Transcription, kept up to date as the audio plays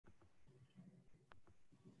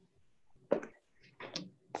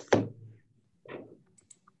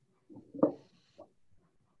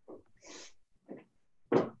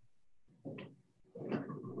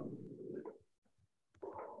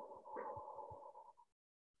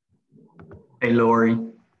Hey, Lori,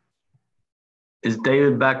 is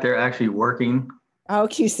David back there actually working? Oh,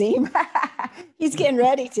 can you see him? He's getting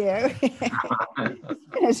ready to. He's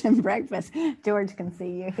finishing breakfast. George can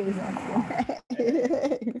see you. He's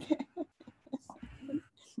asking.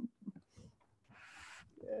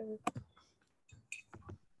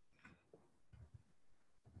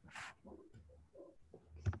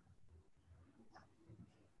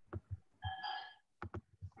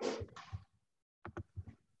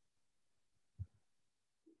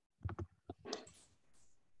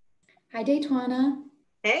 Hi, Daytwana.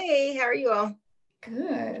 Hey, how are you all?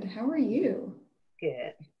 Good. How are you?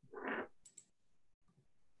 Good.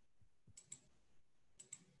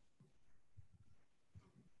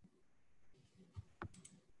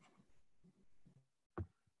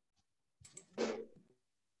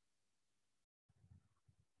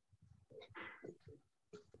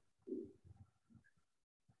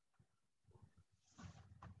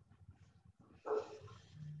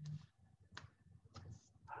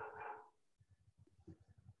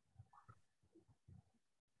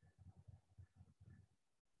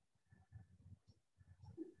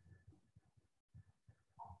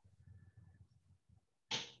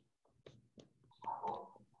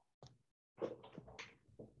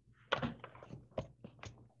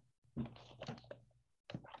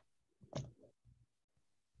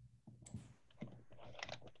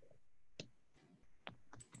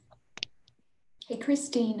 Hey,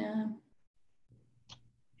 Christina.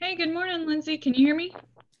 Hey, good morning, Lindsay. Can you hear me?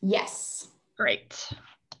 Yes. Great.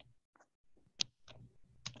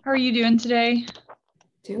 How are you doing today?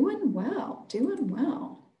 Doing well. Doing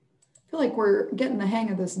well. I feel like we're getting the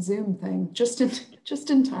hang of this Zoom thing just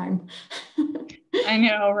in time. I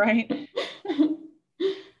know, right? Yeah.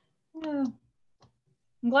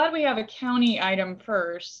 I'm glad we have a county item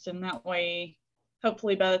first, and that way,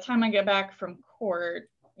 hopefully by the time I get back from court,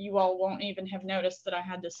 you all won't even have noticed that I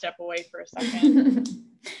had to step away for a second.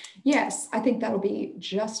 Yes, I think that'll be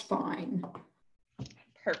just fine.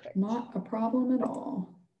 Perfect. Not a problem at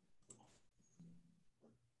all.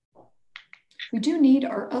 We do need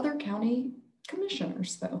our other county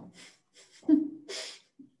commissioners, though.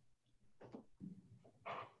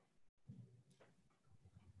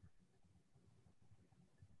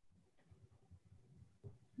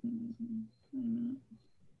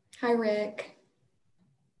 Hi, Rick.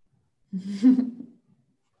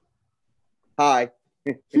 Hi.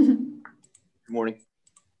 Good morning.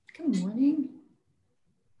 Good morning.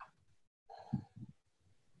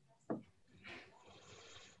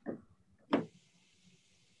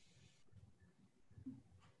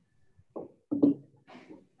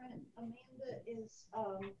 Amanda is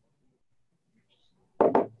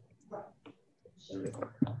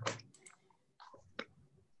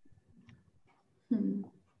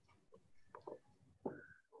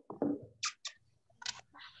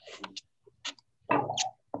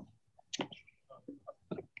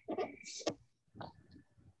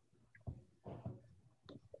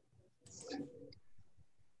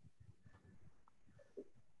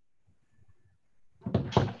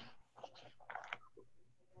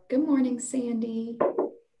Good morning, Sandy.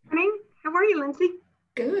 Morning. How are you, Lindsay?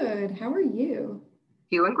 Good. How are you?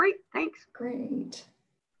 Doing great, thanks. Great.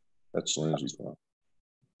 That's Lindsay's phone.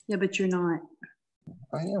 Yeah, but you're not.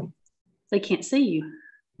 I am. They can't see you.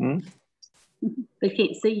 Hmm? They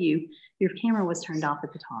can't see you. Your camera was turned off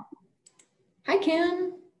at the top. Hi,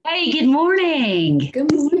 Kim. Hey, good morning.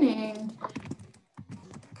 Good morning.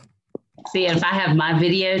 See, if I have my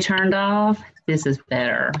video turned off, this is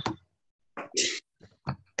better.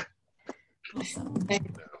 Awesome.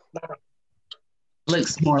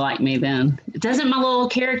 Looks more like me then. Doesn't my little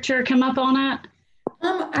character come up on it?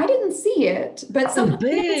 I didn't see it, but Oh,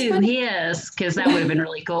 boo, yes, because that would have been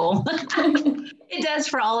really cool. It does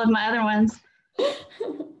for all of my other ones.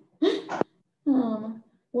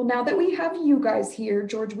 Well, now that we have you guys here,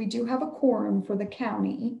 George, we do have a quorum for the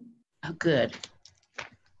county. Oh, good.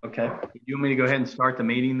 Okay. You want me to go ahead and start the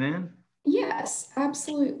meeting then? Yes,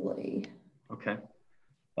 absolutely. Okay.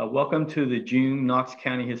 Welcome to the June Knox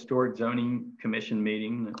County Historic Zoning Commission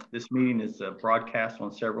meeting. This meeting is broadcast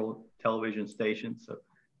on several television stations, so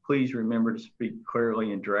please remember to speak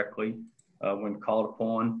clearly and directly when called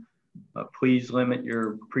upon. Please limit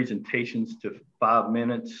your presentations to 5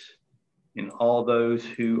 minutes. And all those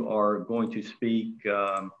who are going to speak,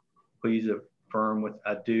 please affirm with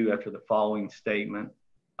 "I do" after the following statement.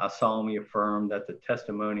 I solemnly affirm that the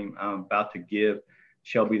testimony I'm about to give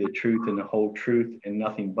shall be the truth and the whole truth and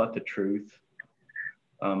nothing but the truth.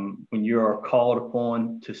 When you are called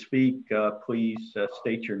upon to speak, please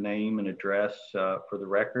state your name and address for the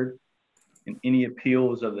record. and any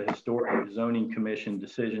appeals of the Historic Zoning Commission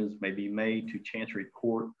decisions may be made to Chancery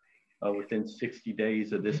Court within 60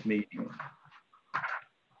 days of this meeting.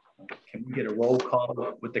 Can we get a roll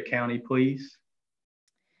call with the county, please?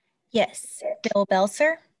 Yes. Bill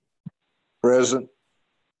Belser. Present.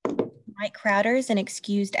 Mike Crowder's an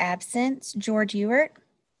excused absence. George Ewart.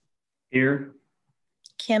 Here.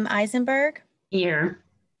 Kim Eisenberg. Here.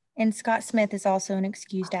 And Scott Smith is also an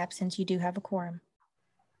excused absence. You do have a quorum.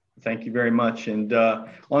 Thank you very much. And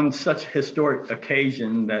on such historic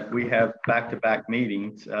occasion that we have back-to-back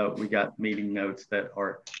meetings, we got meeting notes that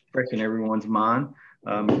are fresh in everyone's mind.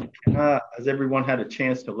 Has everyone had a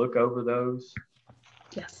chance to look over those?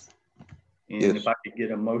 Yes. And yes. If I could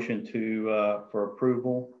get a motion for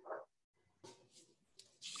approval.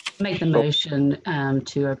 Make the motion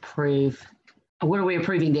to approve. What are we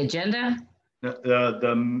approving? The agenda?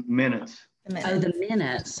 The minutes. Oh, the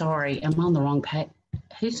minutes. Sorry, I'm on the wrong page.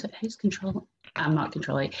 Who's controlling? I'm not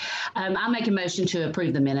controlling. I'll make a motion to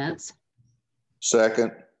approve the minutes.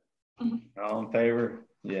 Second. All in favor?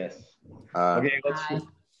 Yes. Okay, let's.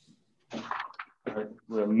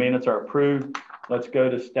 The minutes are approved. Let's go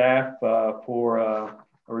to staff for a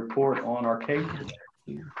report on our cases.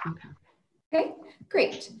 Okay,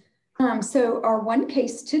 great. So our one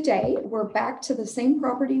case today, we're back to the same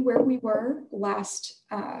property where we were last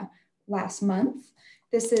month.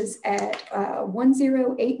 This is at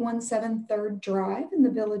 10817 3rd Drive in the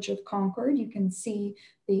village of Concord. You can see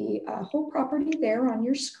the whole property there on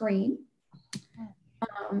your screen.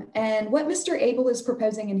 And what Mr. Abel is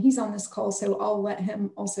proposing, and he's on this call, so I'll let him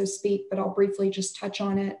also speak, but I'll briefly just touch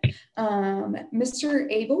on it. Mr.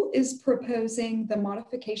 Abel is proposing the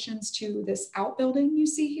modifications to this outbuilding you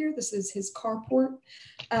see here. This is his carport.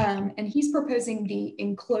 And he's proposing the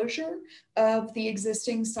enclosure of the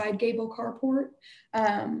existing side gable carport,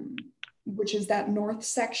 which is that north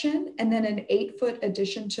section, and then an 8-foot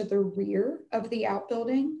addition to the rear of the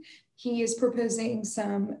outbuilding. He is proposing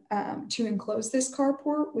to enclose this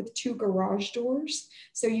carport with 2 garage doors.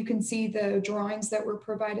 So you can see the drawings that were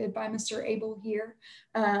provided by Mr. Abel here.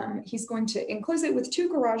 He's going to enclose it with 2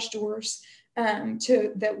 garage doors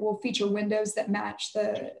that will feature windows that match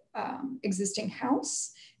the existing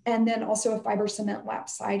house, and then also a fiber cement lap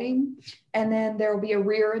siding. And then there will be a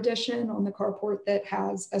rear addition on the carport that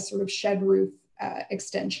has a sort of shed roof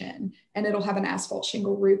extension, and it'll have an asphalt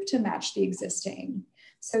shingle roof to match the existing.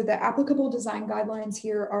 So the applicable design guidelines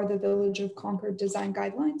here are the Village of Concord design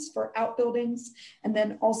guidelines for outbuildings. And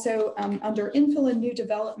then also under infill and new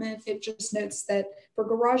development, it just notes that for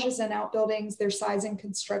garages and outbuildings, their size and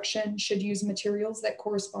construction should use materials that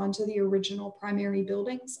correspond to the original primary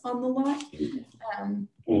buildings on the lot.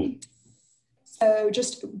 So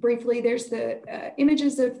just briefly, there's the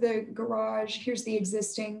images of the garage. Here's the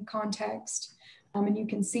existing context. And you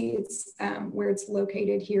can see it's where it's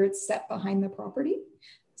located here. It's set behind the property.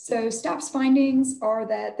 So staff's findings are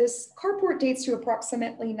that this carport dates to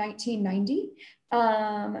approximately 1990,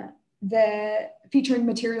 featuring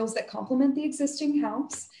materials that complement the existing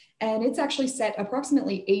house. And it's actually set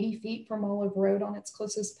approximately 80 feet from Olive Road on its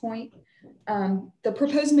closest point. The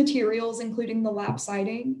proposed materials, including the lap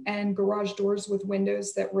siding and garage doors with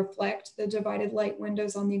windows that reflect the divided light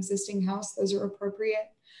windows on the existing house, those are appropriate.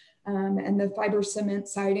 And the fiber cement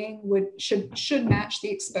siding should match the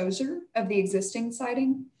exposure of the existing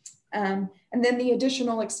siding. And then the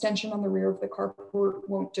additional extension on the rear of the carport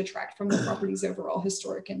won't detract from the property's overall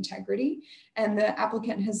historic integrity. And the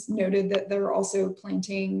applicant has noted that they're also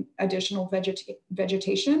planting additional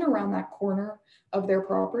vegetation around that corner of their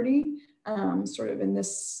property, sort of in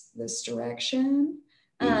this direction.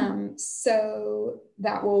 So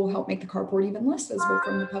that will help make the carport even less visible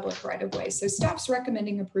from the public right of way. So staff's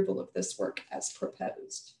recommending approval of this work as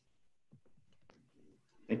proposed.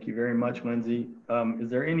 Thank you very much, Lindsay. Is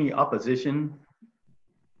there any opposition?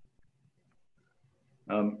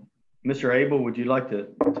 Mr. Abel, would you like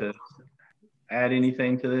to add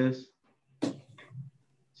anything to this? Is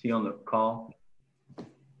he on the call?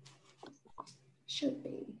 Should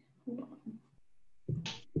be. Hold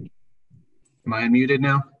on. Am I unmuted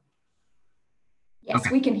now? Yes,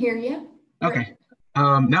 okay. We can hear you. Okay.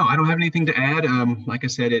 No, I don't have anything to add. Like I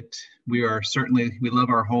said, we love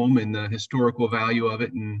our home and the historical value of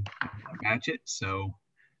it and match it. So,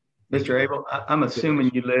 Mr. Abel, I'm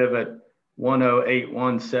assuming you live at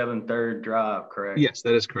 10817 3rd Drive, correct? Yes,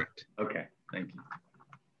 that is correct. Okay, thank you.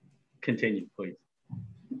 Continue, please.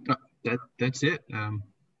 That's it.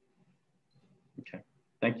 Okay,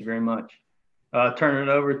 thank you very much. Turn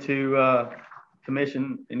it over to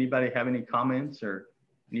commission. Anybody have any comments or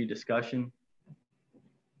any discussion?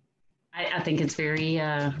 I think it's very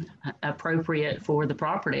appropriate for the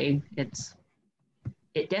property. It's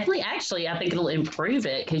it definitely, actually, I think it'll improve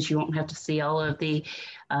it because you won't have to see all of the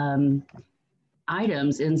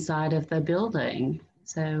items inside of the building.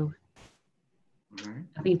 So All right.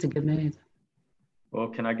 I think it's a good move. Well,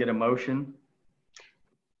 can I get a motion?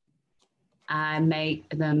 I make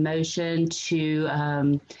the motion to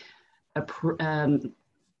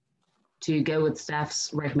go with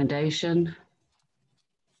staff's recommendation.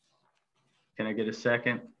 Can I get a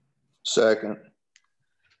second? Second.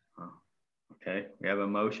 Okay, we have a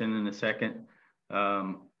motion and a second.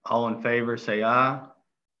 All in favor, say aye.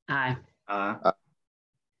 Aye. Aye.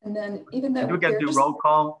 And then even though Do we got to do just, roll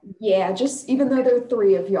call? yeah, just even though there are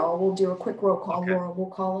three of y'all, we'll do a quick roll call. Okay. Laura will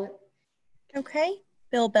call it. Okay.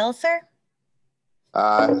 Bill Belser,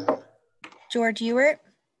 Aye. George Ewert,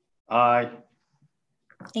 Aye.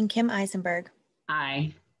 and Kim Eisenberg.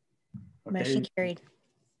 Aye. Motion Okay, carried.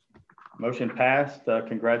 motion passed.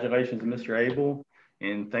 Congratulations, Mr. Abel.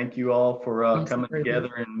 And thank you all for Thanks, coming everybody.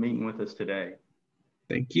 together and meeting with us today.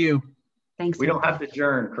 Thank you. Thanks. We don't have everybody. to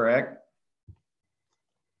adjourn, correct?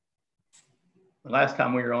 The last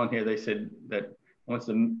time we were on here, they said that once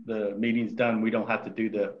the meeting's done, we don't have to do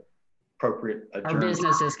the appropriate Our adjournment.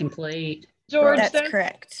 business is complete. George, That's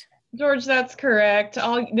correct. George, that's correct.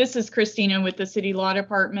 This is Christina with the City Law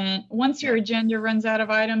Department. Once your agenda runs out of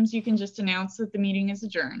items, you can just announce that the meeting is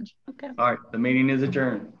adjourned. Okay. All right, the meeting is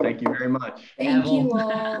adjourned. Thank you very much. Thank Gavel. you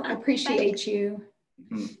all. I appreciate you.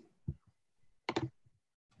 Mhm.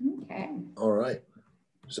 Okay. All right.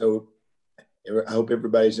 So I hope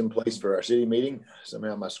everybody's in place for our city meeting.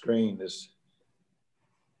 Somehow my screen is.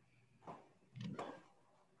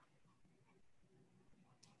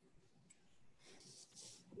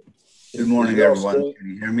 Good morning, everyone. Can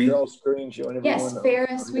you hear me? All screen showing everyone. Yes,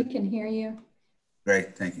 Ferris, we can hear you.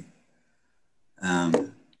 Great, thank you.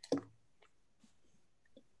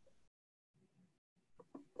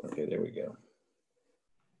 Okay, there we go.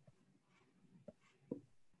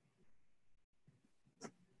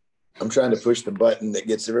 I'm trying to push the button that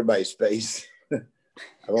gets everybody's face. I've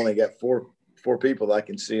only got four people I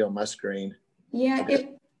can see on my screen. Yeah,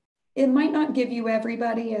 it might not give you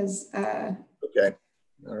everybody as Okay.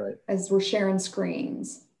 All right. as we're sharing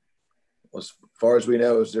screens. Well, as far as we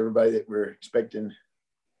know, is everybody that we're expecting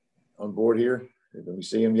on board here? Can we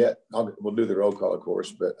see them yet? We'll do the roll call, of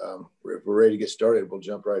course, but if we're ready to get started, we'll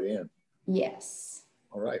jump right in. Yes.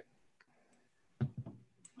 All right.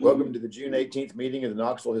 Welcome to the June 18th meeting of the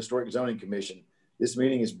Knoxville Historic Zoning Commission. This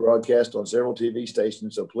meeting is broadcast on several TV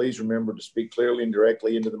stations, so please remember to speak clearly and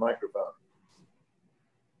directly into the microphone.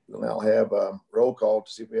 We'll now have a roll call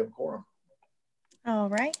to see if we have a quorum. All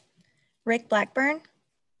right. Rick Blackburn,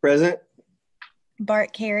 Present.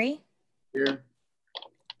 Bart Carey, Here.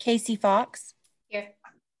 Casey Fox, Here.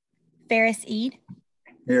 Ferris Eid,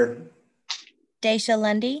 Here. Daisha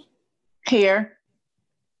Lundy, Here.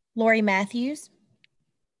 Lori Matthews,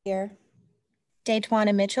 Here.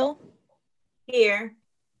 Daytwana Mitchell, Here.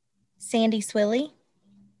 Sandy Swilly,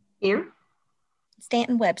 Here.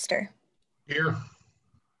 Stanton Webster. Here.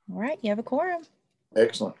 All right, you have a quorum.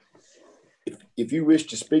 Excellent. If you wish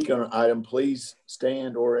to speak on an item, please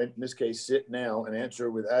stand, or in this case, sit now and answer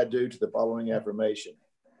with "I do" to the following affirmation.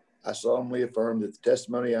 I solemnly affirm that the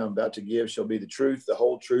testimony I'm about to give shall be the truth, the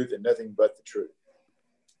whole truth, and nothing but the truth.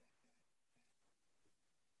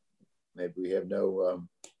 Maybe we have no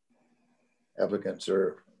applicants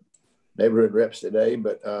or neighborhood reps today,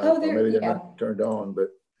 but or maybe they're not turned on, but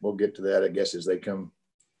we'll get to that, I guess, as they come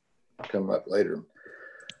up later.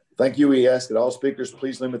 Thank you. We ask that all speakers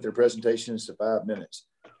please limit their presentations to 5 minutes.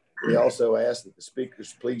 We also ask that the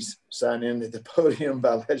speakers please sign in at the podium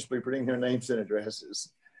by legibly putting their names and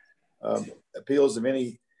addresses. Appeals of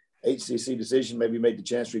any HCC decision may be made to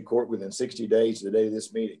Chancery Court within 60 days of the date of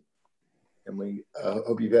this meeting. And we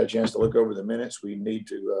hope you've had a chance to look over the minutes. We need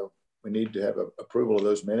to have approval of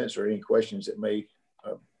those minutes, or any questions that may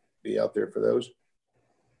be out there for those.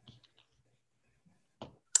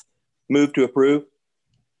 Move to approve.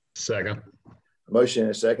 Second. A motion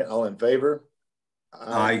and a second. All in favor?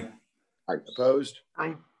 Aye. Opposed?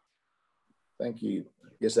 Aye. Thank you. I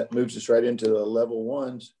guess that moves us right into the level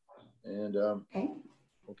ones, and Okay.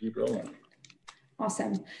 we'll keep rolling.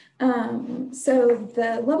 Awesome. So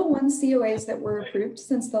the level 1 COAs that were approved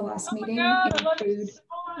since the last meeting include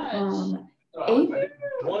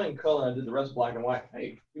 1 in color, I did the rest black and white.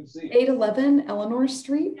 Hey, good to see you. 811 Eleanor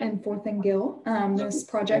Street in 4th and Gill. This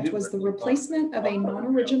project was the replacement of a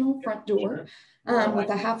non-original front door with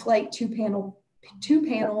a half-light two-panel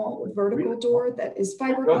vertical door that is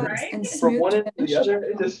fiberglass and smooth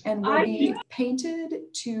finish, and will be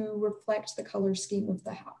painted to reflect the color scheme of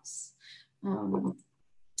the house.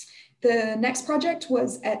 The next project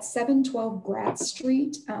was at 712 Gratz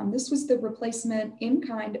Street. This was the replacement in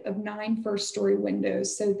kind of 9 first-story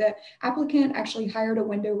windows. So the applicant actually hired a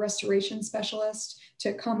window restoration specialist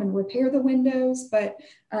to come and repair the windows, but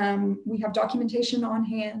we have documentation on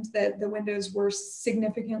hand that the windows were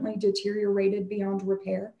significantly deteriorated beyond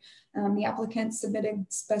repair. The applicant submitted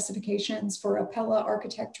specifications for a Pella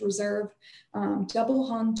Architect Reserve double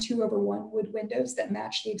hung 2/1 wood windows that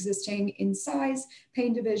match the existing in size,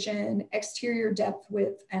 pane division, exterior depth,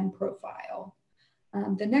 width, and profile.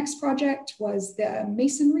 The next project was the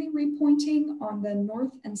masonry repointing on the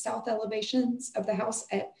north and south elevations of the house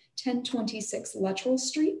at 1026 Luttrell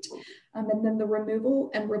Street, and then the removal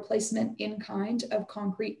and replacement in kind of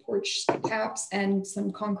concrete porch caps and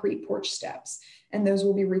some concrete porch steps. And those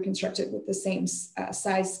will be reconstructed with the same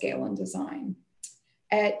size, scale, and design.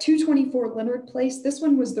 At 224 Leonard Place, this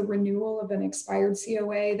one was the renewal of an expired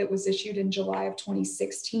COA that was issued in July of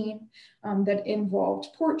 2016 that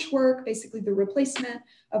involved porch work, basically the replacement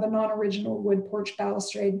of a non-original wood porch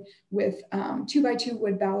balustrade with 2x2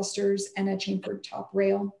 wood balusters and a chamfered top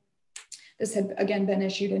rail. This had again been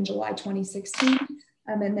issued in July 2016.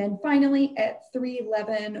 And then finally at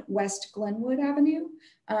 311 West Glenwood Avenue,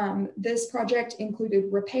 this project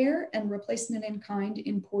included repair and replacement in kind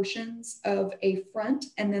in portions of a front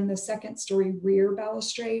and then the second story rear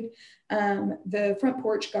balustrade. The front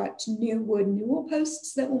porch got new wood newel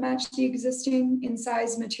posts that will match the existing in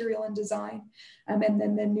size, material, and design. And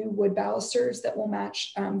then the new wood balusters that will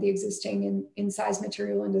match the existing in size,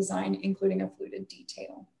 material, and design, including a fluted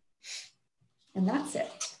detail. And that's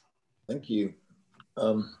it. Thank you.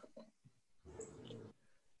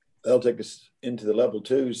 That'll take us into the level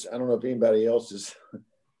 2s. I don't know if anybody else is,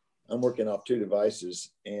 I'm working off 2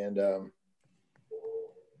 devices and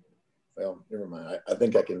well, never mind. I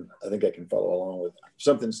think I can follow along with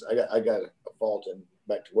something's, I got a fault and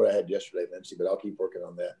back to what I had yesterday, Lindsay, but I'll keep working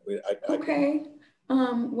on that. Okay.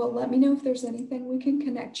 Well, let me know if there's anything we can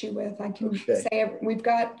connect you with. I can say we've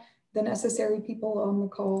got the necessary people on the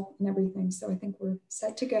call and everything. So I think we're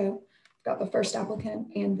set to go. Got the first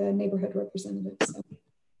applicant and the neighborhood representative. So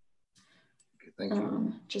okay, thank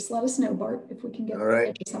you. Just let us know, Bart, if we can get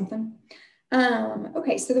something.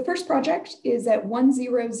 Okay, so the first project is at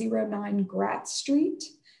 1009 Gratz Street.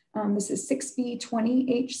 This is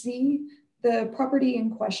 6B20HZ. The property in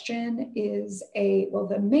question is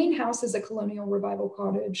the main house is a colonial revival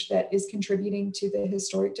cottage that is contributing to the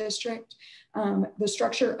historic district. The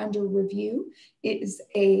structure under review is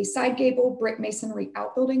a side gable brick masonry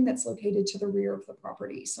outbuilding that's located to the rear of the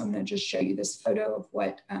property. So I'm going to just show you this photo of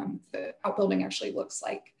what the outbuilding actually looks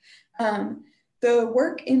like. The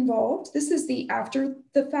work involved, this is the after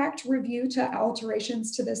the fact review to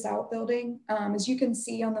alterations to this outbuilding. As you can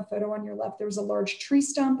see on the photo on your left, there's a large tree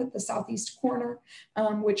stump at the southeast corner,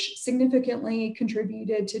 which significantly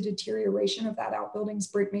contributed to deterioration of that outbuilding's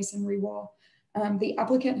brick masonry wall. The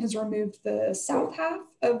applicant has removed the south half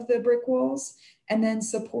of the brick walls and then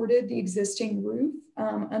supported the existing roof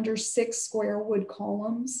under 6 square wood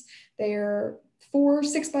columns. They're 4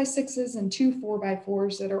 6x6s and 2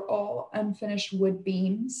 4x4s that are all unfinished wood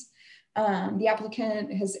beams. The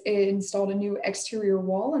applicant has installed a new exterior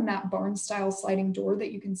wall and that barn style sliding door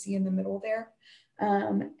that you can see in the middle there.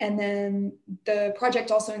 And then the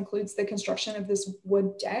project also includes the construction of this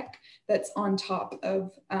wood deck that's on top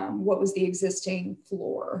of what was the existing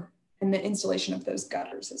floor and the installation of those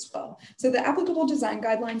gutters as well. So the applicable design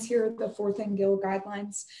guidelines here are the 4th and Gill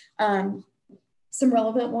guidelines. Some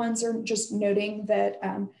relevant ones are just noting that,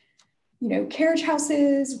 carriage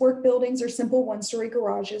houses, work buildings, or simple 1-story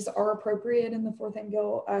garages are appropriate in the 4th and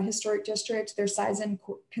Gill Historic District. Their size and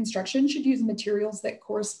construction should use materials that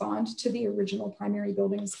correspond to the original primary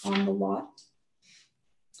buildings on the lot.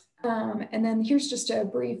 And then here's just a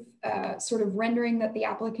brief sort of rendering that the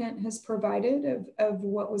applicant has provided of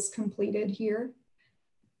what was completed here.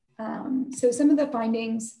 So some of the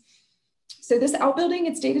findings. So this outbuilding,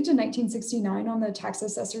 it's dated to 1969 on the tax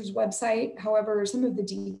assessor's website. However, some of the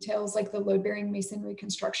details like the load-bearing masonry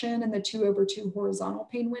construction and the 2/2 horizontal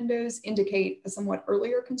pane windows indicate a somewhat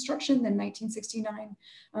earlier construction than 1969,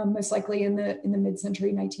 most likely in the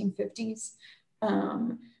mid-century 1950s.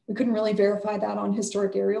 We couldn't really verify that on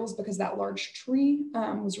historic aerials because that large tree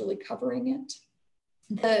was really covering it.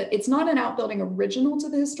 It's not an outbuilding original to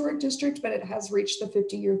the historic district, but it has reached the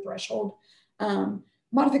 50-year threshold.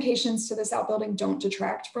 Modifications to this outbuilding don't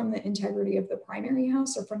detract from the integrity of the primary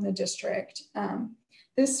house or from the district.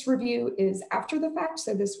 This review is after the fact,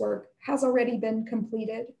 so this work has already been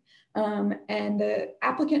completed. And the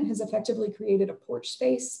applicant has effectively created a porch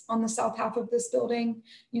space on the south half of this building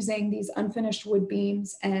using these unfinished wood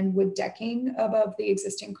beams and wood decking above the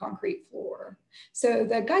existing concrete floor. So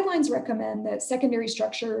the guidelines recommend that secondary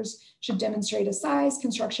structures should demonstrate a size,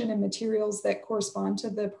 construction, and materials that correspond to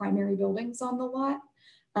the primary buildings on the lot.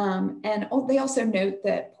 And they also note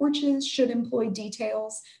that porches should employ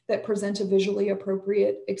details that present a visually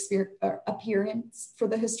appropriate appearance for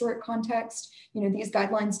the historic context. You know, these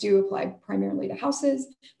guidelines do apply primarily to houses,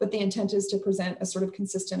 but the intent is to present a sort of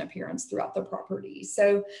consistent appearance throughout the property.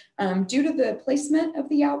 So due to the placement of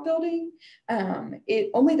the outbuilding,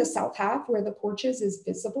 only the south half where the porches is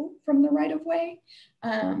visible from the right of way.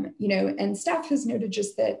 You know, and staff has noted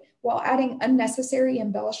just that while adding unnecessary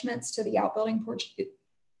embellishments to the outbuilding porch,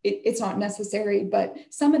 it's not necessary, but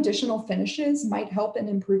some additional finishes might help in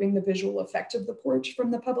improving the visual effect of the porch from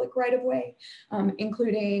the public right-of-way,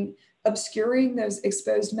 including obscuring those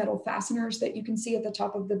exposed metal fasteners that you can see at the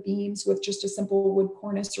top of the beams with just a simple wood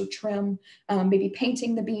cornice or trim, maybe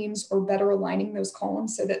painting the beams or better aligning those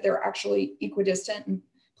columns so that they're actually equidistant and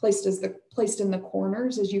placed in the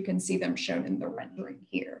corners, as you can see them shown in the rendering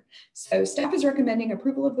here. So staff is recommending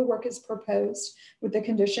approval of the work as proposed with the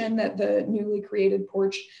condition that the newly created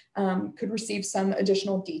porch could receive some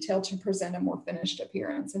additional detail to present a more finished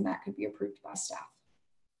appearance, and that could be approved by staff.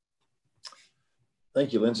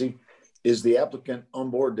 Thank you, Lindsay. Is the applicant on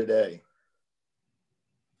board today?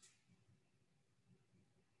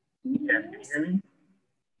 Yeah, can you hear me?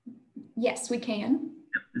 Yes, we can.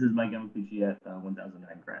 This is Mike Yamaguchi at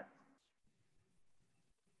 1009 Pratt.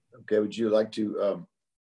 Okay, would you like to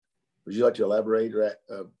elaborate or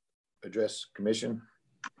address commission?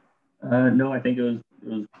 No, I think it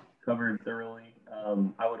was covered thoroughly.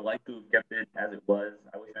 I would like to have kept it as it was.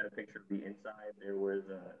 I wish I had a picture of the inside. There was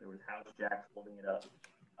house jacks holding it up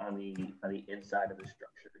on the inside of the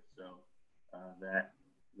structure, so that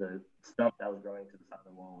the stump that was growing to the side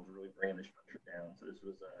of the wall was really bringing the structure down. So this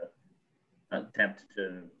was an attempt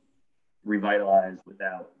to revitalize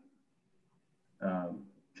without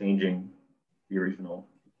changing the original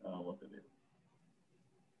look of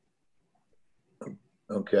it.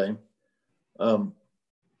 Okay.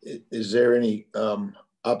 Is there any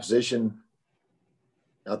opposition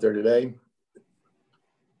out there today?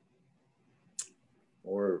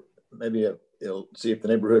 Or maybe it'll see if the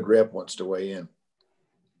neighborhood rep wants to weigh in.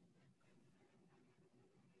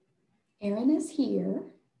 Aaron is here.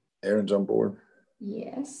 Aaron's on board?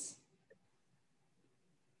 Yes.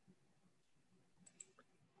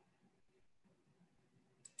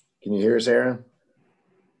 Can you hear us, Aaron?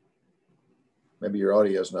 Maybe your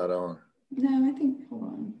audio's not on. No, I think, hold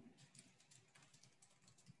on.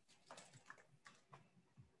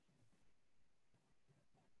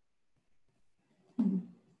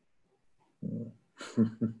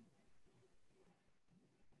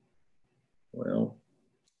 Well,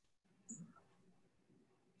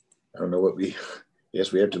 I don't know what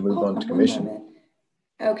yes, we have to move on to commission.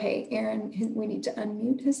 Okay, Aaron, we need to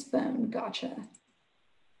unmute his phone. Gotcha.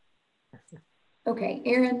 Okay,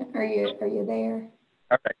 Aaron, are you there?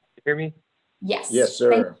 All right, you hear me? Yes. Yes,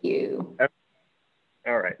 sir. Thank you.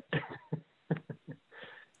 All right.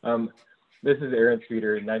 This is Aaron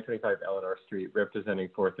Streeter, 925 Eleanor Street, representing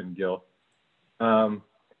 4th and Gill.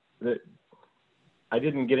 I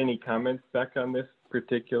didn't get any comments back on this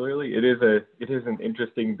particularly. It is an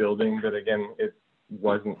interesting building, but again, it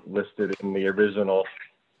wasn't listed in the original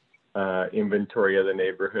inventory of the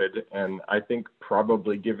neighborhood. And I think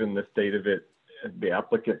probably given the state of it, the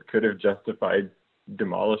applicant could have justified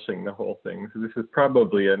demolishing the whole thing. So this is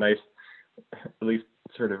probably a nice, at least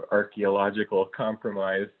sort of archaeological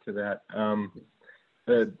compromise to that.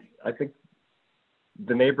 I think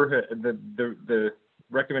the neighborhood, the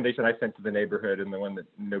recommendation I sent to the neighborhood and the one that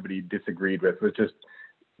nobody disagreed with was just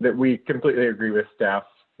that we completely agree with staff's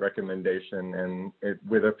recommendation, and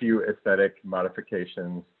with a few aesthetic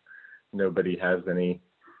modifications, nobody has any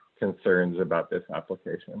concerns about this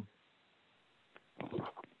application.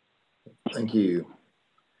 Thank you.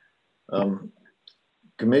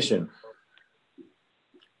 Commission,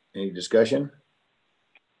 any discussion?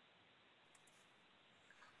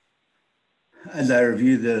 As I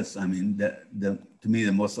review this, I mean, to me,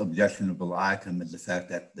 the most objectionable item is the fact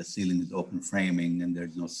that the ceiling is open framing and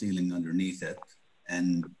there's no ceiling underneath it.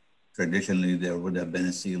 And traditionally, there would have been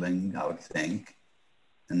a ceiling, I would think,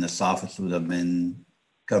 and the soffits would have been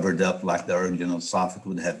covered up like the original soffit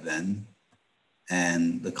would have been.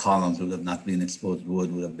 And the columns would have not been exposed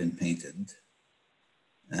wood, would have been painted.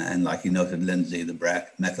 And like you noted, Lindsay, the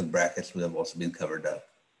metal brackets would have also been covered up.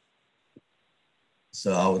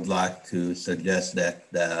 So I would like to suggest that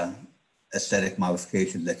the aesthetic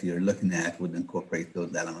modifications that you're looking at would incorporate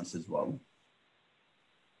those elements as well.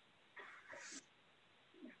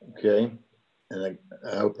 Okay, and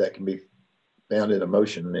I hope that can be found in a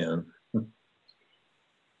motion then.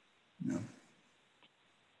 No.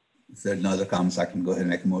 If there's no other comments, I can go ahead and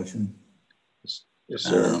make a motion. Yes,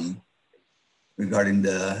 sir. Regarding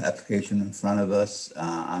the application in front of us,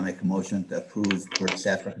 I make a motion to approve per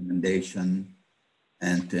staff recommendation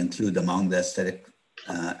and to include among the aesthetic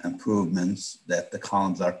improvements that the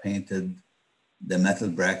columns are painted, the metal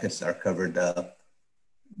brackets are covered up,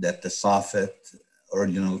 that the soffit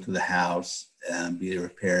original to the house be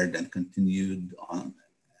repaired and continued on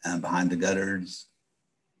behind the gutters,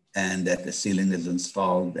 and that the ceiling is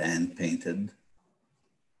installed and painted.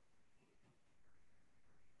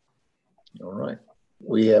 All right.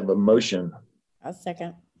 We have a motion. I'll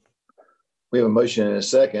second. We have a motion and a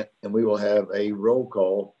second, and we will have a roll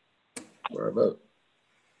call for our vote.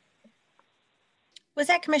 Was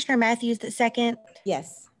that Commissioner Matthews that second?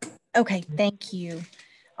 Yes. Okay, thank you.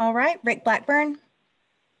 All right, Rick Blackburn.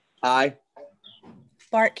 Aye.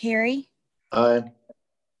 Bart Carey. Aye.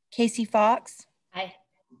 Casey Fox. Aye.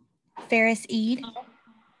 Ferris Eid.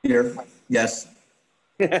 Here, yes.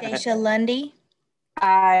 Daisha Lundy.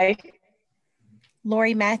 Aye.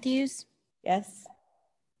 Lori Matthews. Yes.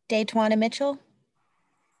 Daytwana Mitchell.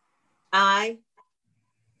 Aye.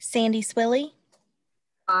 Sandy Swilly.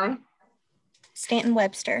 Aye. Stanton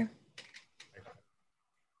Webster.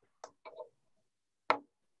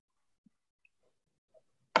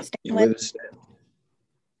 You with us?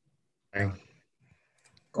 Aye.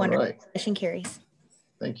 All right. Motion carries.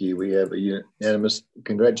 Thank you. We have a unanimous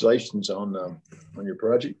congratulations on your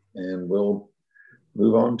project, and we'll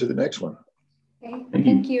move on to the next one. Okay,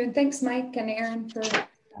 thank you. And thanks, Mike and Aaron, for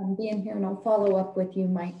being here, and I'll follow up with you,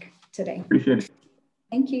 Mike, today. Appreciate it.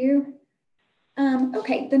 Thank you.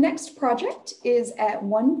 Okay, the next project is at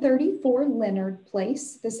 134 Leonard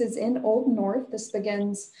Place. This is in Old North. This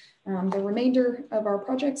begins the remainder of our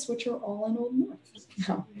projects, which are all in Old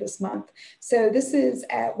North this month. So this is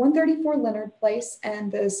at 134 Leonard Place,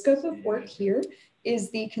 and the scope of work here is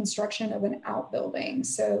the construction of an outbuilding.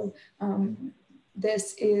 So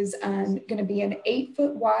this is going to be an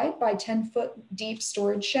 8-foot wide by 10-foot deep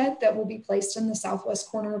storage shed that will be placed in the southwest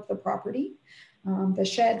corner of the property. The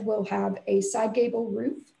shed will have a side gable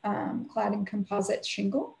roof clad in composite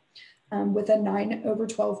shingle with a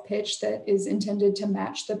 9/12 pitch that is intended to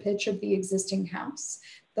match the pitch of the existing house.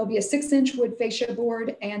 There'll be a 6-inch wood fascia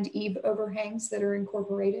board and eave overhangs that are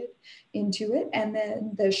incorporated into it. And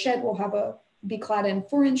then the shed will be clad in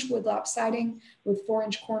 4-inch wood lap siding with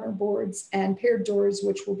 4-inch corner boards and paired doors,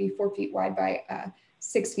 which will be 4 feet wide by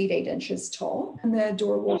 6 feet 8 inches tall. And the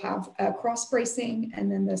door will have cross bracing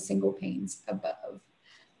and then the single panes above.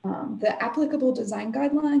 The applicable design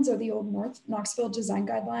guidelines are the Old North Knoxville design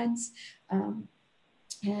guidelines.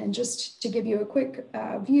 And just to give you a quick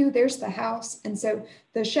view, there's the house. And so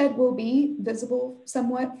the shed will be visible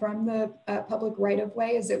somewhat from the public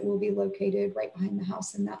right-of-way, as it will be located right behind the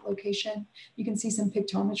house in that location. You can see some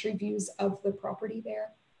pictometry views of the property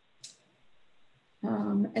there.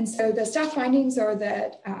 And so the staff findings are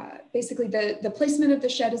that basically the placement of the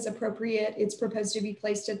shed is appropriate. It's proposed to be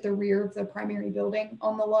placed at the rear of the primary building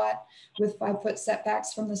on the lot with 5-foot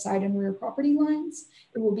setbacks from the side and rear property lines.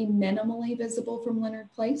 It will be minimally visible from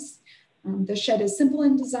Leonard Place. The shed is simple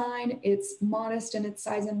in design, it's modest in its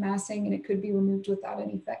size and massing, and it could be removed without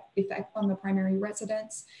any effect on the primary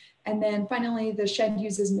residence. And then finally, the shed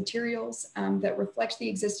uses materials that reflect the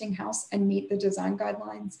existing house and meet the design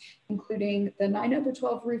guidelines, including the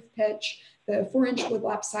 9/12 roof pitch, the 4-inch wood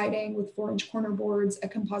lap siding with 4-inch corner boards, a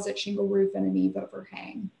composite shingle roof, and an eave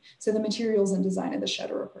overhang. So the materials and design of the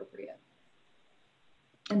shed are appropriate.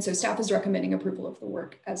 And so staff is recommending approval of the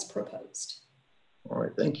work as proposed. All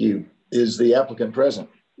right, thank you. Is the applicant present?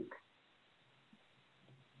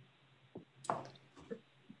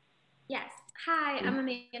 Yes. Hi, I'm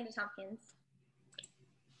Amanda Tompkins.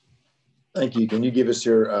 Thank you. Can you give us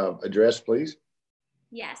your address, please?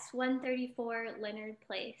 Yes, 134 Leonard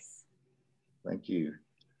Place. Thank you.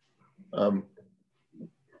 Do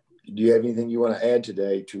you have anything you want to add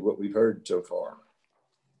today to what we've heard so far?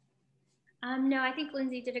 No, I think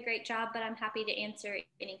Lindsay did a great job, but I'm happy to answer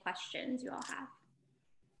any questions you all have.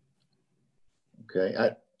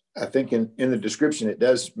 Okay, I think in the description, it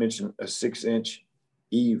does mention a 6-inch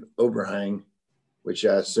eave overhang, which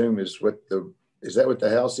I assume is is that what the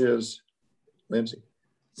house is, Lindsay?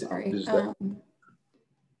 Sorry.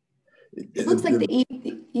 It looks like the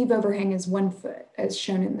eave overhang is 1 foot as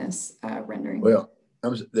shown in this rendering. Well,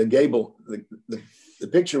 the gable, the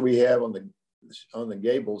picture we have on on the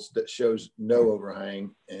gables that shows no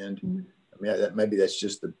overhang. And I mean, maybe that's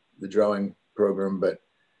just the drawing program, but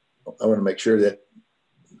I want to make sure that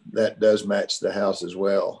that does match the house as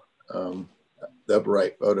well. The upper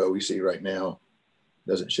right photo we see right now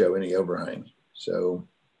doesn't show any overhang. So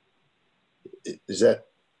is that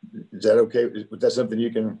okay? Is that something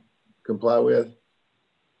you can comply with?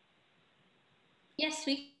 Yes,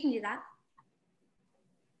 we can do that.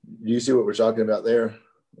 Do you see what we're talking about there?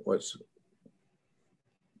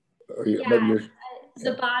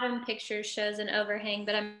 The bottom picture shows an overhang,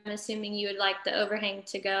 but I'm assuming you would like the overhang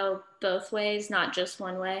to go both ways, not just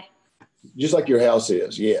one way. Just like your house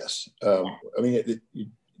is, yes. I mean, you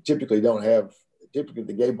typically don't have, typically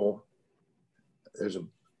the gable, there's a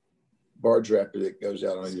barge wrapper that goes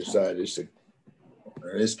out on either side. Or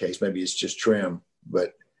in this case, maybe it's just trim,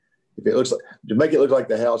 but if it looks like, to make it look like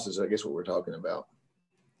the house is, I guess what we're talking about.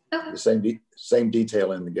 Okay. The same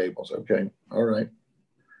detail in the gables. Okay, all right.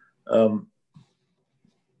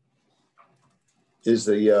 Is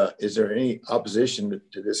there any opposition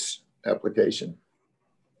to this application?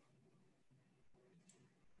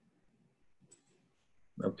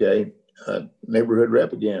 Okay, neighborhood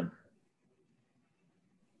rep again.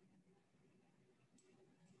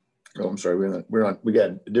 Oh, I'm sorry, we got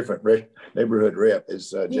a different neighborhood rep.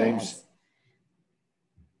 Is James? Yes.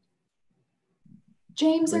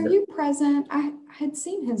 James, are you present? I had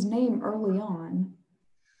seen his name early on.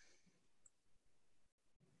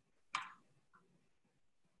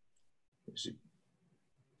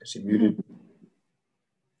 Is he muted?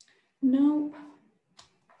 Nope.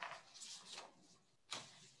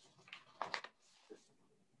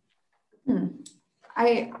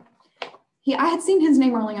 I had seen his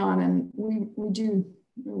name early on, and it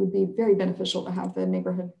would be very beneficial to have the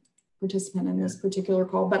neighborhood participant in this particular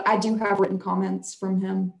call, but I do have written comments from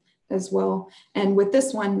him as well. And with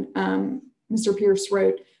this one, Mr. Pierce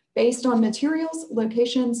wrote, based on materials,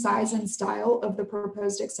 location, size, and style of the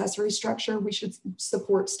proposed accessory structure, we should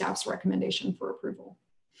support staff's recommendation for approval.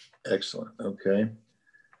 Excellent, okay.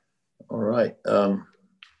 All right, we'll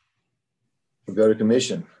go to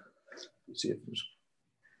commission. Let's see if there's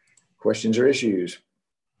questions or issues.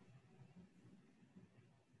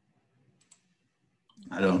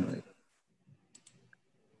 I don't.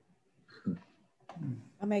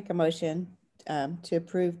 I'll make a motion to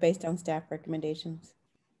approve based on staff recommendations.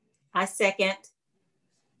 I second.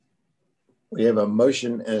 We have a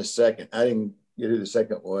motion and a second. I didn't get who the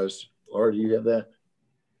second was. Laura, do you have that?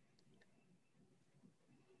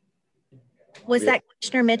 Was that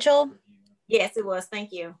Commissioner Mitchell? Yes, it was.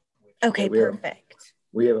 Thank you. Okay, perfect.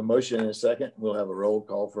 We have a motion and a second. We'll have a roll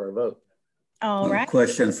call for a vote. All right.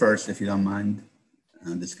 Question first, if you don't mind,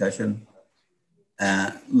 discussion.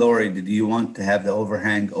 Lori, did you want to have the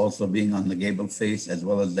overhang also being on the gable face as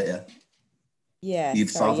well as the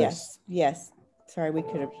eaves office? Yes. Sorry, we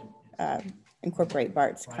could have incorporate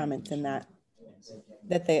Bart's comments in that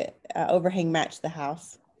the overhang matched the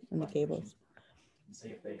house and the gables.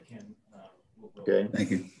 Okay.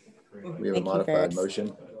 Thank you. We have a modified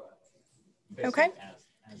motion. Okay.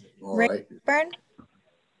 All right. Burn.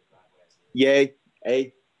 Yay.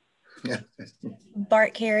 A.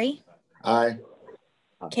 Bart Carey. Aye.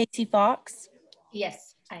 Casey Fox.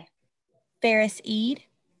 Yes. Aye. Ferris Eid.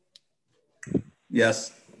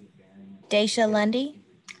 Yes. Daisha Lundy.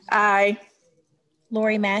 Aye.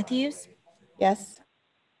 Lori Matthews. Yes.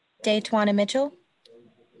 Daytwana Mitchell.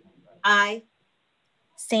 Aye.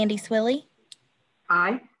 Sandy Swilly.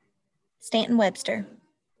 Aye. Stanton Webster.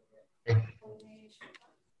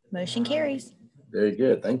 Motion carries. Very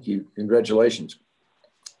good. Thank you. Congratulations.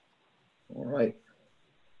 All right.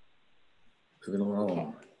 Moving along. Okay.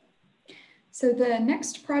 So the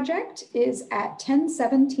next project is at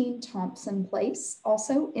 1017 Thompson Place,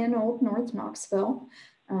 also in Old North Knoxville.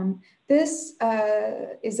 This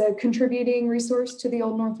is a contributing resource to the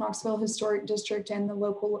Old North Knoxville Historic District and the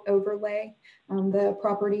local overlay. The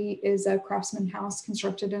property is a craftsman house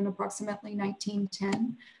constructed in approximately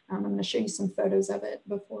 1910. I'm going to show you some photos of it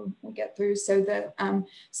before we get through. So the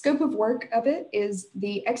scope of work of it is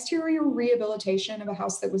the exterior rehabilitation of a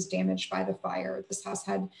house that was damaged by the fire. This house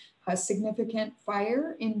had a significant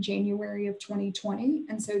fire in January of 2020.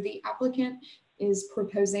 And so the applicant is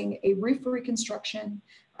proposing a roof reconstruction,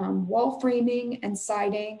 wall framing and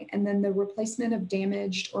siding, and then the replacement of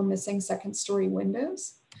damaged or missing second-story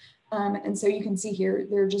windows. And so you can see here,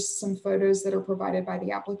 there are just some photos that are provided by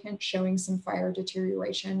the applicant showing some fire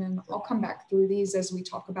deterioration. And I'll come back through these as we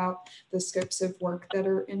talk about the scopes of work that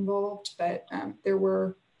are involved, but there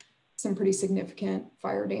were some pretty significant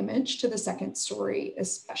fire damage to the second story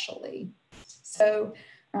especially. So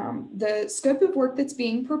The scope of work that's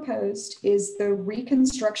being proposed is the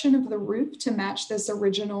reconstruction of the roof to match this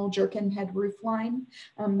original jerkin head roof line.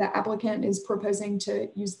 The applicant is proposing to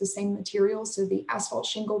use the same materials, so the asphalt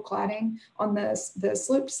shingle cladding on the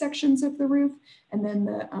sloped sections of the roof, and then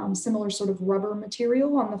the similar sort of rubber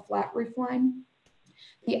material on the flat roof line.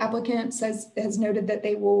 The applicant has noted that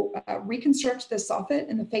they will reconstruct the soffit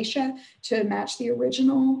and the fascia to match the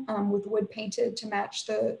original with wood painted to match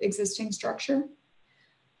the existing structure.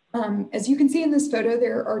 As you can see in this photo,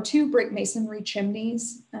 there are 2 brick masonry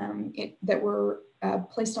chimneys that were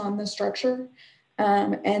placed on the structure,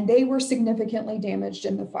 and they were significantly damaged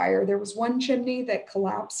in the fire. There was one chimney that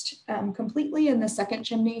collapsed completely, and the second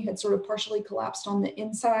chimney had sort of partially collapsed on the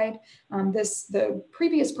inside. The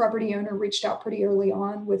previous property owner reached out pretty early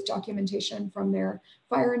on with documentation from their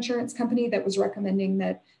fire insurance company that was recommending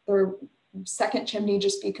that the second chimney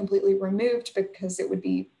just be completely removed because it would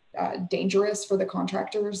be dangerous for the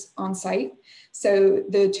contractors on site. So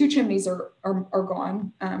the 2 chimneys are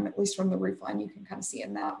gone, at least from the roof line. You can kind of see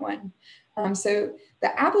in that one. So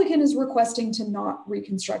the applicant is requesting to not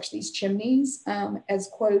reconstruct these chimneys as,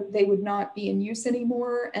 quote, they would not be in use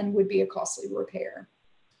anymore and would be a costly repair.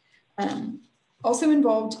 Also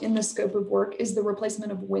involved in the scope of work is the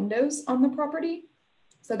replacement of windows on the property.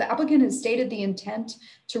 So the applicant has stated the intent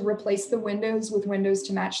to replace the windows with windows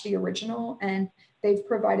to match the original, and they've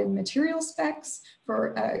provided material specs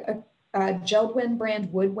for Geldwin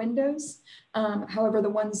brand wood windows. However, the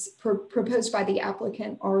ones proposed by the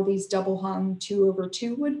applicant are these double hung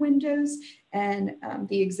 2/2 wood windows, and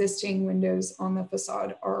the existing windows on the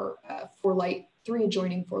facade are 3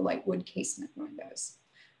 adjoining 4-light wood casement windows.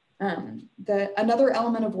 Another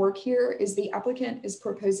element of work here is the applicant is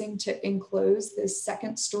proposing to enclose this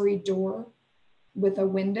 2nd-story door with a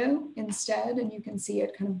window instead, and you can see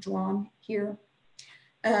it kind of drawn here.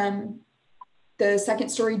 The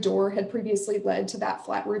 2nd-story door had previously led to that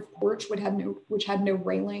flat roof porch, which had no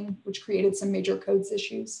railing, which created some major codes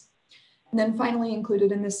issues. And then finally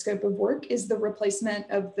included in this scope of work is the replacement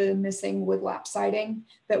of the missing wood lap siding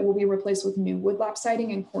that will be replaced with new wood lap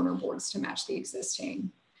siding and corner boards to match the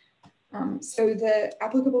existing. So the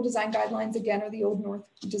applicable design guidelines, again, are the Old North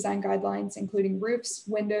design guidelines, including roofs,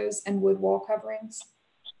 windows, and wood wall coverings.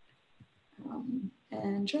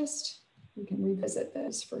 And we can revisit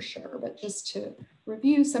those for sure, but just to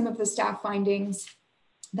review some of the staff findings.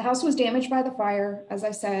 The house was damaged by the fire, as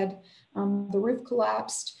I said. The roof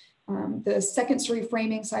collapsed. The 2nd-story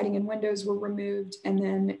framing, siding, and windows were removed, and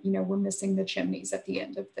then, we're missing the chimneys at the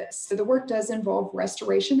end of this. So the work does involve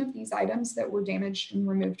restoration of these items that were damaged and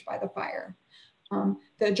removed by the fire.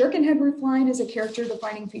 The jerkin head roof line is a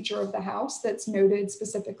character-defining feature of the house that's noted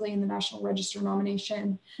specifically in the National Register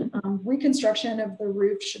nomination. Reconstruction of the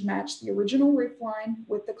roof should match the original roof line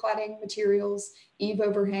with the cladding materials, eave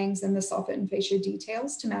overhangs, and the soffit and fascia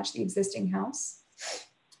details to match the existing house.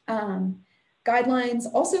 Guidelines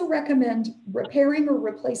also recommend repairing or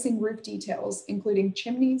replacing roof details, including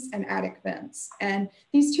chimneys and attic vents. And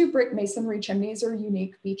these 2 brick masonry chimneys are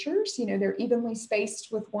unique features. They're evenly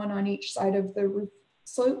spaced with one on each side of the roof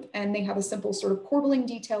slope, and they have a simple sort of corbelling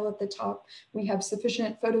detail at the top. We have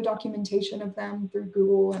sufficient photo documentation of them through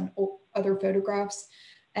Google and other photographs.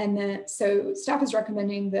 And then, so staff is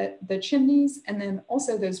recommending that the chimneys and then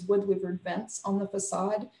also those wood louvered vents on the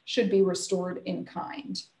facade should be restored in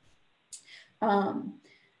kind.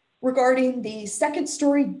 Regarding the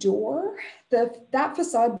 2nd-story door, that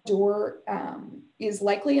facade door is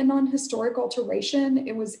likely a non-historic alteration.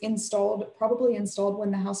 It was probably installed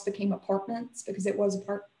when the house became apartments, because it was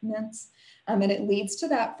apartments, and it leads to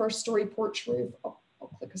that 1st-story porch roof. I'll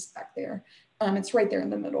click us back there. It's right there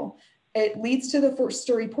in the middle. It leads to the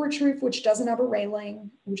 1st-story porch roof, which doesn't have a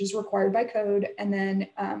railing, which is required by code. And then,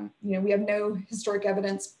 we have no historic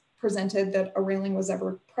evidence presented that a railing was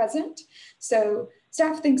ever present. So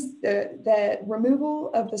staff thinks that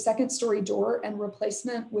removal of the 2nd-story door and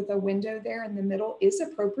replacement with a window there in the middle is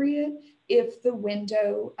appropriate if the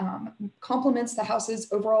window complements the house's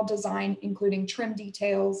overall design, including trim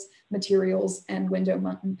details, materials, and window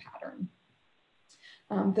muntin pattern.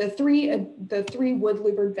 The three wood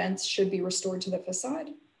louvered vents should be restored to the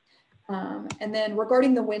facade. And then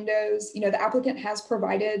regarding the windows, the applicant has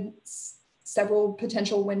provided several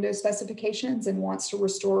potential window specifications and wants to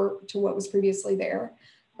restore to what was previously there.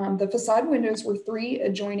 The facade windows were 3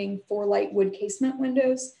 adjoining 4-light wood casement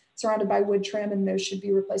windows surrounded by wood trim, and those should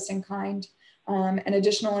be replaced in kind. And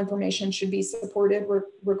additional information should be supported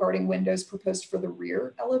regarding windows proposed for the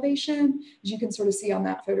rear elevation. As you can sort of see on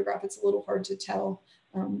that photograph, it's a little hard to tell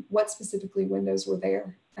what specifically windows were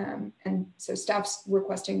there. And so staff's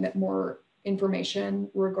requesting that more information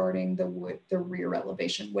regarding the rear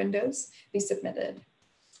elevation windows be submitted.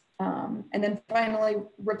 And then finally,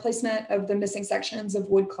 replacement of the missing sections of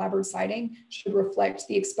wood clapboard siding should reflect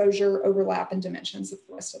the exposure, overlap, and dimensions of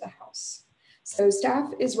the rest of the house. So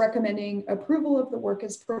staff is recommending approval of the work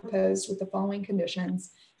as proposed with the following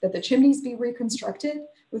conditions: that the chimneys be reconstructed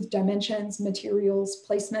with dimensions, materials,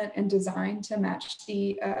 placement, and design to match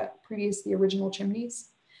the original chimneys.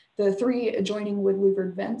 The 3 adjoining wood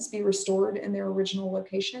louvered vents be restored in their original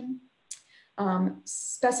location.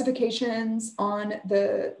 Specifications on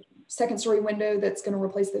the second-story window that's going to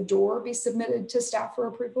replace the door be submitted to staff for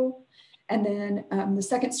approval. And then the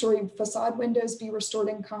second-story facade windows be restored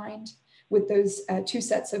in kind with those 2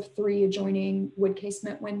 sets of 3 adjoining wood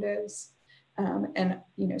casement windows. And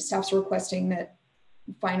staff's requesting that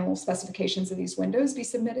final specifications of these windows be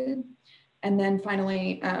submitted. And then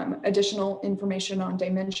finally, additional information on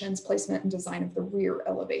dimensions, placement, and design of the rear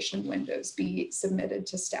elevation windows be submitted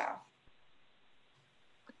to staff.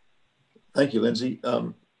 Thank you, Lindsay.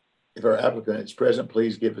 If our applicant is present,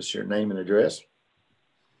 please give us your name and address.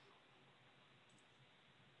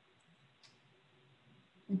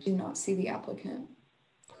 I do not see the applicant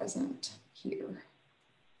present here.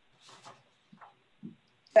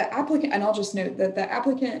 The applicant, and I'll just note that the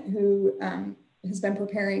applicant who has been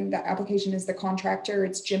preparing the application is the contractor.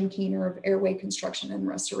 It's Jim Keener of Airway Construction and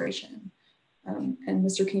Restoration. And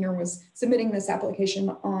Mr. Keener was submitting this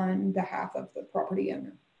application on behalf of the property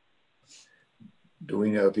owner. Do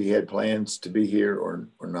we know if he had plans to be here or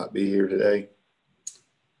not be here today?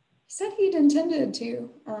 He said he'd intended to,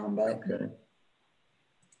 but. Okay.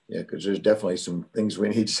 Yeah, because there's definitely some things we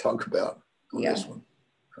need to talk about on this one.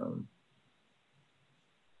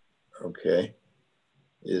 Okay.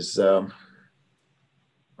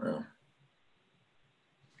 Well,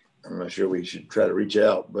 I'm not sure we should try to reach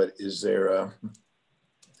out, but is there,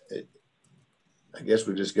 I guess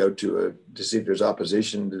we just go to see if there's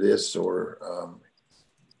opposition to this or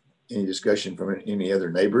any discussion from any other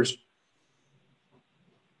neighbors.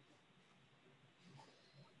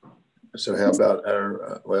 So how about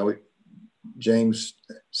our, James,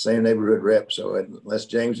 same neighborhood rep. So unless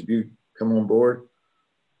James, if you come on board.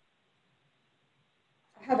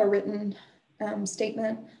 I have a written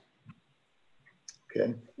statement.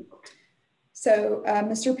 Okay. So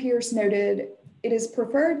Mr. Pierce noted, it is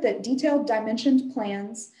preferred that detailed dimensioned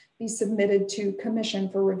plans be submitted to commission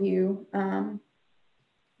for review.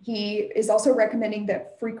 He is also recommending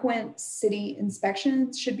that frequent city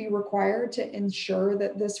inspections should be required to ensure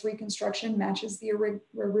that this reconstruction matches the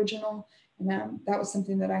original. And that was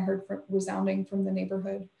something that I heard resounding from the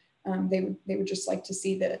neighborhood. They would just like to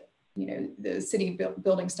see that, the city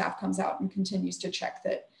building staff comes out and continues to check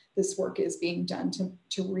that this work is being done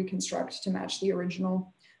to reconstruct to match the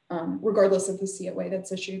original, regardless of the COA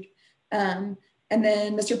that's issued. And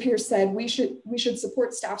then Mr. Pierce said, we should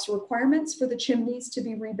support staff's requirements for the chimneys to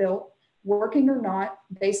be rebuilt, working or not,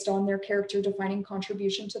 based on their character defining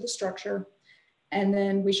contribution to the structure. And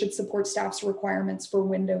then we should support staff's requirements for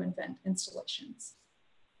window and vent installations.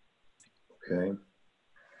 Okay.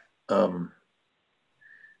 From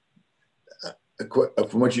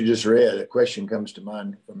what you just read, a question comes to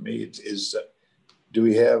mind from me. Do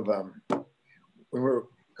we have, when we're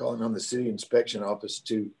calling on the city inspection office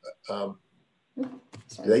to, do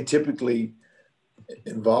they typically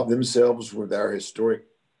involve themselves with our historic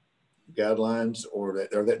guidelines, or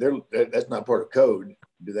that's not part of code?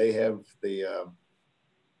 Do they have the, I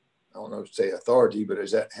don't know, say authority, but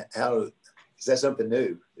is that something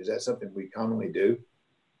new? Is that something we commonly do?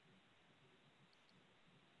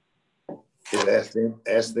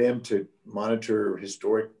 Ask them to monitor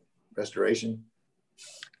historic restoration?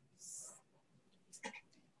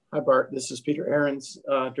 Hi, Bart. This is Peter Ahrens,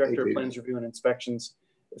 Director of Plans Review and Inspections.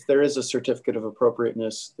 If there is a certificate of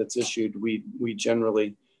appropriateness that's issued, we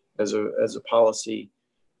generally, as a policy,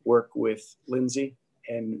 work with Lindsay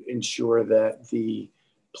and ensure that the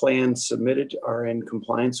plans submitted are in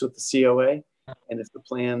compliance with the COA. And if the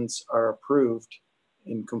plans are approved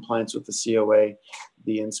in compliance with the COA,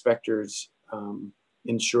 the inspectors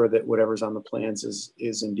ensure that whatever's on the plans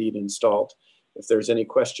is indeed installed. If there's any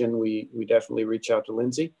question, we definitely reach out to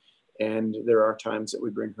Lindsay, and there are times that we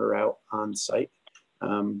bring her out on site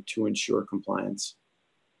to ensure compliance.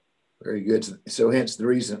 Very good. So hence the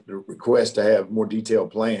request to have more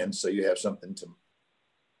detailed plans, so you have something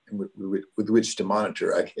with which to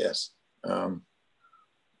monitor, I guess.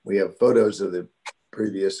 We have photos of the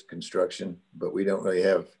previous construction, but we don't really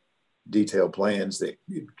have detailed plans that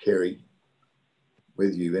you carry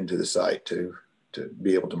with you into the site to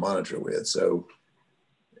be able to monitor with. So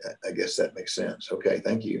I guess that makes sense. Okay,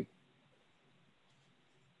 thank you.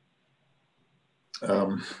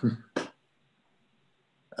 I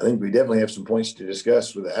think we definitely have some points to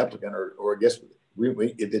discuss with the applicant, or I guess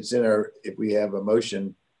if it's in our, if we have a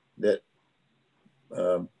motion that,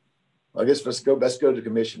 I guess let's go to the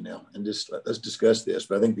commission now and just let's discuss this.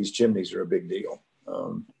 But I think these chimneys are a big deal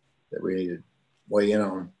that we need to weigh in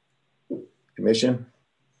on. Commission?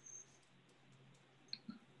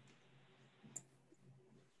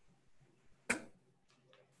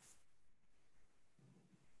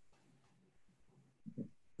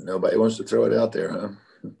 Nobody wants to throw it out there, huh?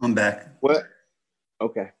 I'm back. What?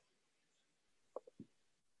 Okay.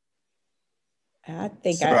 I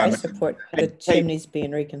think So, I support the chimneys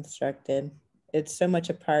being reconstructed. It's so much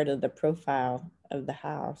a part of the profile of the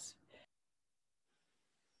house.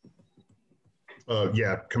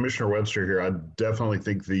 Yeah, Commissioner Webster here. I definitely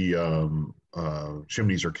think the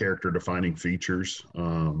chimneys are character defining features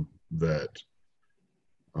that,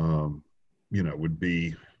 you know, would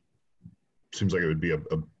be, seems like it would be a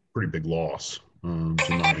pretty big loss to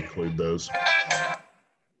not include those.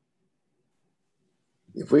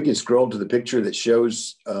 If we could scroll to the picture that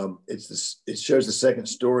shows, it shows the second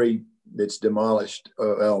story that's demolished.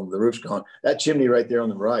 Well, the roof's gone. That chimney right there on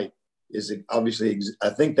the right is obviously, I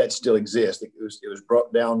think that still exists. It was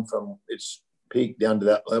brought down from its peak down to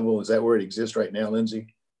that level. Is that where it exists right now,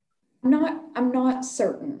 Lindsay? I'm not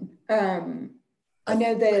certain. I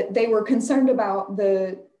know that they were concerned about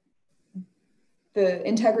the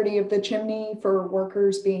integrity of the chimney for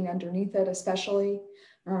workers being underneath it, especially.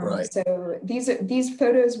 Right. So these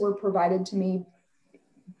photos were provided to me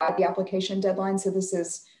by the application deadline. So this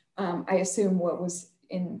is, I assume, what was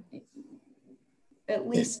in at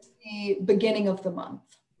least the beginning of the month.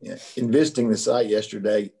 Yeah. In visiting the site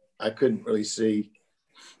yesterday, I couldn't really see.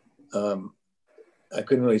 I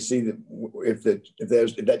couldn't really see if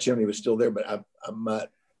that chimney was still there, but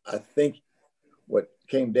I think what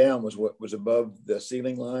came down was what was above the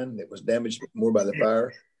ceiling line that was damaged more by the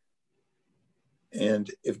fire. And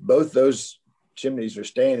if both those chimneys are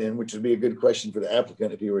standing, which would be a good question for the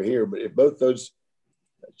applicant if he were here, but if both those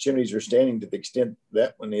chimneys are standing to the extent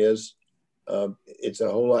that one is, it's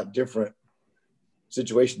a whole lot different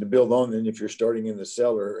situation to build on than if you're starting in the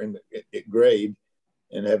cellar and at grade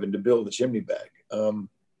and having to build the chimney back.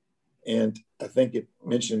 And I think it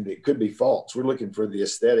mentioned it could be false. We're looking for the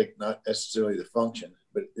aesthetic, not necessarily the function.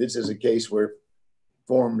 But this is a case where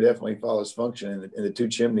form definitely follows function, and the two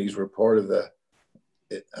chimneys were part of the.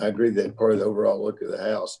 I agree that part of the overall look of the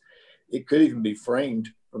house. It could even be framed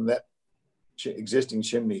from that existing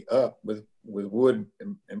chimney up with wood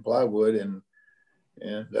and plywood and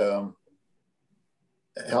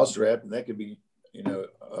house wrap, and that could be, you know,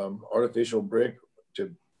 artificial brick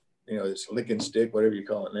to, you know, it's lick and stick, whatever you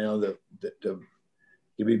call it now, that can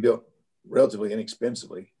be built relatively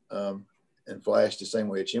inexpensively and flashed the same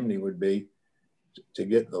way a chimney would be to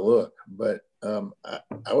get the look. But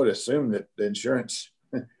I would assume that the insurance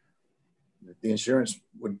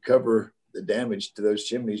would cover the damage to those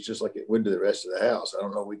chimneys just like it would to the rest of the house. I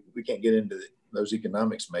don't know. We can't get into those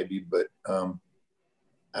economics maybe, but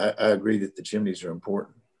I agree that the chimneys are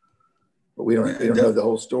important. But we don't know the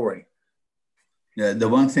whole story. Yeah, the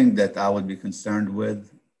one thing that I would be concerned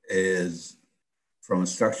with is, from a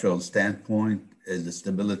structural standpoint, is the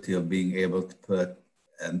stability of being able to put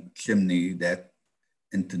a chimney that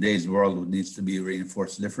in today's world needs to be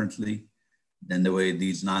reinforced differently than the way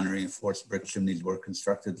these non-reinforced brick chimneys were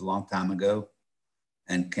constructed a long time ago.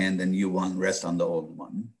 And can the new one rest on the old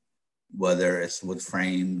one, whether it's wood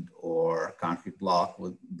framed or concrete block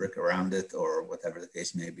with brick around it or whatever the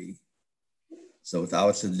case may be. So what I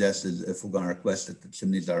would suggest is, if we're going to request that the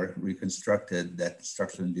chimneys are reconstructed, that the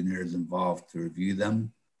structural engineer is involved to review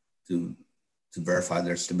them, to verify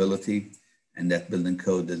their stability, and that building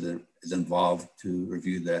code is involved to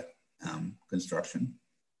review that construction.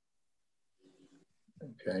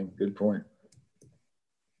 Okay, good point.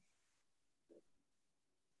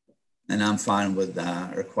 And I'm fine with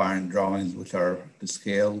requiring drawings which are to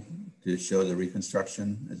scale to show the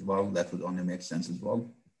reconstruction as well. That would only make sense as well.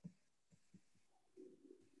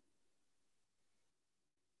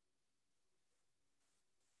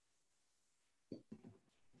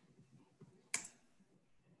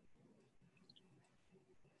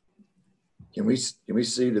 Can we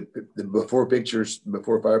see the before pictures,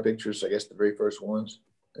 before fire pictures? I guess the very first ones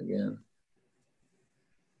again.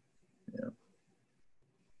 Yeah.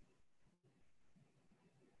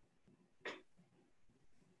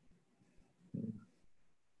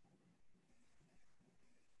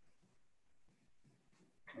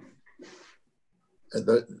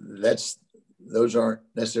 Those aren't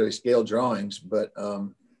necessarily scale drawings, but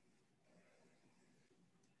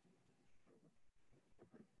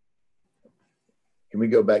can we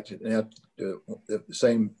go back to now to the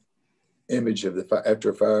same image of the after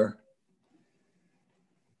a fire?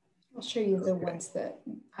 I'll show you the ones that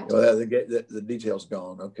well, the details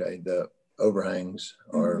gone. Okay, the overhangs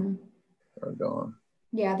are gone.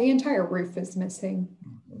 Yeah, the entire roof is missing.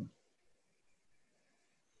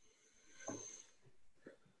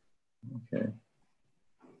 Okay.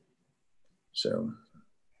 So,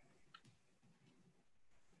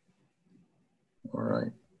 all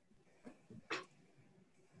right.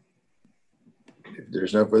 If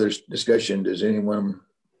there's no further discussion, does anyone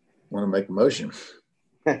want to make a motion?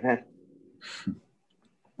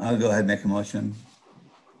 I'll go ahead and make a motion.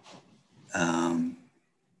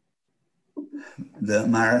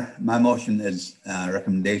 My motion is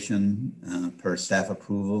recommendation per staff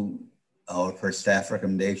approval or per staff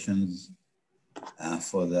recommendations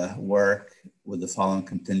for the work with the following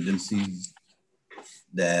contingencies.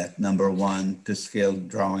 That number one, to scale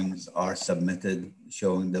drawings are submitted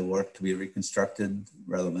showing the work to be reconstructed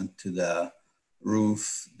relevant to the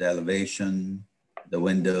roof, the elevation, the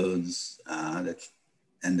windows, and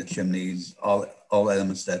the chimneys, all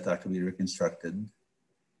elements that are to be reconstructed.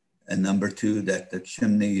 And number two, that the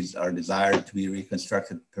chimneys are desired to be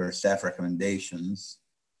reconstructed per staff recommendations,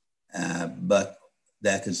 but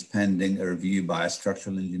that is pending a review by a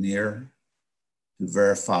structural engineer to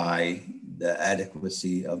verify the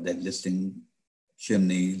adequacy of the existing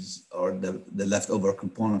chimneys or the leftover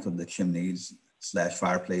component of the chimneys /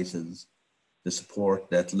 fireplaces to support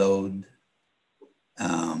that load.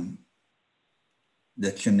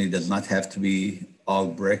 The chimney does not have to be all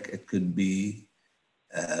brick. It could be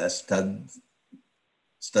stud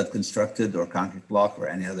constructed or concrete block or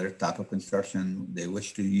any other type of construction they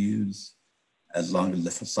wish to use, as long as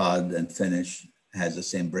the facade and finish has the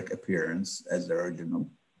same brick appearance as the original.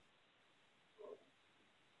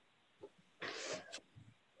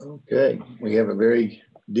 Okay, we have a very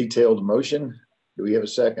detailed motion. Do we have a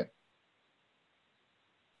second?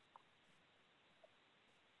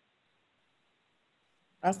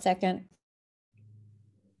 I'll second.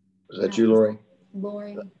 Is that you, Lori?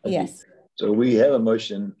 Lori. Yes. So we have a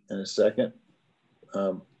motion and a second.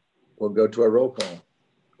 We'll go to our roll call.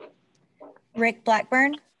 Rick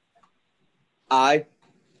Blackburn. Aye.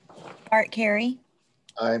 Art Carey.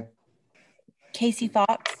 Aye. Casey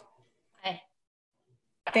Fox. Aye.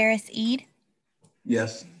 Ferris Eid.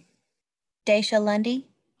 Yes. Daisha Lundy.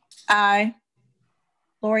 Aye.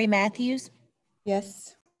 Lori Matthews.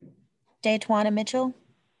 Yes. Daytwana Mitchell.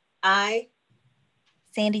 Aye.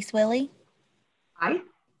 Sandy Swilly. Aye.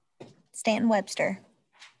 Stanton Webster.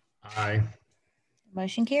 Aye.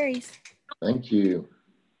 Motion carries. Thank you.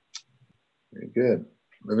 Very good.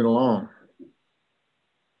 Moving along.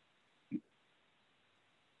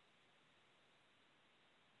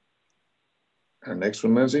 Our next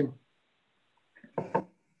one, Lindsay.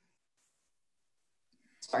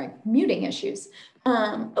 Sorry, muting issues.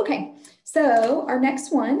 Okay, so our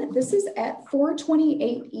next one, this is at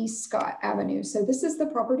 428 East Scott Avenue. So this is the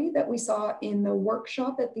property that we saw in the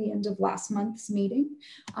workshop at the end of last month's meeting.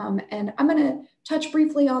 And I'm gonna touch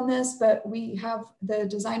briefly on this, but we have the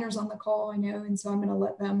designers on the call, I know, and so I'm gonna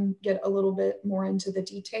let them get a little bit more into the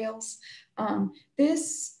details.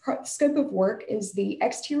 This scope of work is the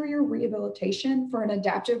exterior rehabilitation for an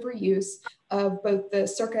adaptive reuse of both the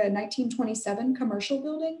circa 1927 commercial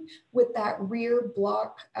building with that rear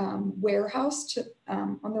block warehouse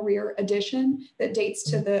on the rear addition that dates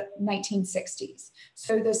to the 1960s.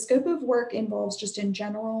 So the scope of work involves just in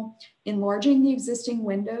general, enlarging the existing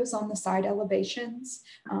windows on the side elevations,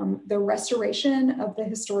 the restoration of the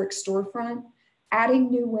historic storefront,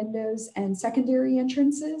 adding new windows and secondary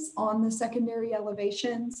entrances on the secondary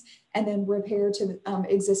elevations, and then repair to the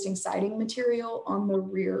existing siding material on the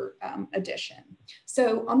rear addition.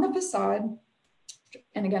 So on the facade,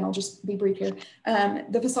 and again, I'll just be brief here.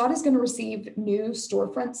 The facade is going to receive new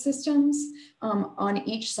storefront systems on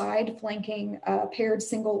each side, flanking paired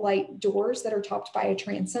single light doors that are topped by a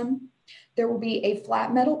transom. There will be a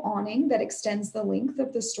flat metal awning that extends the length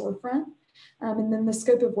of the storefront. And then the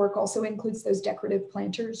scope of work also includes those decorative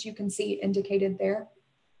planters you can see indicated there.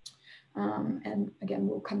 And again,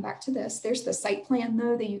 we'll come back to this. There's the site plan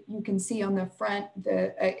though, that you can see on the front,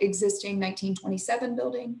 the existing 1927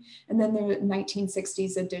 building, and then the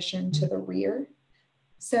 1960s addition to the rear.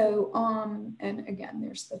 So, and again,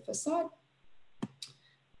 there's the facade.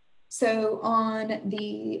 So on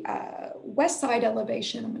the west side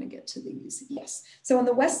elevation, I'm going to get to these. Yes. So on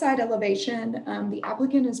the west side elevation, the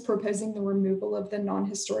applicant is proposing the removal of the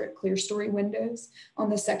non-historic clear story windows on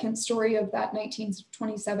the second story of that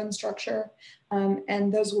 1927 structure.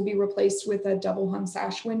 And those will be replaced with a double hung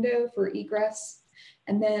sash window for egress.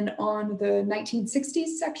 And then on the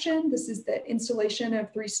 1960s section, this is the installation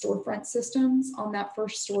of 3 storefront systems on that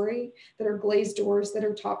first story that are glazed doors that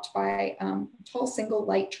are topped by tall single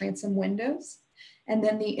light transom windows. And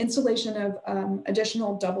then the installation of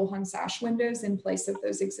additional double hung sash windows in place of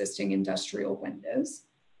those existing industrial windows.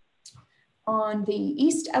 On the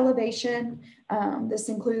east elevation, this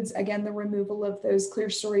includes, again, the removal of those clear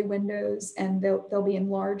story windows, and they'll be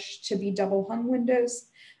enlarged to be double hung windows.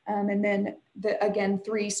 And then, again,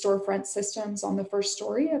 3 storefront systems on the first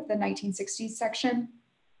story of the 1960s section.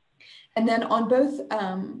 And then on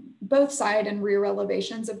both side and rear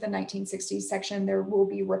elevations of the 1960s section, there will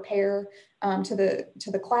be repair to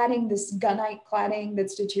the cladding. This gunite cladding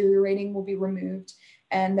that's deteriorating will be removed,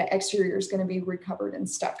 and the exterior is going to be recovered in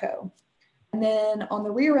stucco. And then on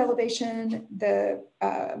the rear elevation, the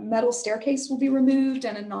metal staircase will be removed,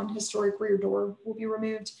 and a non-historic rear door will be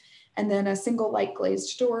removed. And then a single light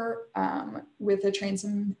glazed door with a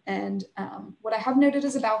transom and what I have noted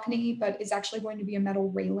as a balcony, but is actually going to be a metal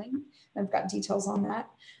railing. I've got details on that.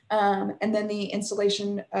 And then the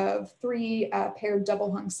installation of 3 paired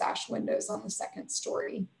double hung sash windows on the second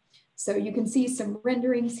story. So you can see some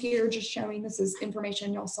renderings here just showing this is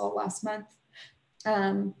information y'all saw last month.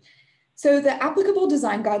 So the applicable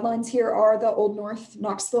design guidelines here are the Old North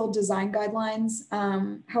Knoxville design guidelines.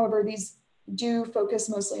 However, these do focus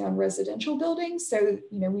mostly on residential buildings. So,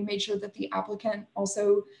 we made sure that the applicant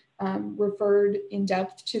also referred in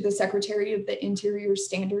depth to the Secretary of the Interior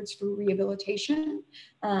standards for rehabilitation,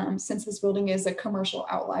 since this building is a commercial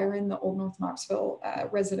outlier in the Old North Knoxville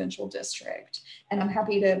residential district. And I'm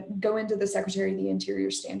happy to go into the Secretary of the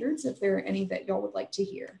Interior standards if there are any that y'all would like to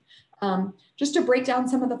hear. Just to break down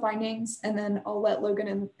some of the findings, and then I'll let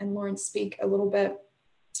Logan and Lawrence speak a little bit.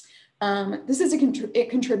 It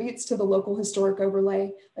contributes to the local historic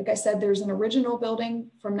overlay. Like I said, there's an original building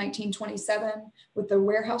from 1927 with the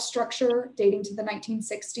warehouse structure dating to the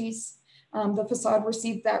 1960s. The facade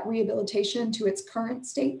received that rehabilitation to its current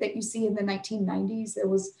state that you see in the 1990s. There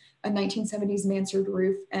was a 1970s mansard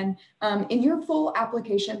roof. And in your full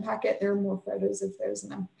application packet, there are more photos of those,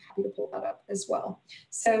 and I'm happy to pull that up as well.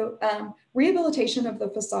 So rehabilitation of the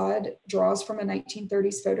facade draws from a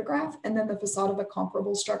 1930s photograph, and then the facade of a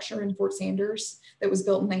comparable structure in Fort Sanders that was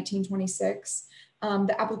built in 1926.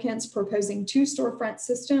 The applicant's proposing 2 storefront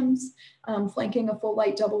systems flanking a full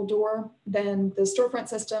light double door. Then the storefront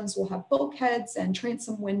systems will have bulkheads and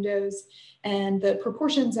transom windows, and the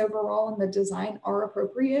proportions overall in the design are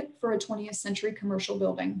appropriate for a 20th century commercial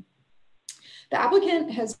building. The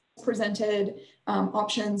applicant has presented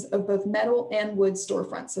options of both metal and wood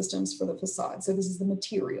storefront systems for the facade. So this is the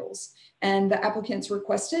materials. And the applicants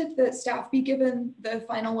requested that staff be given the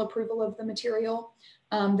final approval of the material.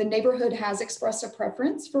 The neighborhood has expressed a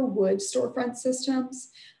preference for wood storefront systems.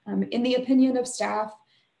 In the opinion of staff,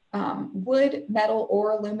 wood, metal,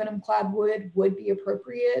 or aluminum clad wood would be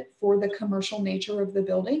appropriate for the commercial nature of the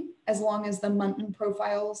building, as long as the muntin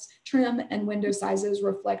profiles, trim, and window sizes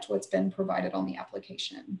reflect what's been provided on the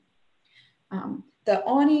application. The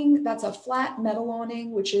awning, that's a flat metal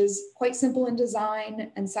awning, which is quite simple in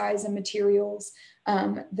design and size and materials.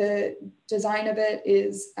 The design of it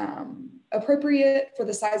is appropriate for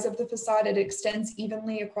the size of the facade. It extends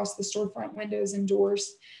evenly across the storefront windows and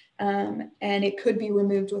doors, and it could be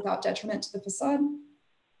removed without detriment to the facade.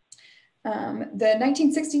 The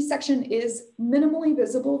 1960s section is minimally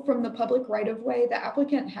visible from the public right-of-way. The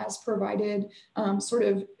applicant has provided sort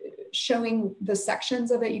of showing the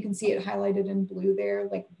sections of it. You can see it highlighted in blue there,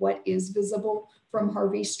 like what is visible from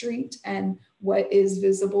Harvey Street and what is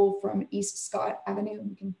visible from East Scott Avenue.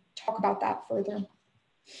 We can talk about that further.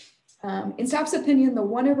 In staff's opinion, the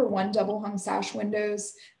 1/1 double hung sash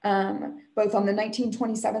windows, both on the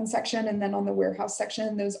 1927 section and then on the warehouse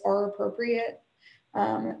section, those are appropriate.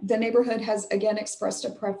 The neighborhood has again expressed a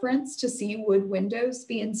preference to see wood windows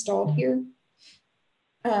be installed here.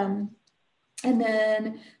 And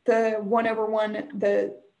then the 1/1,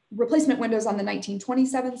 the replacement windows on the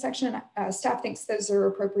 1927 section, staff thinks those are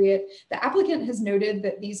appropriate. The applicant has noted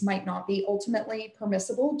that these might not be ultimately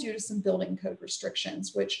permissible due to some building code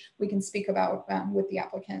restrictions, which we can speak about with the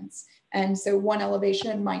applicants. And so one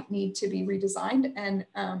elevation might need to be redesigned, and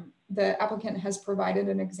the applicant has provided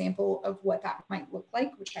an example of what that might look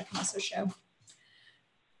like, which I can also show.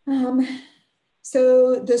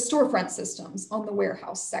 So the storefront systems on the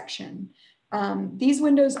warehouse section. These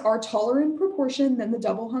windows are taller in proportion than the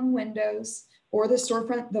double hung windows, or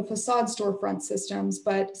the facade storefront systems,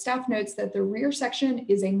 but staff notes that the rear section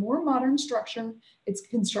is a more modern structure. It's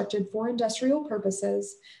constructed for industrial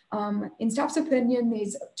purposes. In staff's opinion,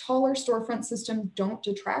 these taller storefront systems don't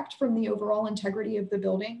detract from the overall integrity of the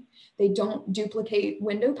building. They don't duplicate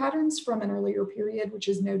window patterns from an earlier period, which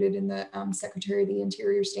is noted in the Secretary of the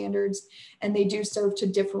Interior standards. And they do serve to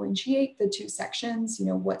differentiate the two sections,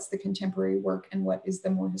 what's the contemporary work and what is the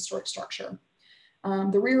more historic structure.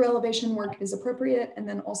 The rear elevation work is appropriate, and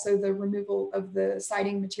then also the removal of the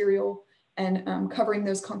siding material and covering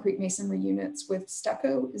those concrete masonry units with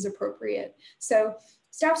stucco is appropriate. So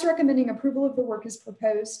staff's recommending approval of the work as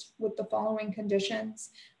proposed with the following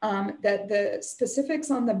conditions: that the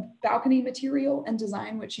specifics on the balcony material and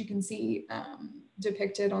design, which you can see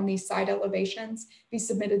depicted on these side elevations, be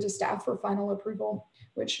submitted to staff for final approval,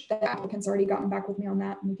 which the applicant's already gotten back with me on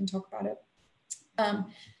that, and we can talk about it.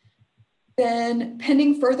 Then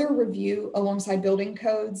pending further review alongside building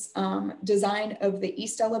codes, design of the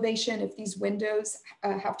east elevation, if these windows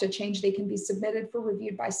have to change, they can be submitted for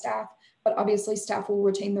review by staff, but obviously staff will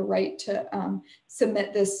retain the right to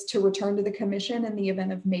submit this to return to the commission in the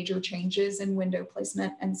event of major changes in window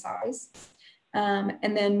placement and size.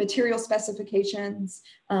 And then material specifications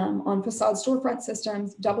on facade storefront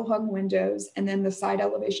systems, double hung windows, and then the side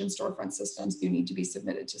elevation storefront systems do need to be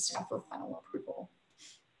submitted to staff for final approval.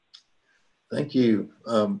 Thank you.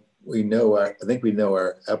 I think we know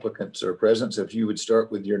our applicants are present. So if you would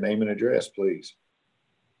start with your name and address, please.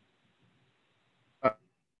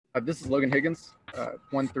 This is Logan Higgins,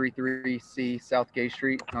 133C South Gay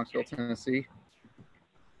Street, Knoxville, Tennessee.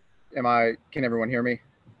 Can everyone hear me?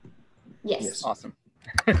 Yes. Awesome.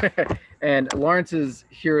 And Lawrence is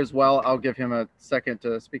here as well. I'll give him a second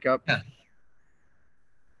to speak up.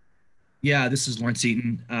 Yeah, this is Lawrence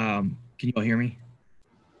Eaton. Can you all hear me?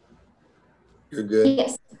 You're good.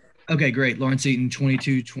 Yes. Okay, great. Lawrence Eaton,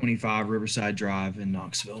 2225 Riverside Drive in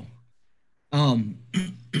Knoxville.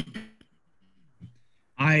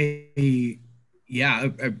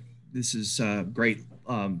 This is great.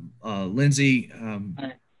 Lindsay,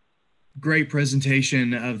 great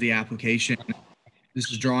presentation of the application. This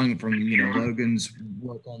is drawing from, Logan's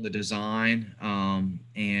work on the design.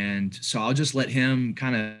 And so I'll just let him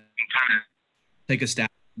kind of take a stab.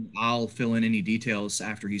 I'll fill in any details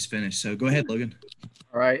after he's finished. So go ahead, Logan.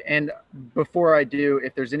 All right. And before I do,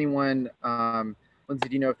 if there's anyone, Lindsay,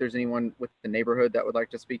 do you know if there's anyone with the neighborhood that would like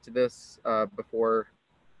to speak to this before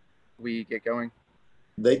we get going?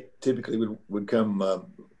 They typically would come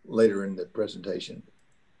later in the presentation.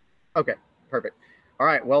 Okay, perfect. All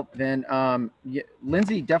right. Well, then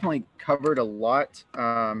Lindsay definitely covered a lot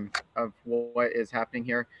of what is happening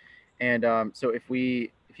here. And so if you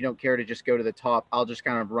don't care to just go to the top, I'll just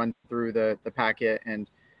kind of run through the packet. And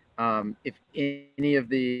if any of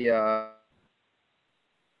the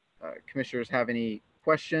commissioners have any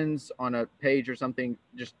questions on a page or something,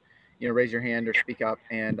 just raise your hand or speak up,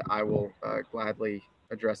 and I will gladly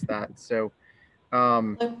address that. So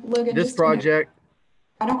Logan, this project,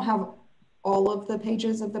 I don't have all of the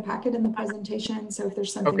pages of the packet in the presentation, so if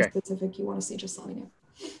there's something specific you want to see, just let me know.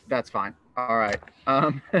 That's fine. All right.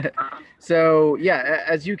 So yeah,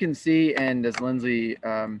 as you can see, and as Lindsay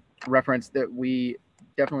referenced, that we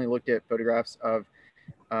definitely looked at photographs of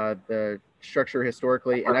the structure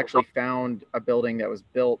historically, and actually found a building that was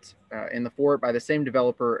built in the fort by the same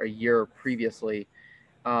developer a year previously.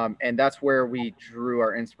 And that's where we drew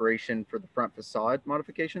our inspiration for the front facade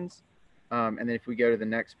modifications. And then if we go to the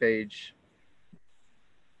next page,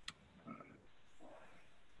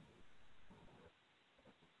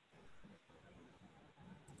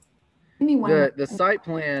 the site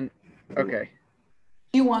plan. Okay.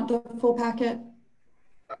 Do you want the full packet?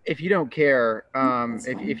 If you don't care,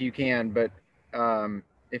 if you can, but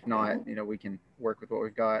if not, we can work with what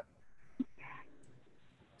we've got.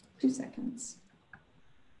 2 seconds.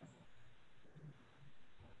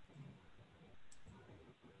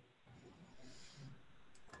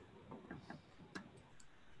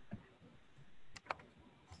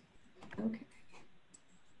 Okay.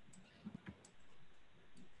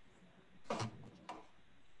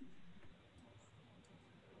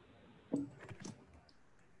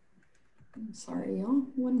 I'm sorry, y'all.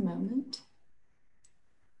 1 moment.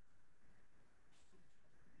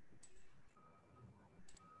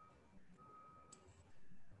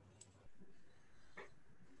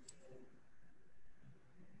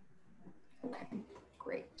 Okay,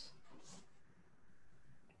 great.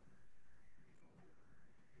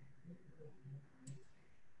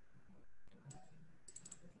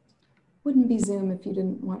 Wouldn't be Zoom if you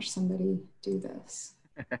didn't watch somebody do this.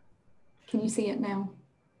 Can you see it now?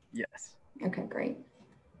 Yes. Okay, great.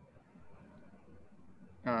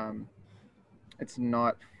 it's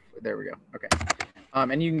not, there we go. Okay.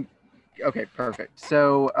 And you can, okay, perfect.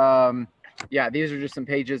 So yeah, these are just some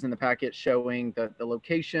pages in the packet showing the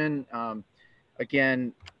location.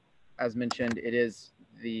 Again, as mentioned, it is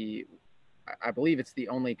I believe it's the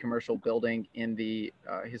only commercial building in the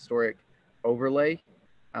historic overlay.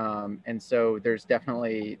 And so there's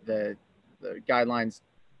definitely the guidelines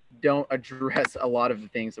don't address a lot of the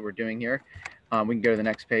things that we're doing here. We can go to the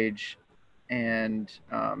next page. And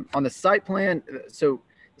on the site plan, so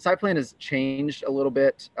the site plan has changed a little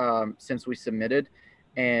bit since we submitted.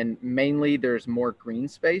 And mainly there's more green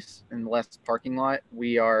space and less parking lot.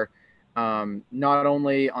 We are not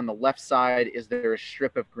only on the left side is there a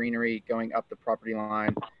strip of greenery going up the property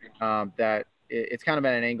line that it's kind of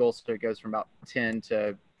at an angle, so it goes from about 10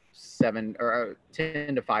 to 7 or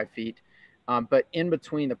 10 to 5 feet. But in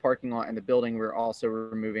between the parking lot and the building, we're also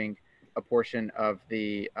removing a portion of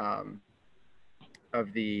the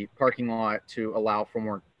parking lot to allow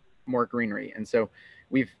for more greenery. And so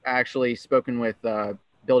we've actually spoken with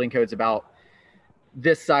building codes about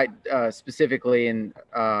this site specifically, and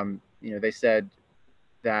you know, they said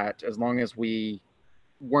that as long as we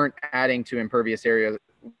weren't adding to impervious areas,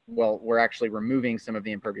 well, we're actually removing some of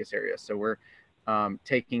the impervious areas. So we're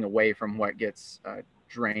taking away from what gets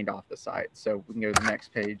drained off the site. So we can go to the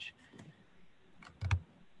next page.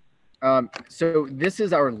 So this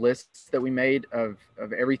is our list that we made of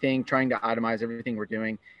everything, trying to itemize everything we're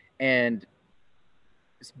doing. And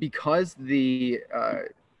because the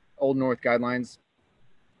Old North guidelines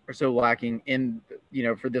are so lacking in, you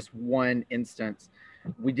know, for this one instance,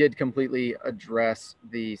 we did completely address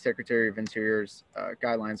the Secretary of Interior's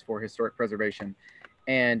guidelines for historic preservation.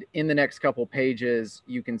 And in the next couple pages,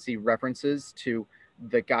 you can see references to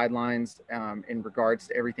the guidelines in regards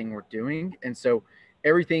to everything we're doing. And so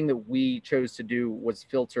everything that we chose to do was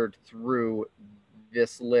filtered through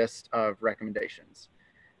this list of recommendations.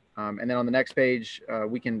 And then on the next page,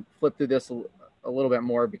 we can flip through this a little bit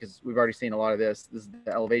more because we've already seen a lot of this. This is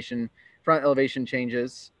the elevation, front elevation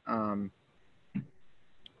changes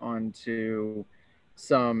onto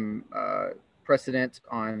some precedent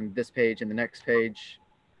on this page and the next page,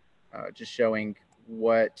 just showing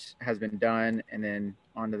what has been done. And then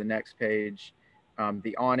onto the next page,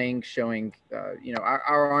 the awning showing, you know,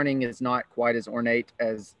 our awning is not quite as ornate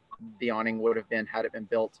as the awning would have been had it been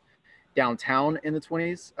built downtown in the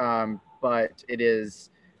 20s, but it is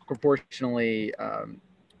proportionally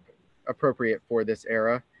appropriate for this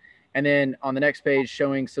era. And then on the next page,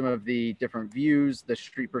 showing some of the different views, the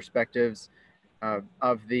street perspectives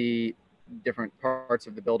of the different parts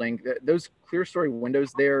of the building. Those clear story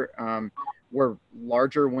windows there were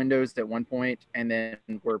larger windows at one point, and then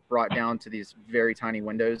were brought down to these very tiny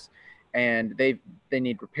windows. And they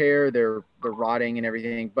need repair, they're rotting and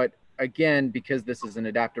everything. But again, because this is an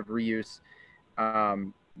adaptive reuse,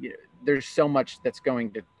 you know, there's so much that's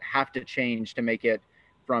going to have to change to make it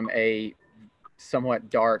from a somewhat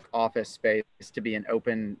dark office space to be an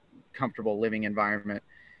open, comfortable living environment.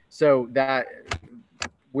 So that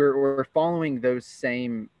we're following those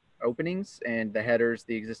same openings and the headers,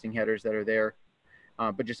 the existing headers that are there,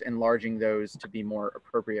 but just enlarging those to be more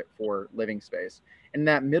appropriate for living space. In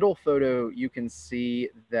that middle photo, you can see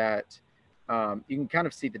that you can kind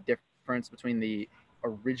of see the difference between the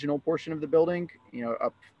original portion of the building, you know,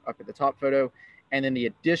 up at the top photo, and then the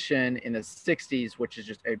addition in the 60s, which is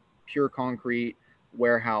just a pure concrete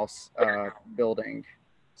warehouse building.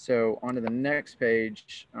 So on to the next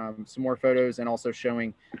page, some more photos, and also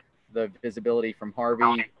showing the visibility from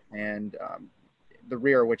Harvey and the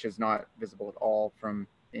rear, which is not visible at all from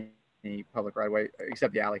any public right of way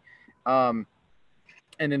except the alley. And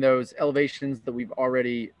then those elevations that we've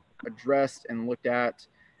already addressed and looked at.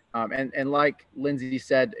 And like Lindsay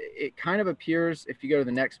said, it kind of appears, if you go to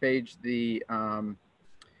the next page,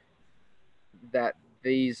 that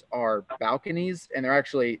these are balconies, and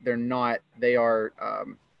they're not, they are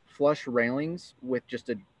flush railings with just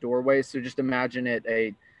a doorway. So just imagine it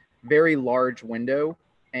a very large window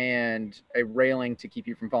and a railing to keep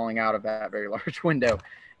you from falling out of that very large window.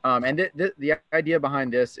 And the idea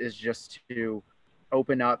behind this is just to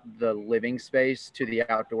open up the living space to the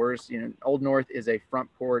outdoors. You know, Old North is a front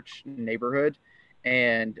porch neighborhood,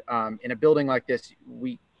 and in a building like this,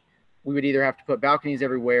 we would either have to put balconies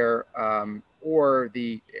everywhere, or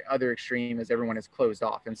the other extreme is everyone is closed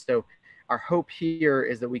off. And so our hope here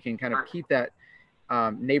is that we can kind of keep that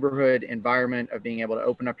neighborhood environment of being able to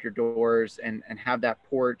open up your doors and have that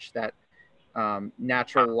porch, that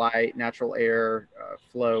natural light, natural air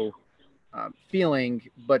flow feeling,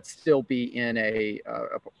 but still be in a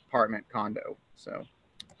apartment condo. So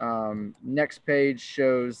next page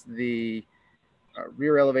shows the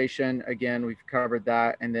rear elevation, again, we've covered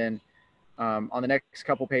that. And then on the next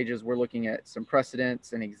couple pages, we're looking at some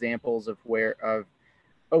precedents and examples of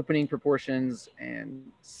opening proportions and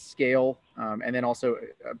scale, and then also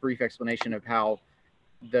a brief explanation of how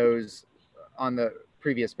those on the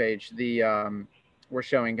previous page, we're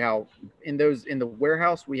showing how in the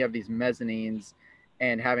warehouse, we have these mezzanines,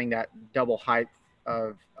 and having that double height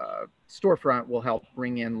of storefront will help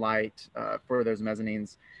bring in light for those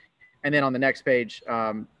mezzanines. And then on the next page,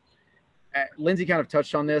 Lindsay kind of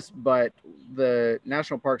touched on this, but the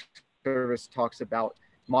National Park Service talks about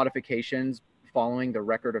modifications following the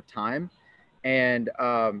record of time, and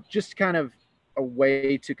just kind of a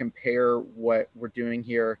way to compare what we're doing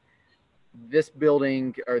here. This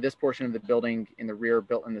building, or this portion of the building in the rear,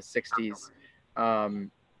 built in the 60s,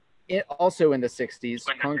 it also in the 60s,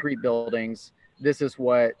 concrete buildings. This is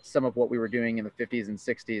some of what we were doing in the 50s and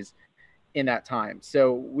 60s in that time.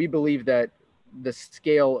 So we believe that the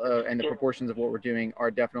scale and the proportions of what we're doing are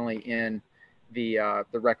definitely in the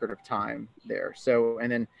record of time there. So, and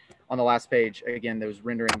then on the last page, again, those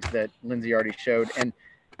renderings that Lindsay already showed. And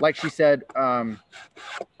like she said, on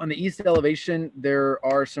the east elevation, there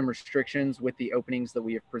are some restrictions with the openings that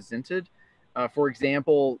we have presented. For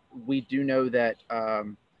example, we do know that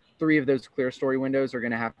 3 of those clear story windows are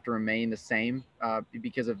going to have to remain the same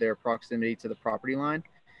because of their proximity to the property line.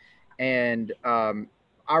 And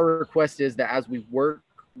our request is that as we work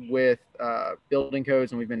with building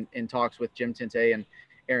codes, and we've been in talks with Jim Tente and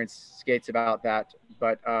Aaron Skates about that,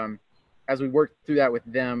 but as we work through that with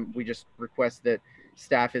them, we just request that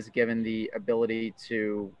staff is given the ability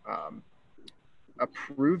to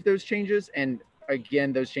approve those changes. And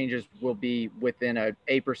again, those changes will be within a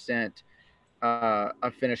 8%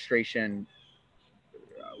 of fenestration,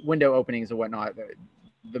 window openings and whatnot.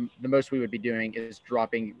 The most we would be doing is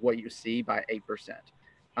dropping what you see by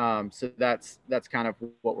 8%. So that's kind of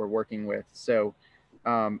what we're working with. So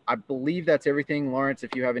I believe that's everything. Lawrence,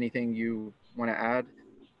 if you have anything you want to add.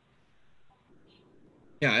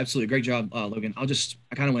 Yeah, absolutely. Great job, Logan. I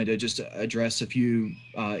kind of wanted to just address a few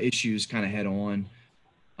issues kind of head on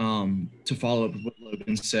to follow up with what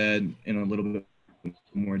Logan said in a little bit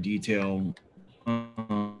more detail.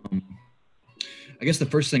 I guess the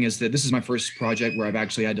first thing is that this is my first project where I've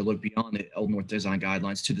actually had to look beyond the Old North Design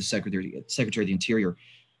Guidelines to the Secretary of the Interior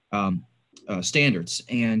standards.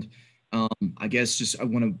 And I guess I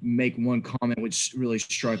want to make one comment which really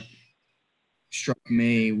struck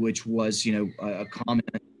me, which was, a comment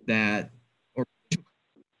that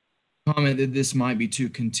this might be too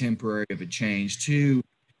contemporary of a change, too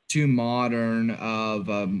modern of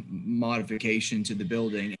modification to the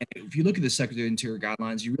building. And if you look at the Secretary of the Interior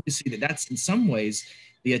Guidelines, you really see that that's in some ways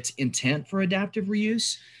the intent for adaptive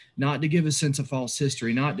reuse, not to give a sense of false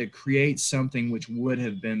history, not to create something which would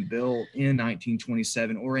have been built in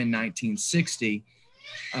 1927 or in 1960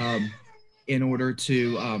 in order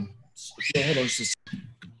to, hold on just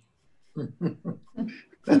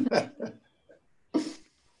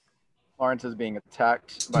Lawrence is being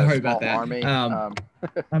attacked by a small army.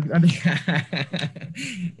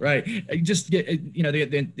 Right. Just get,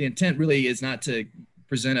 the intent really is not to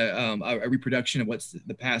present a reproduction of what's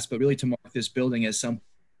the past, but really to mark this building as something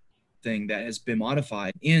that has been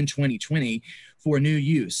modified in 2020 for new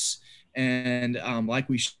use. And like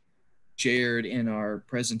we shared in our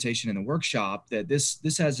presentation in the workshop, that this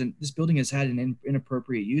building has had an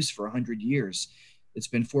inappropriate use for 100 years. It's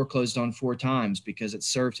been foreclosed on 4 times because it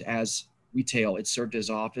served as retail, it served as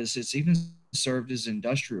office, it's even served as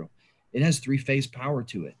industrial. It has 3-phase power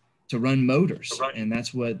to it to run motors, and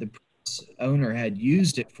that's what the owner had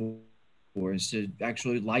used it for, is to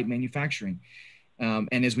actually light manufacturing.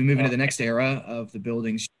 And as we move into the next era of the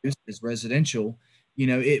building's use as residential,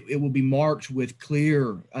 it will be marked with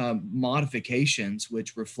clear modifications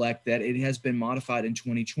which reflect that it has been modified in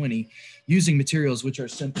 2020 using materials which are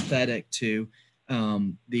sympathetic to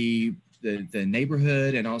the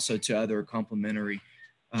neighborhood and also to other complementary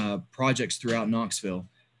projects throughout Knoxville.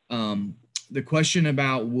 The question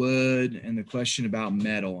about wood and the question about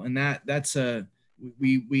metal, and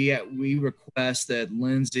we request that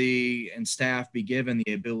Lindsay and staff be given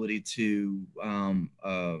the ability to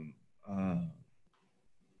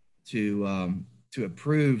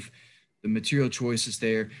approve the material choices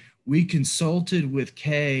there. We consulted with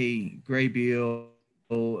Kay Graybeal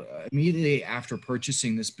immediately after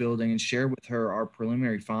purchasing this building and shared with her our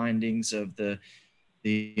preliminary findings of the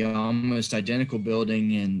almost identical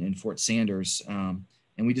building in Fort Sanders. And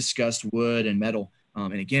we discussed wood and metal.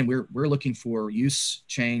 And again, we're looking for use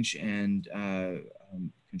change and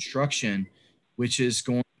construction, which is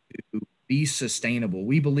going to be sustainable.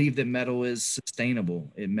 We believe that metal is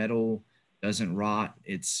sustainable. Metal doesn't rot.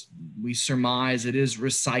 We surmise it is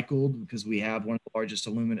recycled because we have one of the largest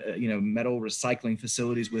metal recycling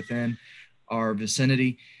facilities within our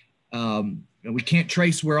vicinity. We can't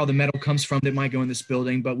trace where all the metal comes from that might go in this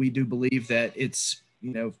building, but we do believe that it's,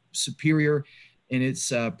 superior in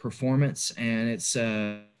its performance, and it's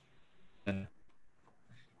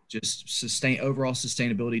just overall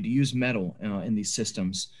sustainability to use metal in these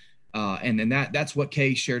systems. And then that's what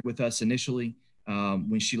Kay shared with us initially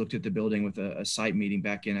when she looked at the building with a site meeting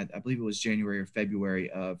back in, I believe it was January or February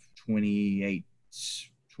of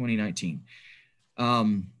 2019.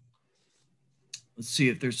 Let's see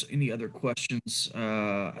if there's any other questions.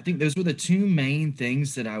 I think those were the two main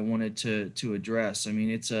things that I wanted to address. I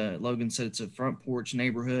mean, Logan said it's a front porch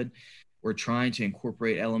neighborhood. We're trying to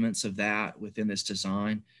incorporate elements of that within this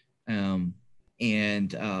design and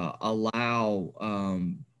allow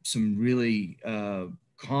some really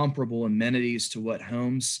comparable amenities to what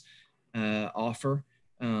homes offer,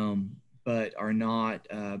 but are not,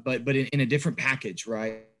 but in a different package,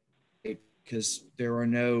 right? Because there are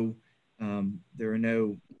no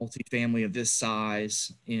multifamily of this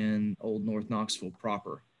size in Old North Knoxville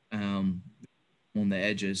proper, on the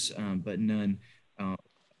edges, but none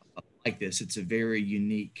like this. It's a very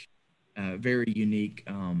unique type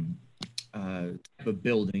of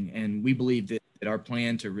building, and we believe that our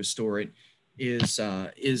plan to restore it is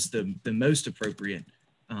the most appropriate.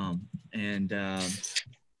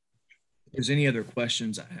 If there's any other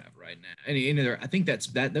questions I have right now, any other, I think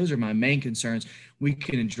those are my main concerns. We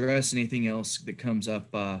can address anything else that comes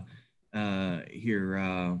up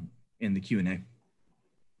here in the Q&A.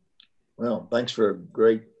 Well, thanks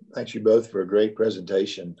you both for a great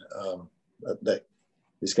presentation.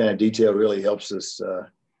 This kind of detail really helps us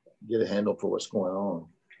get a handle for what's going on.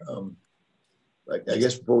 I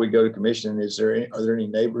guess before we go to commission, are there any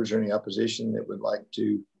neighbors or any opposition that would like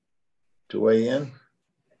to weigh in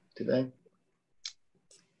today?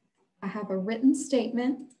 I have a written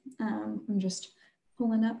statement. I'm just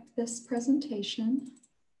pulling up this presentation.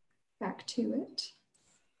 Back to it.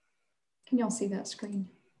 Can y'all see that screen?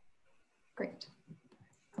 Great.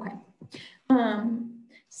 Okay.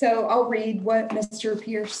 So I'll read what Mr.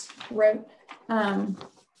 Pierce wrote.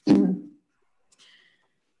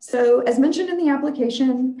 So as mentioned in the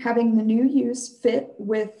application, having the new use fit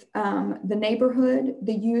with the neighborhood,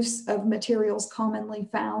 the use of materials commonly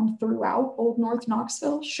found throughout Old North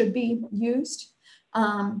Knoxville should be used.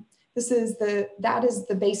 That is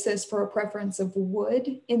the basis for a preference of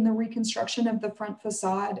wood in the reconstruction of the front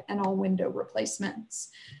facade and all window replacements.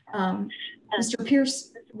 Mr.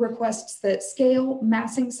 Pierce requests that scale,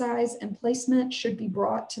 massing size, and placement should be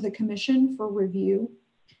brought to the commission for review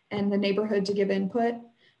and the neighborhood to give input.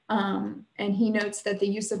 And he notes that the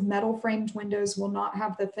use of metal framed windows will not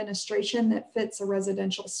have the fenestration that fits a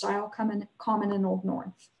residential style common in Old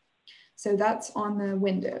North. So that's on the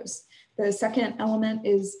windows. The second element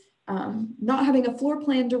is not having a floor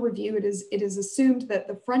plan to review. It is assumed that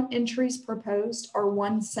the front entries proposed are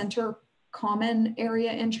one center common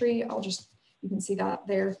area entry. You can see that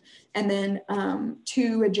there. And then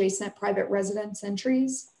 2 adjacent private residence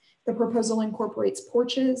entries. The proposal incorporates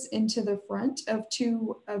porches into the front of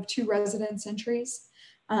two residence entries.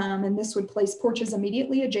 And this would place porches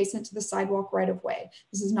immediately adjacent to the sidewalk right of way.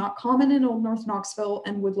 This is not common in Old North Knoxville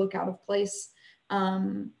and would look out of place.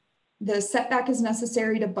 The setback is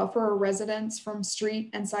necessary to buffer a residence from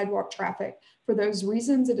street and sidewalk traffic. For those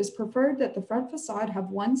reasons, it is preferred that the front facade have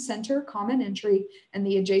one center common entry and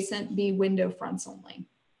the adjacent be window fronts only.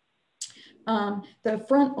 The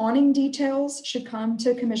front awning details should come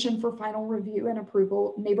to commission for final review and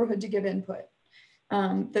approval, neighborhood to give input.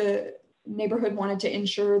 The neighborhood wanted to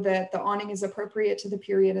ensure that the awning is appropriate to the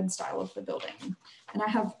period and style of the building. And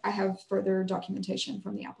I have further documentation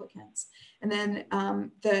from the applicants. And then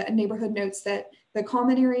the neighborhood notes that the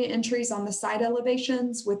common area entries on the side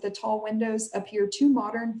elevations with the tall windows appear too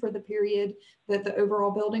modern for the period that the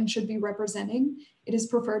overall building should be representing. It is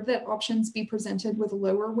preferred that options be presented with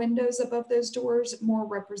lower windows above those doors, more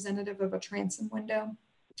representative of a transom window.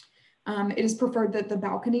 It is preferred that the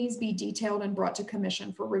balconies be detailed and brought to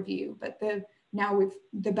commission for review, but the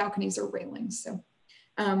balconies are railings. So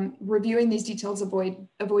reviewing these details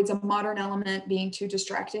avoids a modern element being too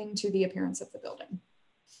distracting to the appearance of the building.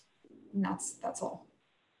 And that's all.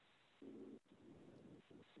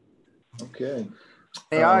 Okay.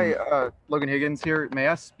 May I, Logan Higgins here, may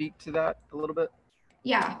I speak to that a little bit?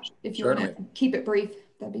 Yeah, if you want to keep it brief,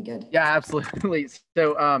 that'd be good. Yeah, absolutely.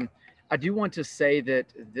 So I do want to say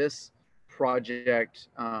that this project,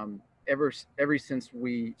 ever since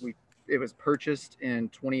it was purchased in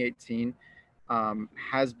 2018,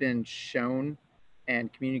 has been shown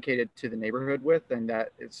and communicated to the neighborhood with, and that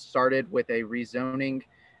it started with a rezoning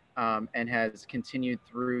and has continued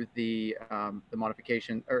through the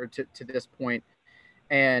modification or to this point.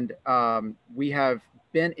 And we have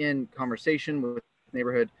been in conversation with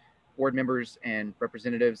neighborhood board members and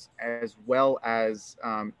representatives, as well as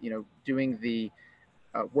doing the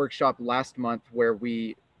workshop last month where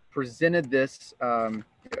we presented this,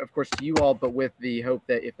 of course, to you all, but with the hope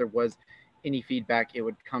that if there was any feedback, it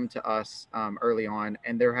would come to us early on.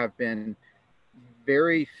 And there have been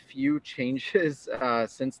very few changes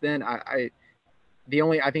since then. I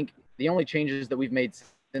think the only changes that we've made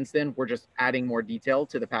since then were just adding more detail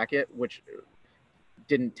to the packet, which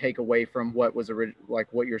didn't take away from what was like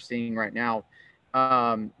what you're seeing right now.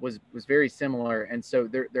 Was very similar. And so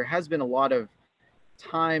there has been a lot of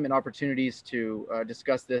time and opportunities to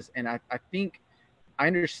discuss this. And I think I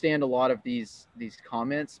understand a lot of these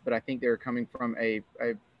comments, but I think they're coming from a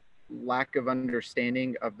lack of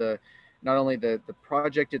understanding of not only the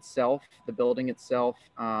project itself, the building itself,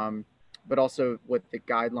 but also what the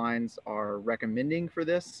guidelines are recommending for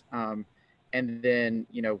this. And then,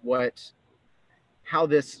 how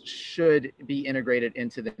this should be integrated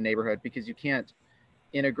into the neighborhood, because you can't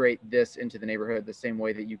integrate this into the neighborhood the same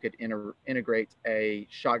way that you could integrate a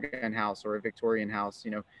shotgun house or a Victorian house,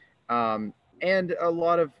 and a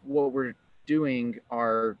lot of what we're doing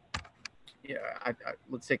are,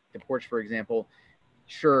 let's take the porch, for example.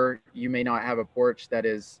 Sure, you may not have a porch that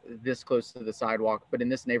is this close to the sidewalk, but in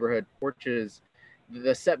this neighborhood, porches,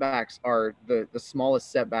 the setbacks are the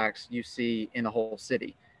smallest setbacks you see in the whole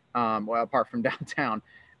city, well, apart from downtown.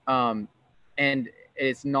 And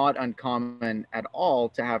it's not uncommon at all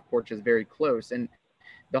to have porches very close. And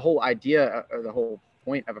the whole idea, or the whole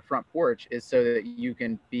point of a front porch is so that you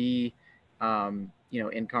can be,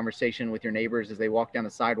 in conversation with your neighbors as they walk down the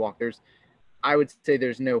sidewalk. I would say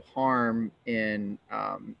there's no harm in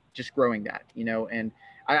just growing that, and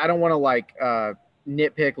I don't want to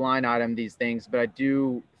nitpick line item these things, but I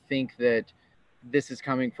do think that this is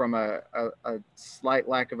coming from a slight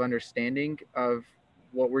lack of understanding of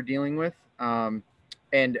what we're dealing with.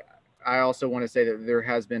 And I also want to say that there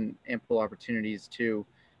has been ample opportunities to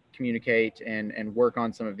communicate and work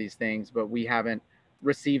on some of these things, but we haven't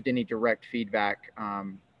received any direct feedback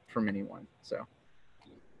from anyone. So.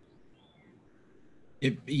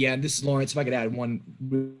 Yeah, this is Lawrence. If I could add one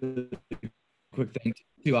really quick thing,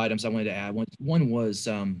 two items I wanted to add. One was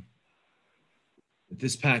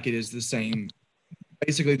this packet is the same,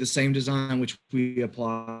 basically the same design which we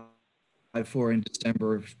applied for in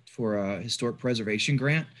December for a historic preservation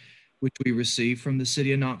grant, which we received from the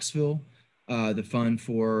city of Knoxville, the fund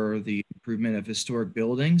for the improvement of historic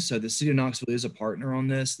buildings. So the city of Knoxville is a partner on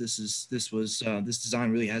this. This design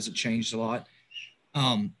really hasn't changed a lot.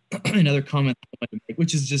 Another comment I wanted to make,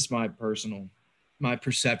 which is just my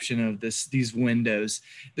perception of these windows,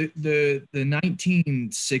 the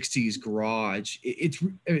 1960s garage,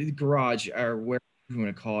 garage, or whatever you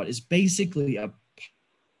want to call it, is basically a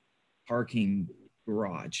parking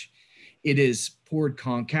garage. It is poured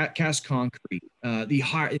cast concrete,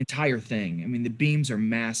 the entire thing. I mean, the beams are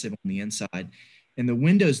massive on the inside, and the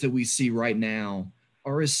windows that we see right now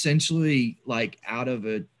are essentially like out of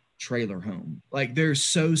a trailer home. Like, they're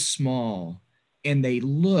so small and they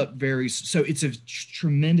look so it's a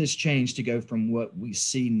tremendous change to go from what we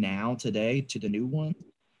see now today to the new one.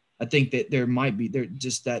 I think that there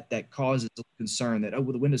just that causes concern that, oh,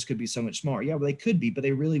 well, the windows could be so much smaller. Yeah, well, they could be, but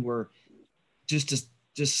they really were just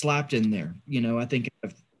slapped in there. I think,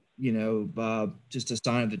 just a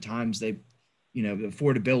sign of the times. The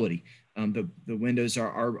affordability. The windows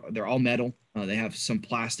they're all metal. They have some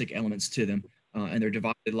plastic elements to them. And they're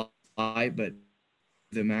divided light, but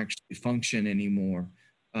them actually function anymore,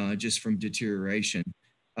 just from deterioration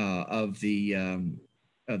of the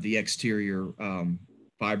exterior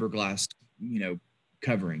fiberglass,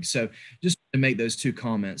 covering. So just to make those two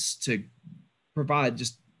comments to provide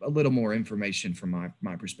just a little more information from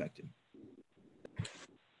my perspective.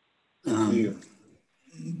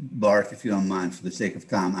 Bart, if you don't mind, for the sake of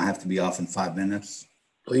time, I have to be off in 5 minutes.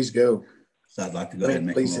 Please go. So I'd like to go ahead and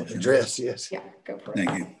make a motion. Please address, yes. Yeah, go for it.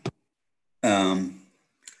 Thank you.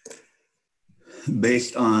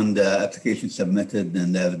 Based on the application submitted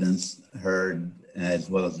and the evidence heard, as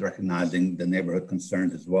well as recognizing the neighborhood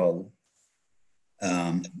concerns as well,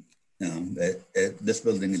 this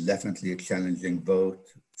building is definitely a challenging vote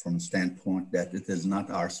from the standpoint that it is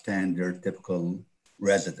not our standard typical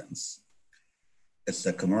residence. It's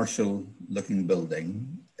a commercial looking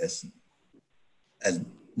building. It's as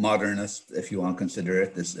modernist, if you want to consider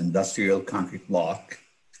it, this industrial concrete block,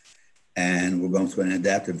 and we're going through an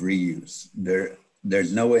adaptive reuse. There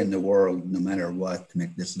there's no way in the world, no matter what, to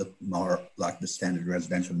make this look more like the standard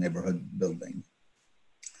residential neighborhood building.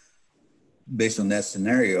 Based on that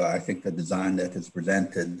scenario, I think the design that is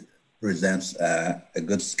presented presents a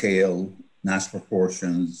good scale, nice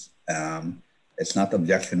proportions. It's not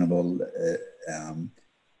objectionable.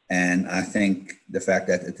 And I think the fact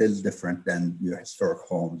that it is different than your historic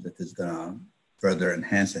homes, it is gonna further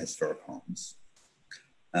enhance the historic homes.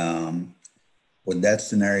 With that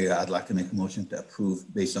scenario, I'd like to make a motion to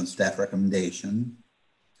approve based on staff recommendation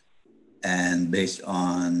and based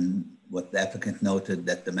on what the applicant noted,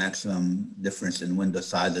 that the maximum difference in window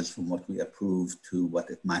sizes from what we approved to what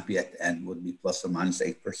it might be at the end would be plus or minus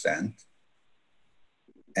 8%.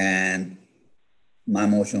 And my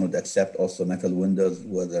motion would accept also metal windows,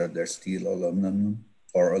 whether they're steel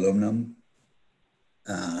or aluminum,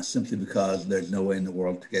 simply because there's no way in the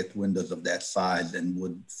world to get windows of that size and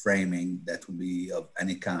wood framing that would be of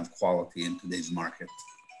any kind of quality in today's market.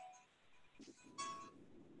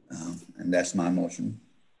 And that's my motion.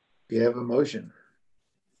 You have a motion.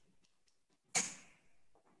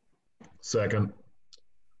 Second.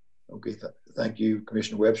 Okay, thank you,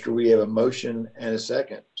 Commissioner Webster. We have a motion and a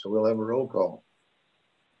second, so we'll have a roll call.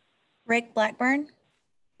 Rick Blackburn.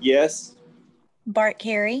 Yes. Bart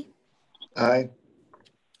Carey. Aye.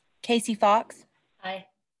 Casey Fox. Aye.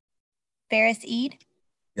 Ferris Eid.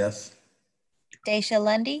 Yes. Daisha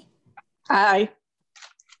Lundy. Aye.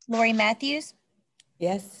 Lori Matthews.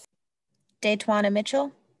 Yes. Daytwana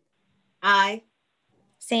Mitchell. Aye.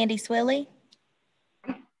 Sandy Swilly.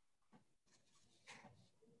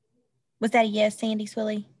 Was that a yes, Sandy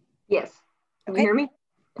Swilly? Yes. Can you hear me?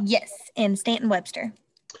 Yes. And Stanton Webster.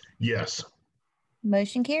 Yes.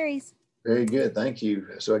 Motion carries. Very good, thank you.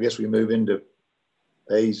 So I guess we move into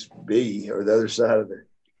phase B, or the other side of the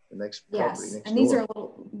next property. Yes, next and these door. are a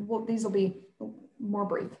little, well, these will be more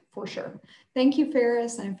brief for sure. Thank you,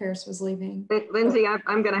 Ferris. And Ferris was leaving. Lindsay,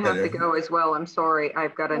 I'm going to have to go as well. I'm sorry.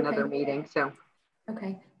 I've got another Okay. meeting. So.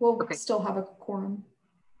 Okay, we'll still have a quorum.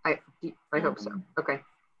 I hope so. Okay.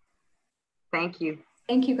 Thank you.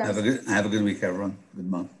 Thank you, guys. Have a good week, everyone. Good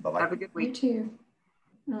month. Bye-bye. Have a good week. You too.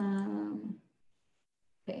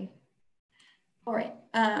 Okay. All right.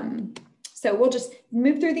 So we'll just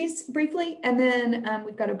move through these briefly, and then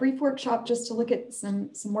we've got a brief workshop just to look at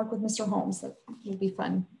some work with Mr. Holmes. That will be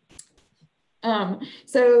fun.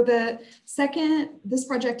 So this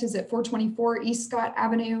project is at 424 East Scott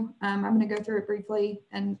Avenue. I'm going to go through it briefly,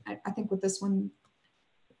 and I think with this one,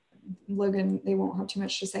 Logan, they won't have too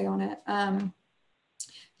much to say on it.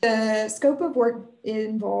 The scope of work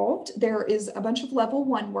involved, there is a bunch of level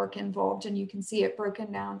 1 work involved, and you can see it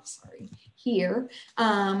broken down, here.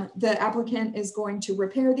 The applicant is going to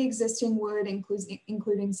repair the existing wood,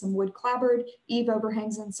 including some wood clapboard, eave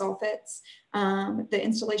overhangs, and soffits. The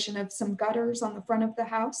installation of some gutters on the front of the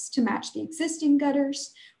house to match the existing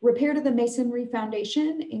gutters, repair to the masonry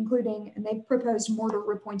foundation, including, and they've proposed mortar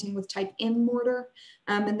repointing with type N mortar,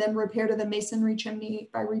 and then repair to the masonry chimney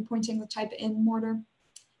by repointing with type N mortar.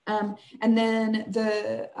 And then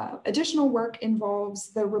the additional work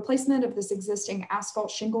involves the replacement of this existing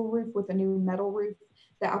asphalt shingle roof with a new metal roof.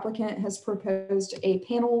 The applicant has proposed a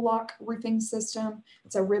panel lock roofing system.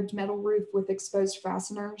 It's a ribbed metal roof with exposed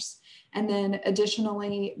fasteners. And then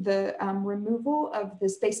additionally, the removal of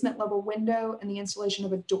this basement level window and the installation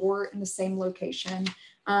of a door in the same location.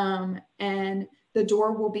 And the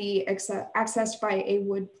door will be accessed by a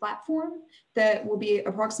wood platform that will be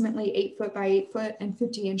approximately 8 foot by 8 foot and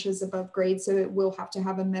 50 inches above grade. So it will have to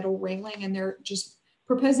have a metal railing, and they're just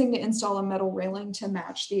proposing to install a metal railing to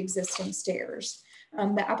match the existing stairs.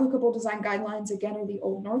 The applicable design guidelines, again, are the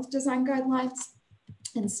Old North design guidelines,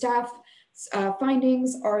 and staff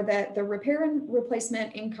findings are that the repair and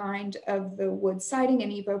replacement in kind of the wood siding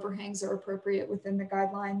and eave overhangs are appropriate within the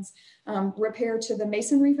guidelines. Repair to the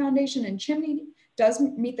masonry foundation and chimney does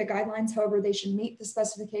meet the guidelines. However, they should meet the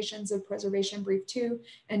specifications of Preservation Brief 2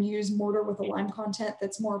 and use mortar with a lime content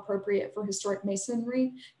that's more appropriate for historic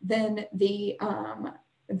masonry than the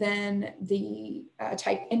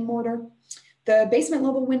type N mortar. The basement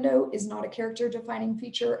level window is not a character defining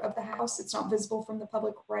feature of the house. It's not visible from the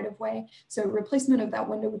public right of way. So replacement of that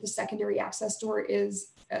window with a secondary access door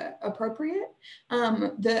is appropriate.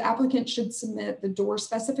 The applicant should submit the door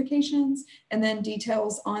specifications and then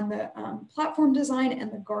details on the platform design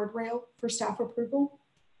and the guardrail for staff approval.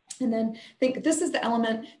 And then I think this is the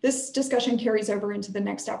element, this discussion carries over into the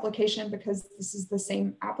next application because this is the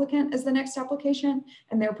same applicant as the next application,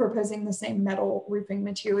 and they're proposing the same metal roofing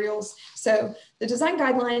materials. So the design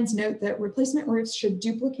guidelines note that replacement roofs should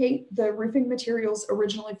duplicate the roofing materials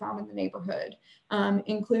originally found in the neighborhood,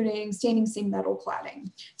 including standing seam metal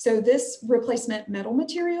cladding. So this replacement metal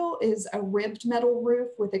material is a ribbed metal roof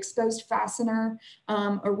with exposed fastener,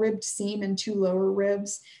 a ribbed seam, and 2 lower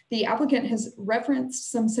ribs. The applicant has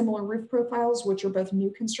referenced some similar roof profiles, which are both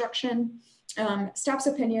new construction. Staff's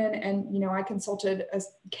opinion, and I consulted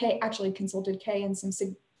Kay and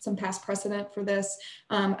some past precedent for this.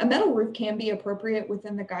 A metal roof can be appropriate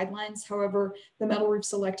within the guidelines. However, the metal roof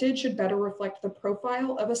selected should better reflect the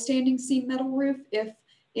profile of a standing seam metal roof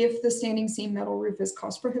if the standing seam metal roof is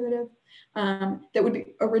cost prohibitive. That would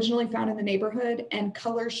be originally found in the neighborhood, and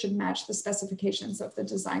colors should match the specifications of the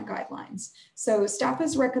design guidelines. So staff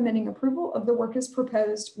is recommending approval of the work as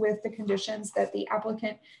proposed with the conditions that the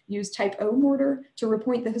applicant use type O mortar to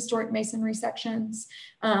repoint the historic masonry sections,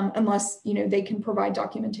 unless they can provide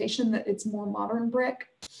documentation that it's more modern brick.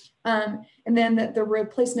 And then that the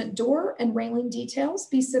replacement door and railing details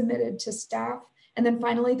be submitted to staff. And then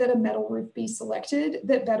finally, that a metal roof be selected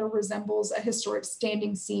that better resembles a historic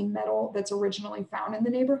standing seam metal that's originally found in the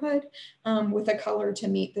neighborhood, with a color to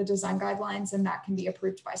meet the design guidelines, and that can be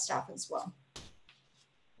approved by staff as well.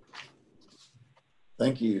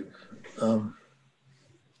 Thank you.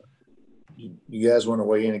 You guys want to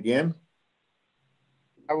weigh in again?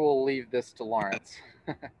 I will leave this to Lawrence.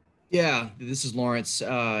 Yeah, this is Lawrence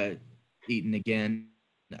Eaton again.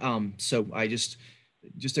 So I just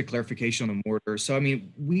a clarification on the mortar. So, I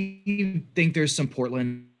mean, we think there's some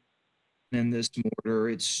Portland in this mortar.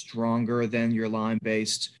 It's stronger than your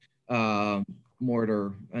lime-based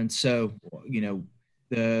mortar. And so,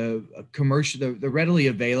 the commercial, the readily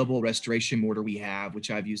available restoration mortar we have, which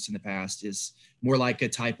I've used in the past, is more like a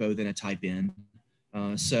type O than a type N.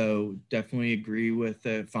 So definitely agree with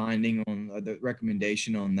the finding on the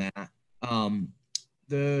recommendation on that.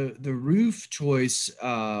 The roof choice,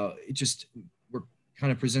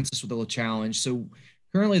 kind of presents us with a little challenge. So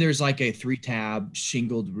currently there's like a 3-tab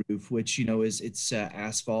shingled roof, which, it's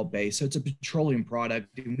asphalt based. So it's a petroleum product.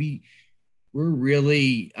 And we're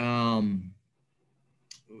really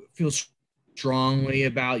feel strongly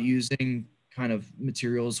about using kind of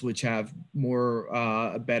materials which have more,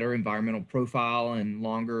 a better environmental profile and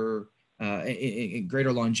longer,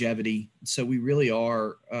 greater longevity. So we really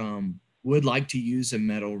would like to use a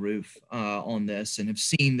metal roof on this, and have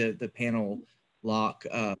seen the panel lock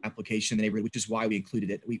application in the neighborhood, which is why we included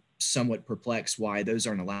it. We somewhat perplexed why those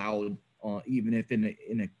aren't allowed, even if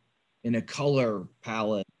in a color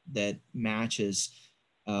palette that matches,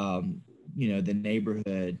 the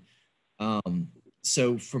neighborhood.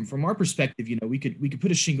 So from our perspective, we could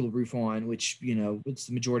put a shingle roof on, which it's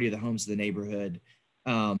the majority of the homes in the neighborhood.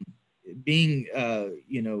 Being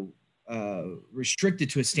restricted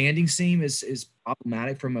to a standing seam is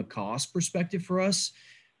problematic from a cost perspective for us.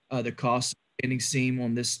 The cost standing seam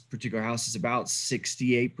on this particular house is about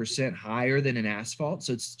 68% higher than an asphalt.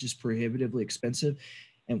 So it's just prohibitively expensive.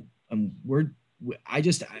 And I've lived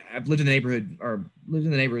in the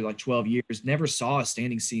neighborhood like 12 years, never saw a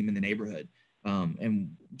standing seam in the neighborhood.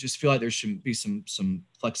 And just feel like there should be some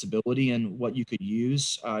flexibility in what you could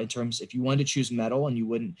use in terms, if you wanted to choose metal and you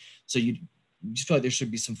wouldn't, so you just feel like there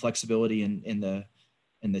should be some flexibility in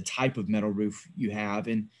the type of metal roof you have.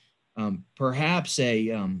 And perhaps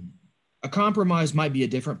a compromise might be a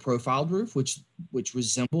different profiled roof, which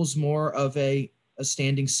resembles more of a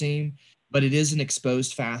standing seam, but it is an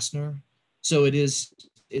exposed fastener. So it's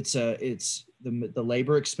the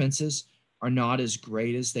labor expenses are not as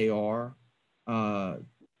great as they are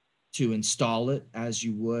to install it as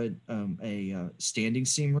you would a standing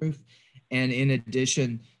seam roof. And in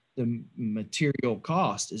addition, the material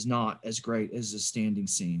cost is not as great as a standing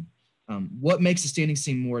seam. What makes a standing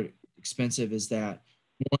seam more expensive is that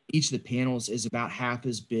each of the panels is about half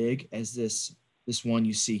as big as this one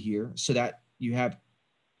you see here, so that you have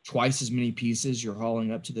twice as many pieces you're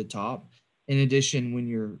hauling up to the top. In addition, when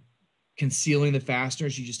you're concealing the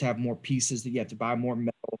fasteners, you just have more pieces that you have to buy more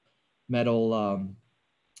metal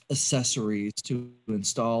accessories to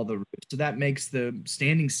install the roof. So that makes the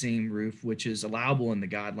standing seam roof, which is allowable in the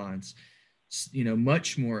guidelines,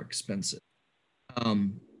 much more expensive.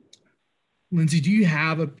 Lindsay, do you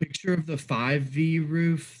have a picture of the 5V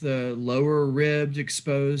roof, the lower ribbed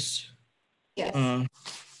exposed? Yes.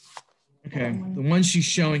 Okay, the one she's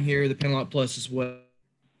showing here, the Panel Lock Plus, is what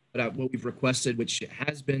we've requested, which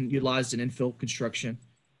has been utilized in infill construction,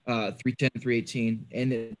 310, 318,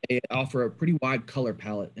 and they offer a pretty wide color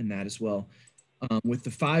palette in that as well. With the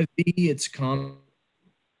 5V, it's commonly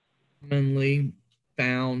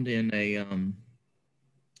found in a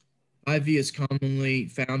 5V is commonly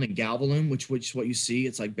found in galvalume, which is what you see.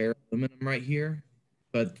 It's like bare aluminum right here.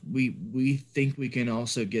 But we think we can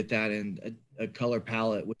also get that in a color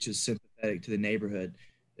palette which is sympathetic to the neighborhood.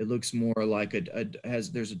 It looks more like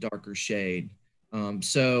there's a darker shade.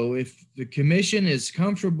 So if the commission is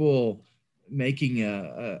comfortable making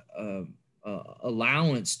a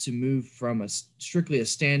allowance to move from strictly a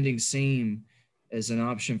standing seam as an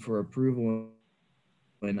option for approval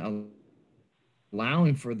and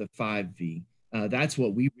allowing for the 5V, that's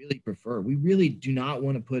what we really prefer. We really do not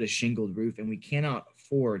want to put a shingled roof, and we cannot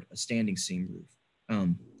afford a standing seam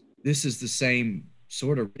roof. This is the same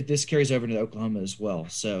sort of, this carries over to Oklahoma as well.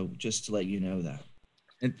 So just to let you know that.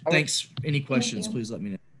 And thanks. Any questions, please let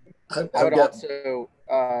me know. I would also,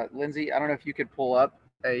 Lindsay, I don't know if you could pull up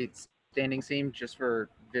a standing seam just for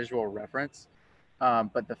visual reference,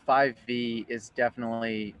 but the 5V is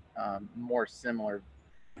definitely more similar,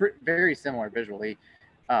 very similar visually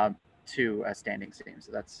to a standing seam.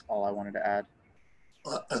 So that's all I wanted to add.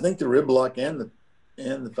 I think the rib block and the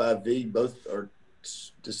 5V both are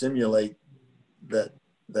to simulate that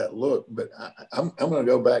look, but I'm going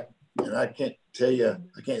to go back, and I can't tell you,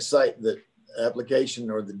 I can't cite the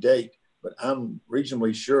application or the date, but I'm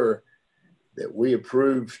reasonably sure that we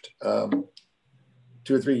approved 2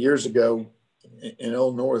 or 3 years ago in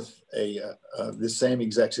Old North this same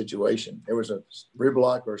exact situation. There was a rib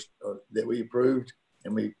block or that we approved,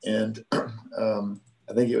 and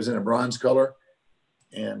I think it was in a bronze color,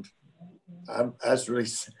 and that's really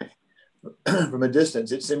from a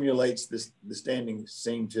distance it simulates the standing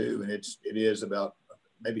seam too, and it is about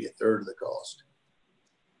maybe a third of the cost.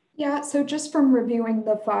 Yeah, so just from reviewing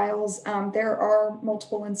the files, there are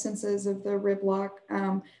multiple instances of the rib block.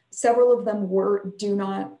 Several of them do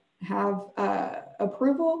not have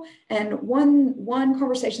approval. And one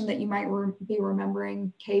conversation that you might be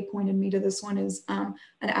remembering, Kay pointed me to this one, is an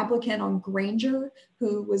applicant on Granger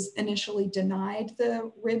who was initially denied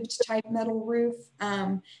the ribbed type metal roof.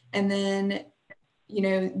 And then, you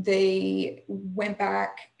know, they went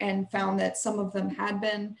back and found that some of them had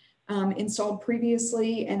been installed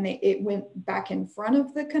previously, and it went back in front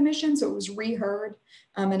of the commission. So it was reheard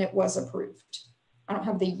and it was approved. I don't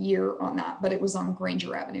have the year on that, but it was on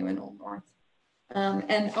Granger Avenue in Old North.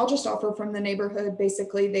 And I'll just offer from the neighborhood,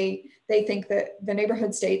 basically they think that the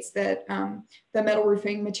neighborhood states that the metal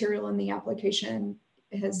roofing material in the application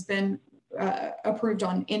has been approved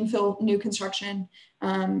on infill new construction.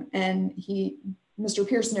 And Mr.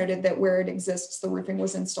 Pierce noted that where it exists, the roofing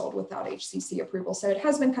was installed without HCC approval. So it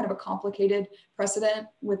has been kind of a complicated precedent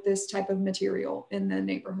with this type of material in the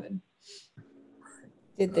neighborhood.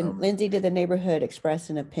 Lindsay, did the neighborhood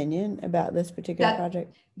express an opinion about this particular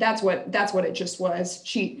project? That's what it just was.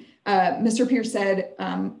 Mr. Pierce said,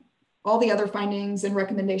 all the other findings and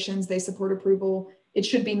recommendations, they support approval. It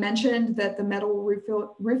should be mentioned that the metal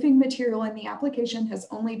roofing material in the application has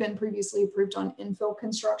only been previously approved on infill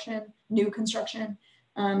construction, new construction,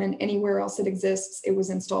 and anywhere else it exists, it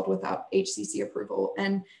was installed without HCC approval.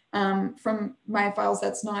 And from my files,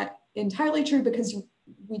 that's not entirely true, because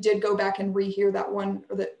we did go back and rehear that one,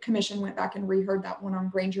 or the commission went back and reheard that one on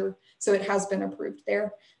Granger. So it has been approved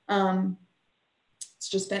there. It's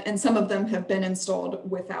just been, and some of them have been installed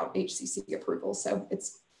without HCC approval. So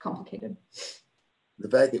it's complicated. The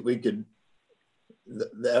fact that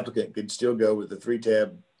the applicant could still go with the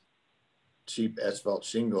 3-tab cheap asphalt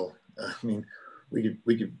shingle. I mean, we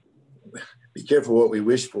could be careful what we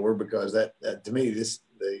wish for, because that to me, the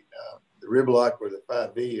rib block or the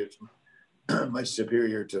 5V is much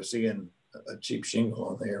superior to seeing a cheap shingle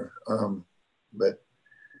on there. But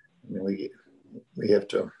I mean, we'll have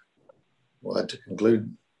to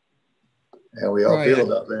conclude how we all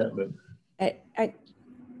feel about that. But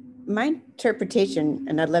my interpretation,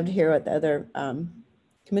 and I'd love to hear what the other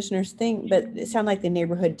commissioners think, but it sounded like the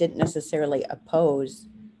neighborhood didn't necessarily oppose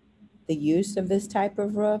the use of this type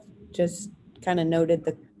of roof, just kind of noted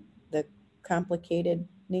the complicated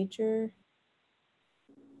nature.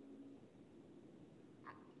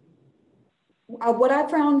 What I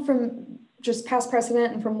found from just past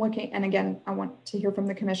precedent and from looking, and again, I want to hear from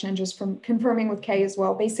the commission, just from confirming with Kay as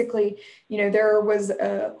well. Basically, you know, there was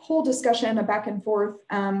a whole discussion, a back and forth.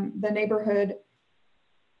 The neighborhood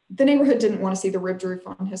didn't want to see the ribbed roof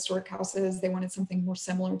on historic houses. They wanted something more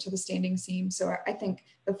similar to the standing seam. So I think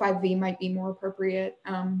the 5V might be more appropriate,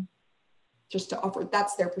 just to offer,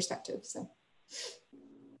 that's their perspective, so.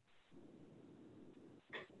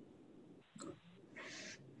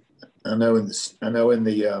 I know in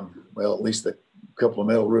the well, at least the couple of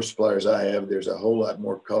metal roof suppliers I have, there's a whole lot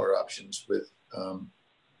more color options with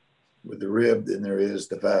with the rib than there is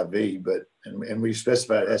the 5V, but, and we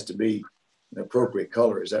specified it has to be an appropriate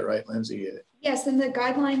color. Is that right, Lindsay? Yes, and the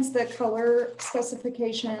guidelines, the color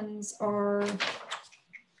specifications are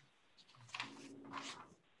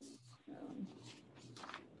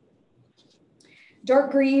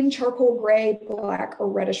dark green, charcoal gray, black, or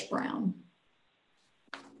reddish brown.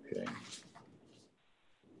 Okay.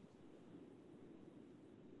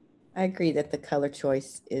 I agree that the color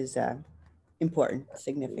choice is important,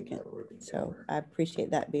 significant. So I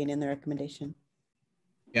appreciate that being in the recommendation.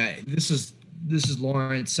 Yeah, this is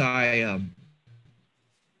Lawrence. I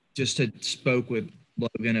just had spoke with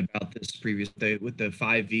Logan about this previously with the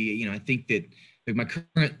 5V. You know, I think that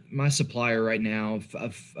my supplier right now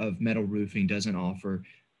of metal roofing doesn't offer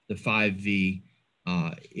the 5V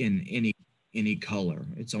in any color.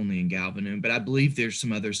 It's only in galvanum, but I believe there's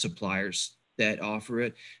some other suppliers that offer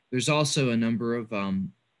it. There's also a number of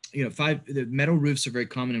you know, the metal roofs are very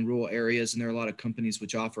common in rural areas, and there are a lot of companies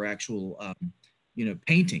which offer actual you know,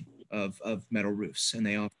 painting of metal roofs, and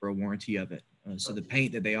they offer a warranty of it. So the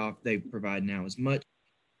paint that they provide now is much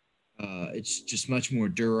it's just much more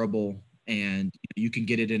durable, and you can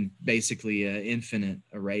get it in basically an infinite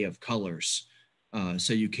array of colors.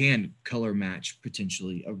 So you can color match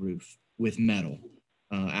potentially a roof with metal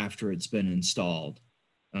after it's been installed,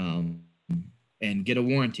 and get a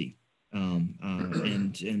warranty.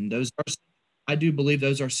 And those are, I do believe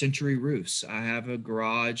those are century roofs. I have a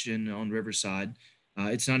garage on Riverside.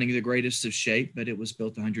 It's not in the greatest of shape, but it was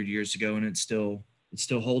built 100 years ago, and it's still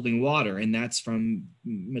holding water, and that's from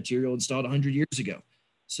material installed 100 years ago.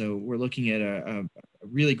 So we're looking at a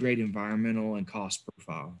really great environmental and cost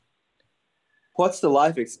profile. What's the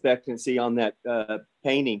life expectancy on that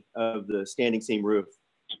painting of the standing seam roof?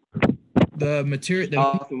 The material.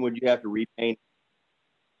 How often would you have to repaint?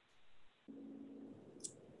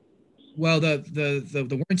 Well,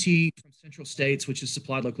 the warranty from Central States, which is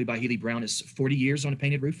supplied locally by Healy Brown, is 40 years on a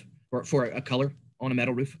painted roof, or for a color on a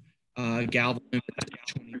metal roof. Galvanum,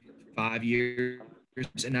 25 years,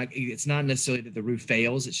 and it's not necessarily that the roof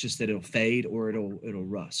fails; it's just that it'll fade or it'll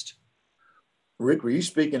rust. Rick, were you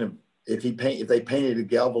speaking of if they painted a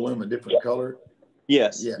galvanum a different color?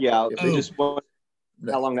 Yes. Yeah. Oh. Just wonder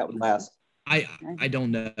how long that would last. I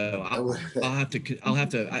don't know. I'll have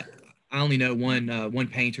to. I only know one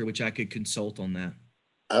painter, which I could consult on that.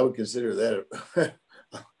 I would consider that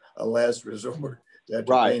a last resort to have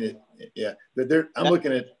to paint it. Yeah, but I'm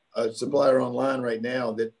looking at a supplier online right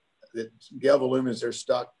now that galvanum is their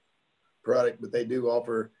stock product, but they do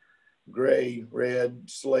offer gray, red,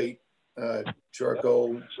 slate,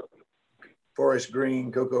 charcoal, forest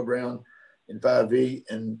green, cocoa brown, and 5V,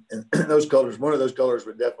 and those colors. One of those colors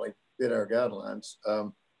would definitely fit our guidelines,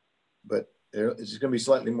 but it's going to be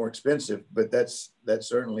slightly more expensive. But that's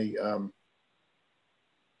certainly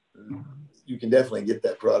you can definitely get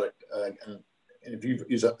that product. And if you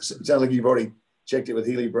use, it sounds like you've already checked it with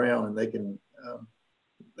Healy Brown, and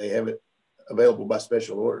they have it available by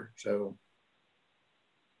special order. So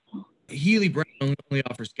Healy Brown only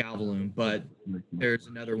offers galvanum, but there's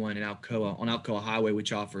another one in Alcoa on Alcoa Highway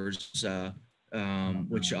which offers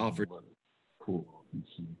cool.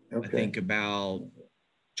 I think about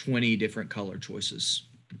 20 different color choices.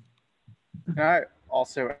 Can I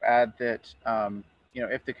also add that you know,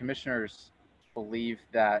 if the commissioners believe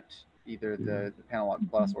that either the Panel Lock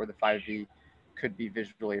Plus or the 5V could be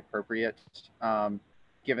visually appropriate,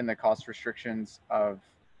 given the cost restrictions of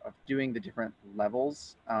doing the different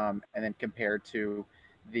levels, and then compared to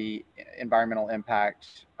the environmental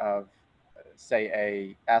impact of, say,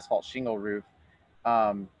 a asphalt shingle roof,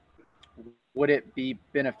 would it be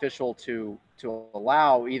beneficial to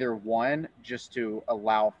allow either one, just to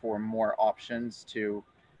allow for more options to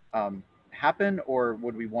happen, or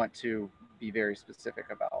would we want to be very specific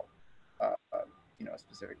about you know, a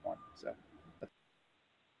specific one? So.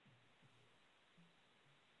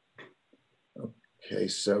 Okay,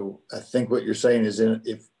 so I think what you're saying is,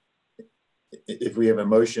 if we have a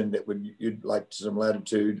motion that you'd like some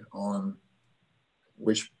latitude on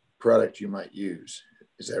which product you might use,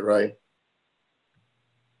 is that right?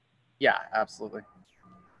 Yeah, absolutely.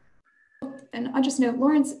 And I just note,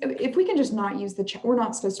 Lawrence, if we can just not use the chat, we're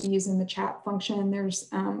not supposed to be using the chat function. There's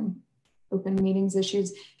open meetings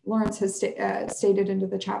issues. Lawrence has stated into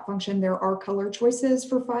the chat function, there are color choices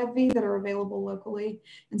for 5V that are available locally.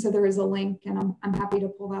 And so there is a link, and I'm happy to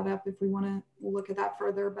pull that up if we want to look at that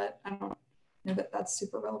further, but I don't know that that's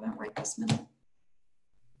super relevant right this minute.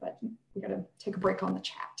 But we got to take a break on the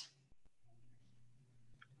chat.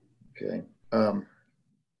 Okay.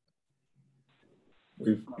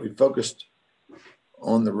 We've focused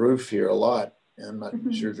on the roof here a lot, and I'm not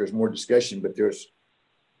sure if there's more discussion, but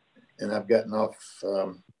and I've gotten off,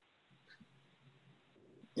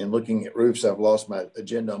 in looking at roofs, I've lost my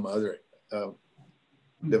agenda on my other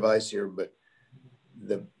device here, but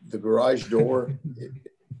the garage door,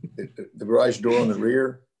 the garage door on the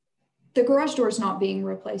rear. The garage door is not being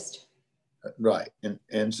replaced. Right,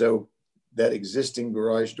 and so that existing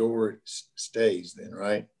garage door stays then,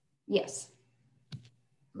 right? Yes.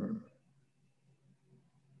 And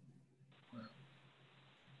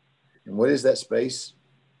what is that space?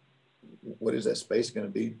 What is that space going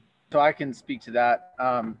to be? So I can speak to that.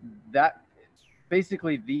 That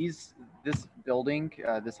basically this building,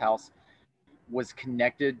 this house, was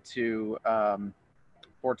connected to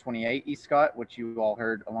 428 East Scott, which you all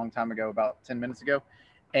heard a long time ago, about 10 minutes ago,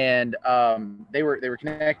 and they were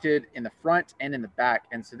connected in the front and in the back.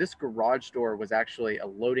 And so this garage door was actually a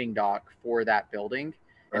loading dock for that building,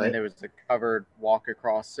 and then there was a covered walk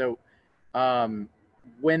across. So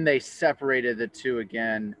when they separated the two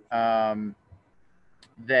again,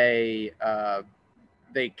 they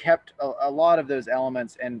kept a lot of those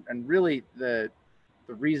elements, and really the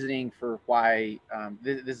reasoning for why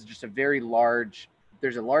this is just a very large,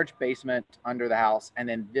 there's a large basement under the house, and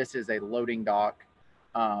then this is a loading dock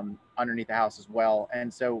underneath the house as well.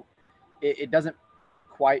 And so it doesn't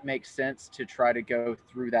quite make sense to try to go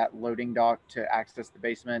through that loading dock to access the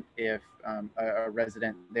basement if a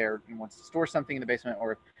resident there wants to store something in the basement,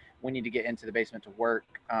 or if we need to get into the basement to work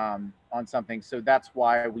on something. So that's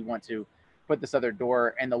why we want to put this other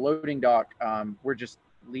door. And the loading dock, we're just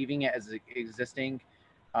leaving it as existing.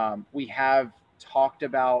 We have talked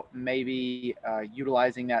about maybe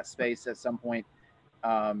utilizing that space at some point,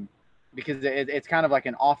 because it's kind of like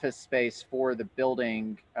an office space for the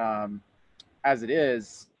building as it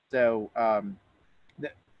is. So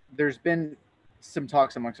there's been some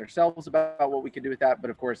talks amongst ourselves about what we could do with that. But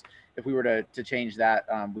of course, if we were to change that,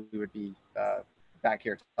 we would be back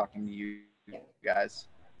here talking to you guys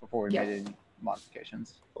before we made any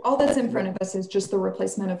modifications. All that's in front of us is just the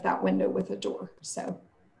replacement of that window with a door. So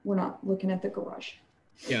we're not looking at the garage.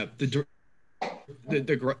 Yeah, the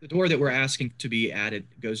door that we're asking to be added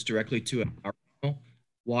goes directly to our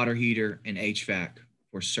water heater and HVAC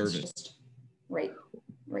for service. Right.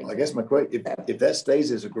 Well, I guess my question, if that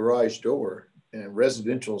stays as a garage door in a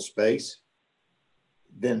residential space,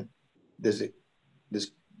 then does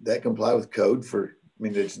that comply with code for, I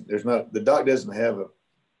mean, there's not, the dock doesn't have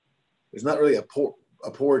there's not really a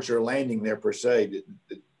porch or a landing there per se.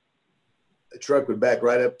 The truck would back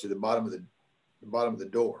right up to the bottom of the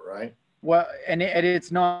door, right? Well, and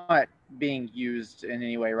it's not being used in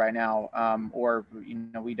any way right now, or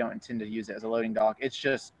we don't intend to use it as a loading dock. It's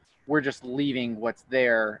just we're just leaving what's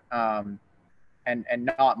there and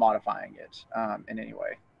not modifying it in any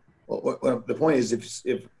way. Well, the point is,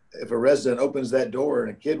 if a resident opens that door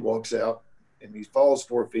and a kid walks out and he falls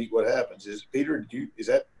 4 feet, what happens? Is Peter?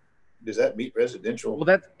 Does that meet residential?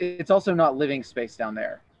 Well, it's also not living space down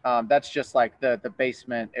there. That's just like the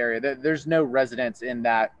basement area. There's no residents in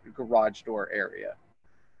that garage door area.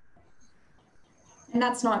 And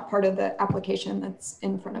that's not part of the application that's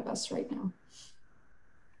in front of us right now.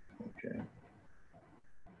 Okay.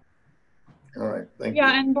 All right, thank you.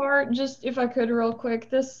 Yeah, and Bart, just if I could real quick,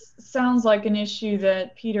 this sounds like an issue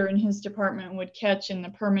that Peter and his department would catch in the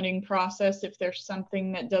permitting process if there's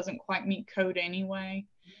something that doesn't quite meet code anyway.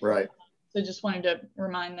 Right. So just wanted to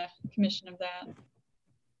remind the commission of that.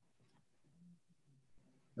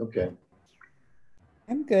 Okay.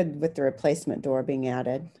 I'm good with the replacement door being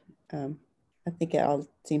added. I think it all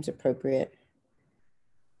seems appropriate.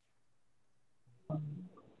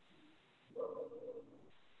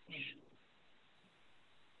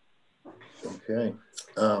 Okay.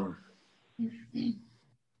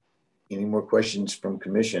 Any more questions from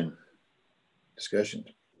commission discussion?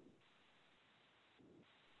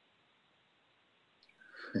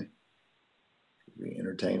 We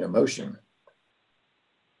entertain a motion.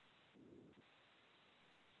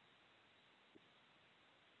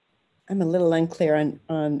 I'm a little unclear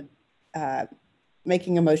on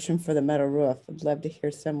making a motion for the metal roof. I'd love to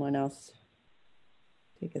hear someone else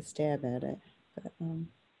take a stab at it. But,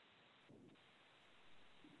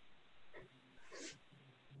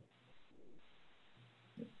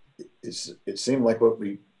 it seemed like what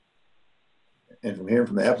we, and from hearing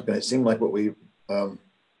from the applicant, it seemed like what we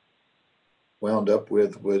wound up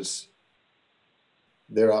with was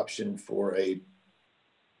their option for a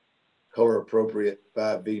color appropriate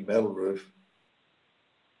 5V metal roof.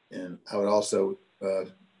 And I would also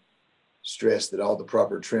stress that all the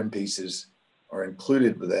proper trim pieces are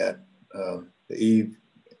included with that. The eave,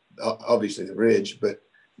 obviously the ridge, but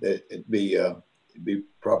that it be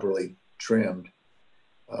properly trimmed.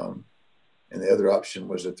 And the other option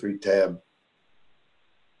was a 3-tab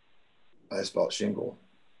asphalt shingle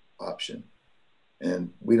option.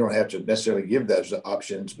 And we don't have to necessarily give those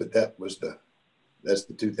options, but that's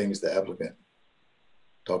the two things the applicant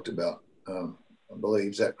talked about. I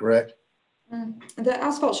believe, is that correct? The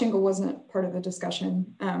asphalt shingle wasn't part of the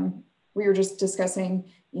discussion. We were just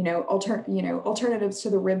discussing, alternatives to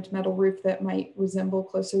the ribbed metal roof that might resemble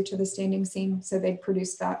closer to the standing seam. So they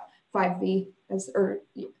produced that 5V as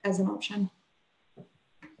an option.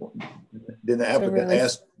 Didn't the applicant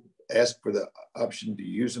ask for the option to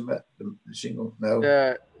use the shingle?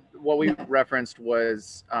 No. What we referenced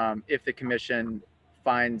was if the commission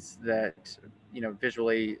finds that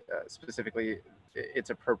visually, specifically, it's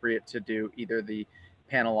appropriate to do either the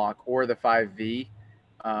panel lock or the 5V.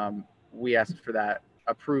 We asked for that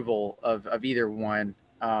approval of either one.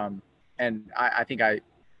 And I think I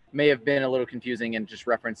may have been a little confusing in just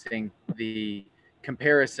referencing the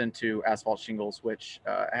comparison to asphalt shingles, which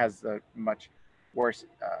has a much worse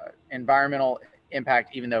environmental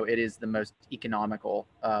impact, even though it is the most economical.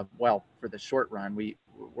 Well, for the short run,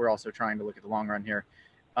 we're also trying to look at the long run here.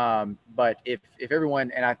 But if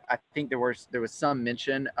everyone, and I think there was some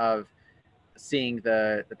mention of seeing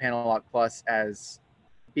the panel lock plus as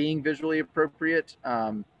being visually appropriate,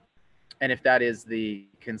 and if that is the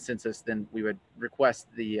consensus, then we would request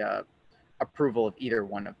the approval of either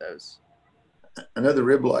one of those. Another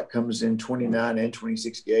rib lock comes in 29 and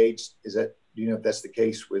 26 gauge. Do you know if that's the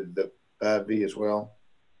case with the 5V as well?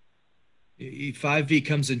 5V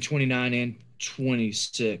comes in 29 and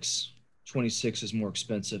 26. 26 is more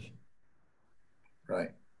expensive.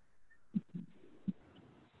 Right.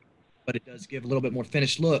 But it does give a little bit more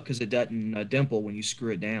finished look because it doesn't dimple when you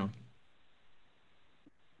screw it down.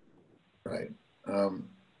 Right. I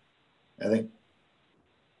think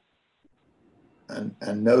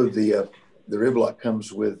I know the rib lock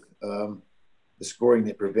comes with the scoring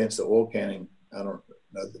that prevents the oil canning. I don't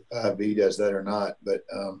know if the 5V does that or not, but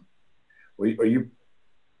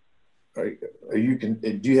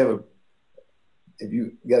have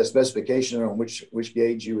you got a specification on which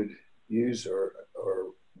gauge you would use or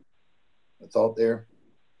a thought there?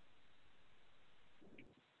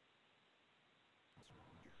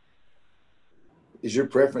 Is your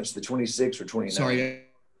preference the 26 or 29? Sorry,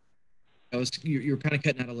 you're kind of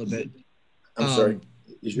cutting out a little bit. I'm sorry.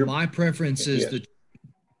 My preference is the.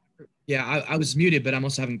 Yeah, I was muted, but I'm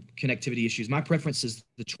also having connectivity issues. My preference is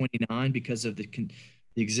the 29 because of the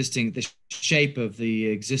shape of the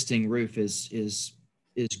existing roof is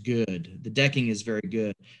good. The decking is very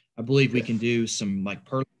good. I believe we can do some like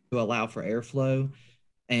purlins to allow for airflow,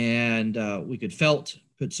 and we could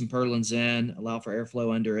put some purlins in, allow for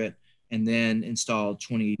airflow under it, and then install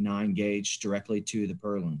 29 gauge directly to the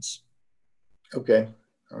purlins. Okay.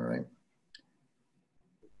 All right.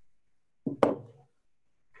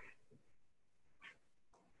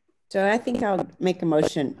 So I think I'll make a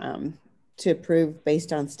motion to approve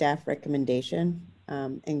based on staff recommendation.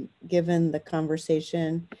 And given the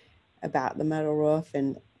conversation about the metal roof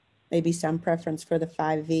and maybe some preference for the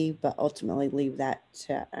 5V, but ultimately leave that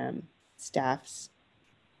to staff's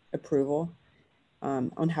approval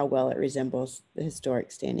on how well it resembles the historic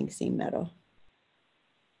standing seam metal.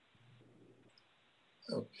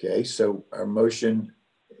 Okay, so our motion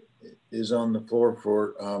is on the floor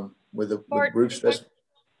for with the roof specification.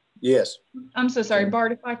 Yes. I'm so sorry,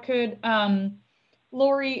 Bart, if I could.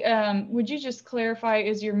 Lori, would you just clarify,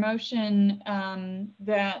 is your motion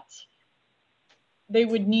that they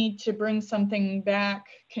would need to bring something back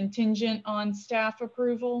contingent on staff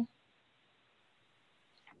approval?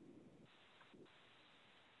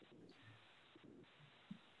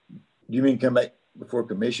 Do you mean come back before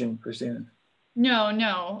commission, Christina?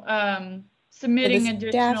 No. Submitting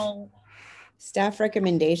additional. Staff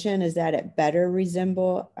recommendation is that it better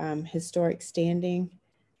resemble historic standing.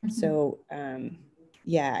 Mm-hmm. So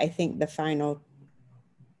yeah, I think the final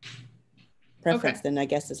preference then I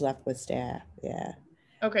guess is left with staff. Yeah.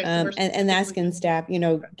 Okay. So and asking staff,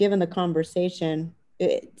 given the conversation,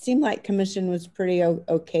 it seemed like commission was pretty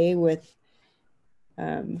okay with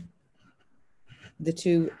the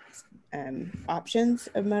two options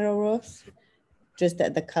of metal roofs, just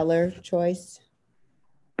that the color choice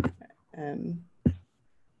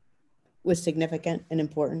was significant and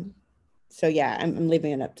important. So yeah, I'm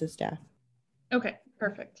leaving it up to staff. Okay,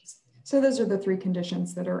 perfect. So those are the three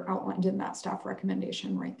conditions that are outlined in that staff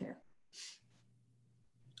recommendation right there.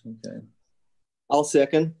 Okay. I'll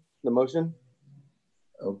second the motion.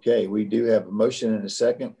 Okay, we do have a motion and a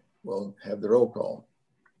second. We'll have the roll call.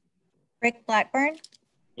 Rick Blackburn.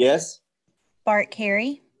 Yes. Bart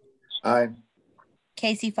Carey. Aye.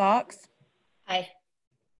 Casey Fox. Aye.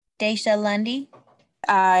 Daisha Lundy.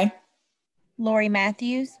 Aye. Lori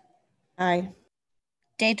Matthews. Aye.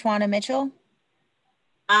 Daytwana Mitchell.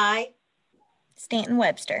 Aye. Stanton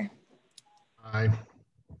Webster. Aye.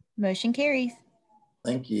 Motion carries.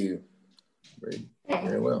 Thank you.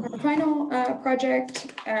 Very well. Our final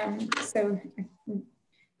project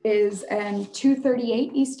is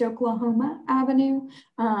 238 East Oklahoma Avenue.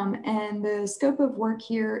 And the scope of work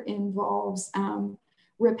here involves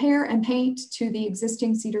repair and paint to the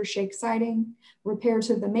existing cedar shake siding, repair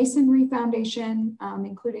to the masonry foundation,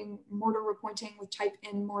 including mortar repointing with type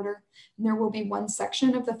N mortar. And there will be one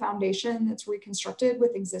section of the foundation that's reconstructed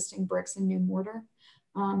with existing bricks and new mortar.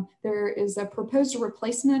 There is a proposed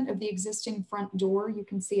replacement of the existing front door. You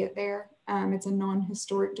can see it there. It's a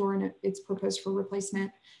non-historic door and it's proposed for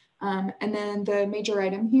replacement. And then the major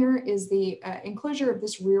item here is the enclosure of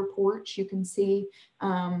this rear porch. You can see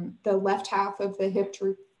the left half of the hipped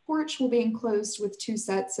roof porch will be enclosed with 2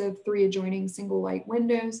 sets of 3 adjoining single light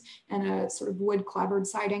windows and a sort of wood clapboard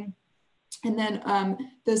siding. And then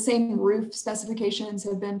the same roof specifications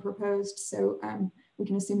have been proposed. So we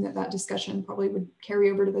can assume that that discussion probably would carry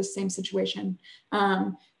over to the same situation.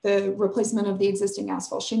 The replacement of the existing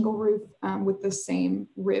asphalt shingle roof with the same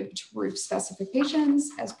ribbed roof specifications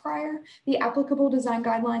as prior. The applicable design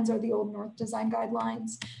guidelines are the Old North design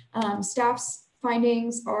guidelines. Staff's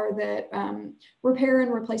findings are that repair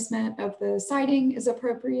and replacement of the siding is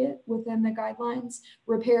appropriate within the guidelines.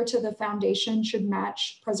 Repair to the foundation should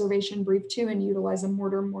match preservation brief 2 and utilize a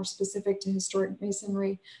mortar more specific to historic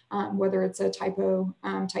masonry, whether it's a typo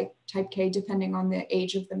type K, depending on the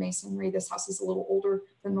age of the masonry. This house is a little older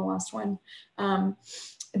than the last one.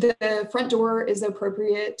 The front door is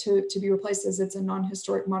appropriate to be replaced as it's a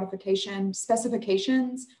non-historic modification.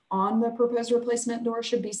 Specifications on the proposed replacement door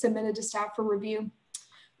should be submitted to staff for review.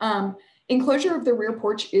 Enclosure of the rear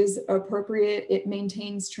porch is appropriate. It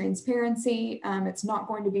maintains transparency. It's not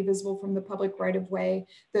going to be visible from the public right of way.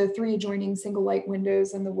 The 3 adjoining single light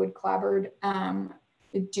windows and the wood clapboard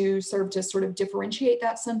do serve to sort of differentiate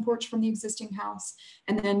that sun porch from the existing house.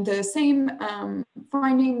 And then the same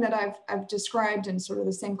finding that I've described and sort of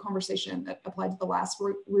the same conversation that applied to the last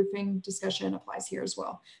roofing discussion applies here as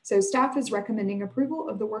well. So staff is recommending approval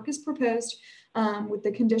of the work as proposed with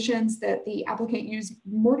the conditions that the applicant use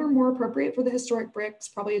mortar more appropriate for the historic bricks,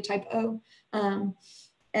 probably a type O.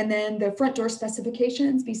 And then the front door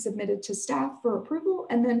specifications be submitted to staff for approval.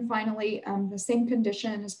 And then finally, the same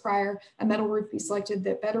condition as prior, a metal roof be selected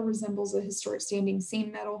that better resembles a historic standing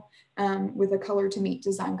seam metal with a color to meet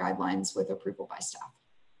design guidelines with approval by staff.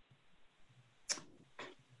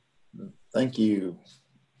 Thank you.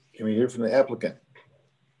 Can we hear from the applicant?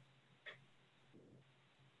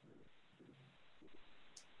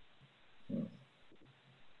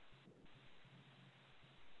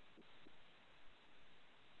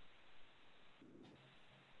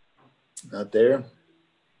 Not there.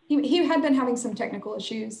 He had been having some technical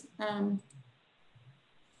issues. I'm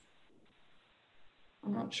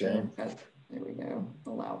not sure, but there we go.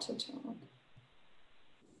 Allow to talk. Can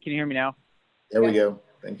you hear me now? There we go.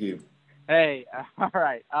 Thank you. Hey, all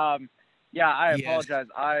right. Yeah, I apologize.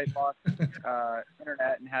 I lost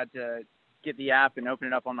internet and had to get the app and open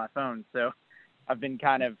it up on my phone. So I've been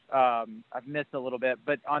kind of, I've missed a little bit.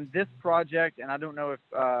 But on this project, and I don't know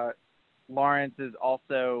if Lawrence is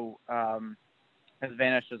also has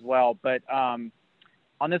vanished as well. But on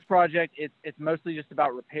this project, it's mostly just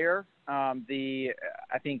about repair. I'm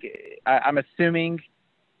assuming,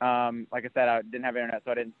 like I said, I didn't have internet,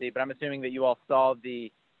 so I didn't see. But I'm assuming that you all saw the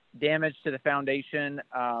damage to the foundation.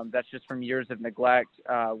 That's just from years of neglect.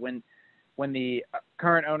 When the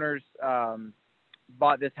current owners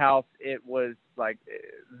bought this house, it was like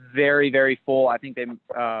very, very full. I think they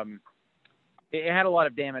it had a lot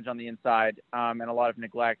of damage on the inside and a lot of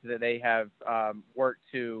neglect that they have worked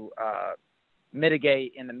to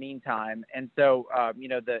mitigate in the meantime. And so,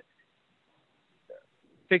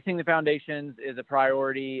 fixing the foundations is a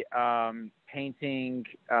priority. Painting,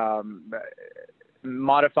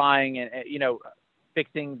 modifying, and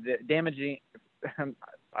fixing the damaging. I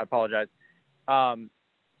apologize.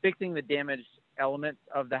 Fixing the damaged elements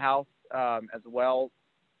of the house as well.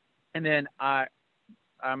 And then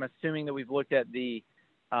I'm assuming that we've looked at the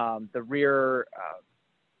rear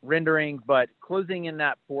rendering, but closing in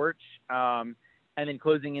that porch and then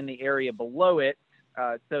closing in the area below it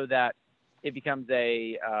so that it becomes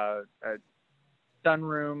a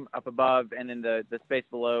sunroom up above, and then the space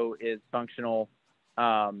below is functional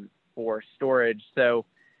for storage. So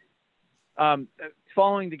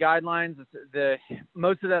following the guidelines,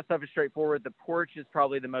 most of that stuff is straightforward. The porch is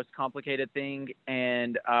probably the most complicated thing,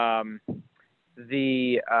 and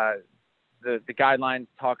the the guidelines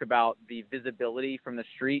talk about the visibility from the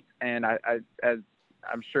street, and as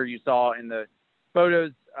I'm sure you saw in the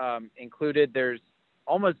photos included, there is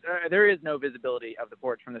no visibility of the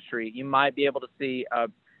porch from the street. You might be able to see a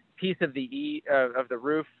piece of the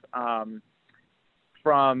roof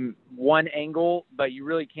from one angle, but you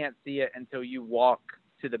really can't see it until you walk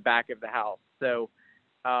to the back of the house. So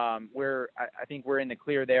I think we're in the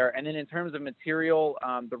clear there. And then in terms of material,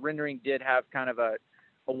 the rendering did have kind of a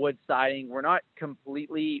wood siding. We're not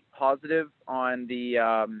completely positive on the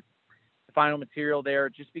final material there,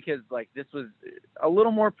 just because like this was a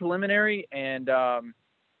little more preliminary, and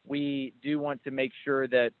we do want to make sure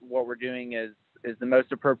that what we're doing is the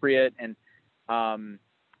most appropriate. And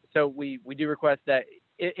so we do request that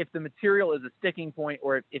if the material is a sticking point,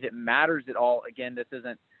 or if it matters at all, again, this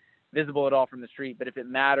isn't visible at all from the street, but if it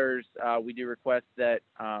matters, we do request that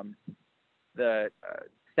the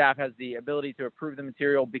staff has the ability to approve the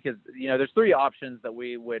material, because there's 3 options that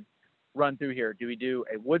we would run through here. Do we do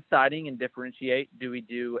a wood siding and differentiate? Do we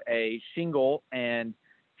do a shingle and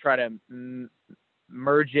try to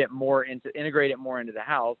integrate it more into the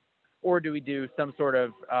house? Or do we do some sort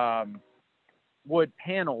of wood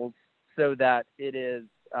panels so that it is,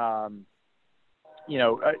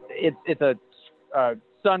 it's a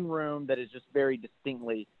sunroom that is just very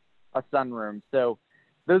distinctly a sunroom? So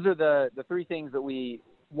those are the 3 things that we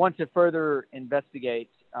want to further investigate,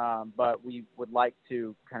 but we would like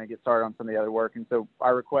to kind of get started on some of the other work. And so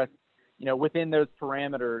our request, within those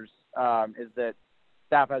parameters, is that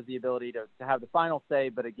staff has the ability to have the final say,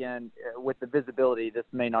 but again, with the visibility, this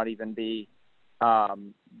may not even be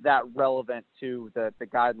that relevant to the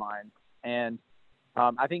guidelines. And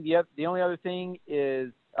I think the only other thing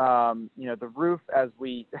is, the roof, as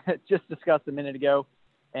we just discussed a minute ago,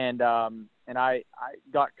 and I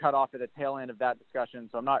got cut off at the tail end of that discussion,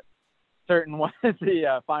 so I'm not certain what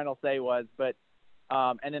the final say was. But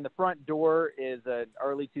and then the front door is an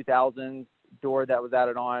early 2000s door that was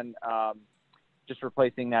added on, just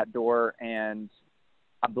replacing that door, and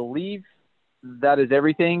I believe that is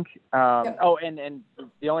everything. Yep. Oh, and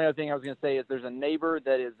the only other thing I was going to say is there's a neighbor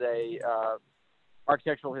that is a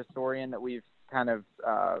architectural historian that we've kind of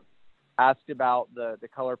asked about the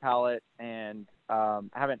color palette, and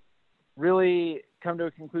haven't really come to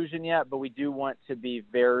a conclusion yet, but we do want to be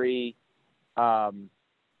very, the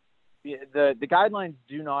guidelines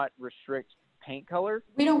do not restrict paint color.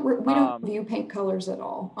 We don't view paint colors at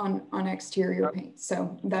all on exterior paint.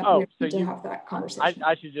 So that we need to have that conversation.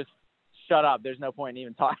 I should just shut up. There's no point in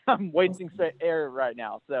even talking. I'm wasting air right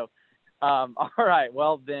now. So, all right.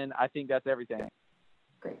 Well, then I think that's everything.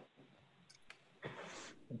 Great.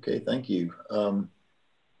 Okay, thank you.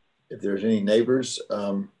 If there's any neighbors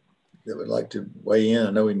that would like to weigh in, I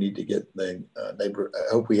know we need to get the neighbor.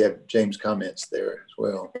 I hope we have James' comments there as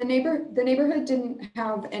well. The neighborhood didn't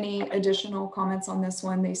have any additional comments on this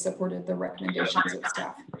one. They supported the recommendations of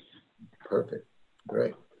staff. Perfect.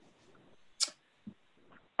 Great.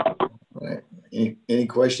 All right. Any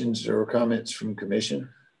questions or comments from commission?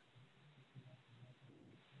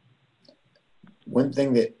 One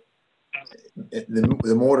thing that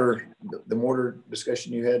the mortar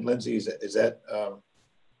discussion you had, Lindsay, is that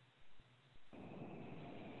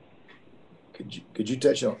could you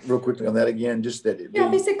touch on real quickly on that again? Just that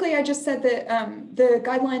basically I just said that the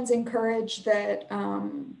guidelines encourage that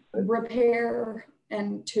repair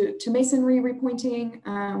and to masonry repointing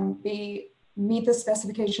meet the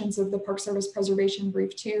specifications of the Park Service Preservation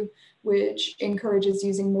Brief 2, which encourages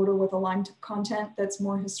using mortar with a lime content that's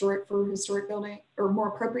more historic for historic building, or more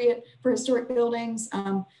appropriate for historic buildings.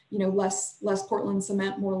 Less Portland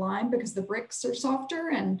cement, more lime, because the bricks are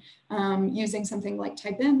softer, and using something like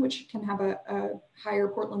Type N, which can have a higher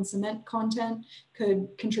Portland cement content, could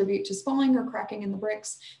contribute to spalling or cracking in the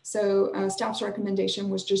bricks. So staff's recommendation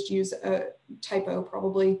was just use a typo,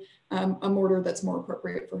 probably a mortar that's more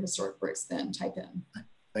appropriate for historic bricks than Type N.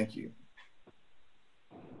 Thank you.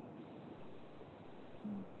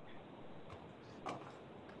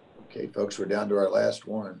 Okay, folks, we're down to our last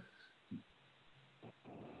one.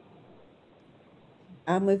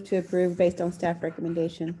 I'll move to approve based on staff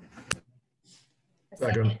recommendation.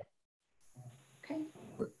 Second. Okay.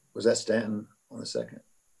 Was that Stanton on the second?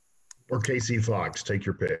 Or Casey Fox, take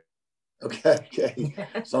your pick. Okay.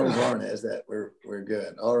 As long as Lauren has that, we're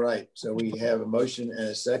good. All right. So we have a motion and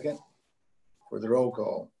a second for the roll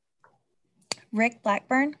call. Rick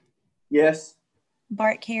Blackburn. Yes.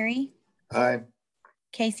 Bart Carey. Aye.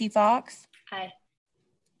 Casey Fox. Aye.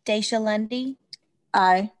 Daisha Lundy.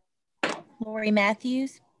 Aye. Lori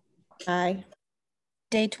Matthews. Aye.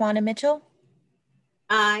 Daytwana Mitchell.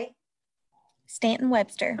 Aye. Stanton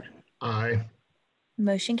Webster. Aye.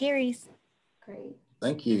 Motion carries. Great.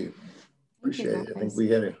 Thank you. Appreciate it. I think we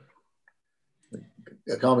had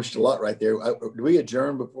accomplished a lot right there. Do we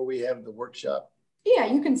adjourn before we have the workshop? Yeah,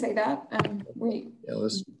 you can say that.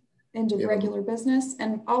 Let's end of regular business,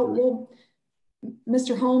 and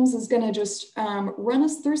Mr. Holmes is going to just run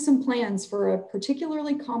us through some plans for a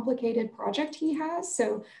particularly complicated project he has.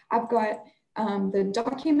 So I've got the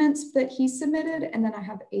documents that he submitted, and then I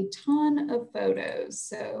have a ton of photos.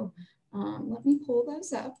 So let me pull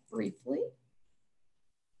those up briefly.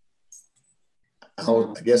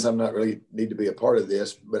 I guess I'm not really need to be a part of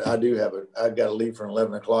this, but I do have I've got to leave for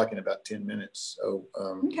 11 o'clock in about 10 minutes. So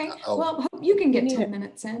okay, well, you can get 10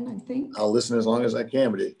 minutes in, I think. I'll listen as long as I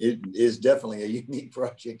can, but it is definitely a unique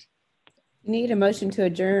project. You need a motion to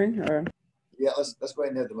adjourn, or? Yeah, let's go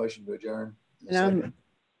ahead and have the motion to adjourn. And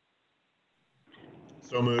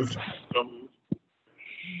so moved.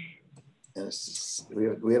 And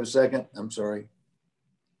we have a second? I'm sorry.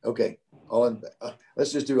 Okay.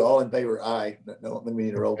 Let's just do all in favor. Aye. No, we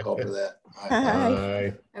need a roll call for that.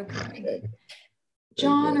 Aye. Okay.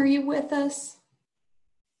 John, are you with us?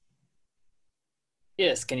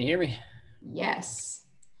 Yes. Can you hear me? Yes.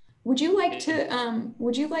 Would you like to?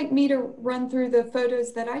 Would you like me to run through the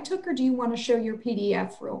photos that I took, or do you want to show your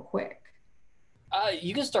PDF real quick?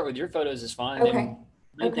 You can start with your photos. Is fine. Okay.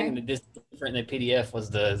 The only thing that is different in the PDF was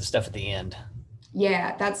the stuff at the end.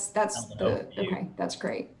 Yeah, that's okay. That's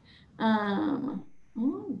great. All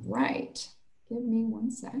right, give me one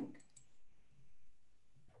sec.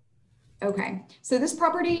 Okay, so this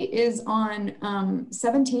property is on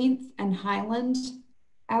 17th and Highland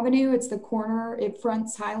Avenue. It's the corner, it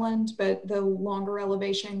fronts Highland, but the longer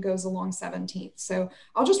elevation goes along 17th. So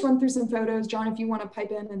I'll just run through some photos. John, if you want to pipe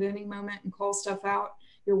in at any moment and call stuff out,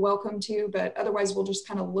 you're welcome to, but otherwise we'll just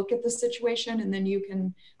kind of look at the situation, and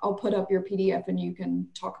then I'll put up your PDF and you can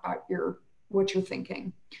talk about what you're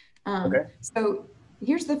thinking. Okay. So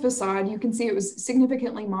here's the facade. You can see it was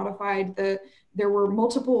significantly modified. There were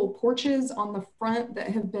multiple porches on the front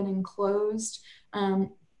that have been enclosed. You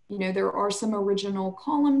know, there are some original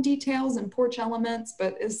column details and porch elements,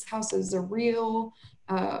 but this house is a real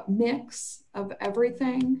mix of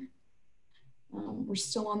everything. We're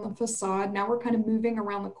still on the facade. Now we're kind of moving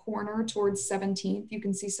around the corner towards 17th. You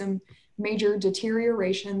can see some major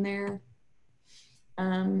deterioration there.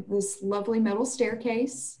 This lovely metal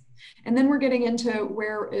staircase. And then we're getting into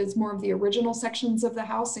where is more of the original sections of the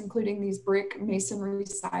house, including these brick masonry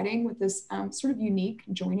siding with this sort of unique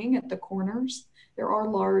joining at the corners. There are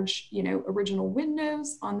large, original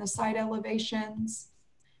windows on the side elevations.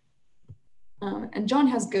 And John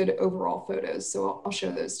has good overall photos, so I'll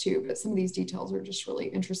show those too, but some of these details are just really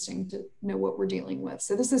interesting to know what we're dealing with.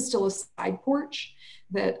 So this is still a side porch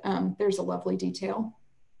that there's a lovely detail.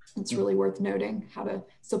 It's really worth noting how to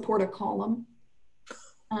support a column.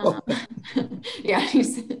 Yeah, you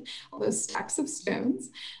see all those stacks of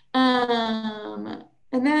stones.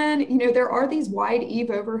 And then, there are these wide eave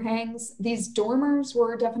overhangs. These dormers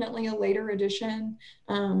were definitely a later addition.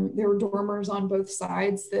 There were dormers on both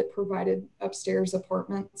sides that provided upstairs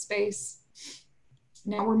apartment space.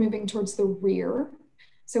 Now we're moving towards the rear.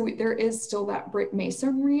 So there is still that brick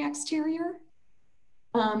masonry exterior.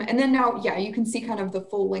 And then now, yeah, you can see kind of the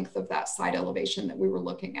full length of that side elevation that we were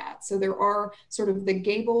looking at. So there are sort of the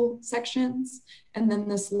gable sections and then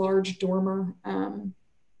this large dormer.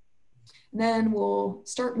 Then we'll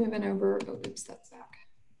start moving over. Oh, oops, that's back.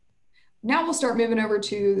 Now we'll start moving over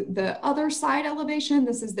to the other side elevation.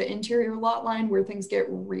 This is the interior lot line where things get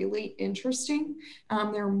really interesting.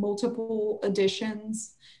 There are multiple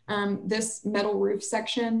additions. This metal roof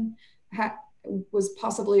section was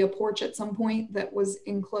possibly a porch at some point that was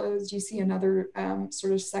enclosed. You see another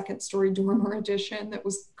sort of second story dormer addition that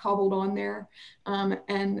was cobbled on there. And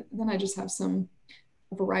then I just have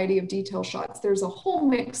a variety of detail shots. There's a whole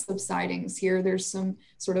mix of sidings here. There's some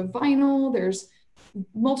sort of vinyl, there's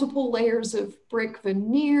multiple layers of brick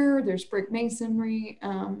veneer, there's brick masonry.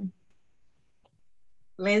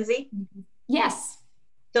 Lindsay? Yes.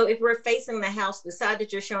 So if we're facing the house, the side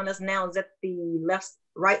that you're showing us now, is that the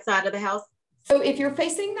right side of the house? So if you're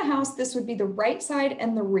facing the house, this would be the right side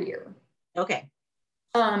and the rear. Okay.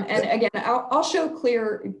 And again, I'll show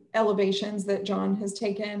clear elevations that John has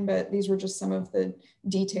taken, but these were just some of the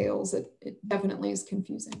details. It definitely is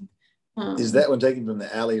confusing. Is that one taken from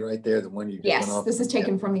the alley right there? The one you just yes, went off? This is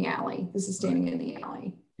taken from the alley. This is standing in the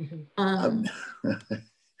alley.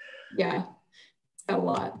 Yeah, it's got a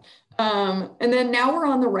lot. And then now we're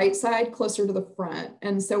on the right side, closer to the front.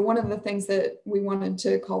 And so one of the things that we wanted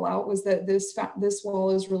to call out was that this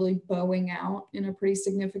wall is really bowing out in a pretty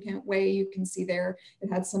significant way. You can see there,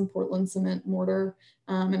 it had some Portland cement mortar,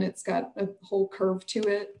 and it's got a whole curve to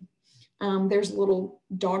it. There's a little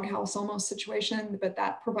doghouse almost situation, but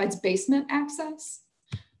that provides basement access.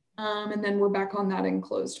 And then we're back on that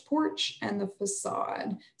enclosed porch and the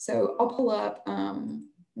facade. So I'll pull up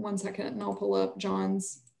 1 second and I'll pull up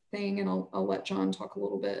John's thing and I'll let John talk a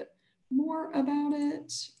little bit more about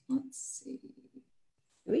it. Let's see.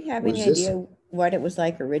 Do we have any idea what it was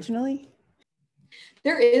like originally?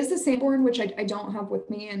 There is a Sanborn, which I don't have with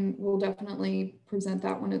me, and we'll definitely present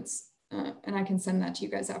that when it's, and I can send that to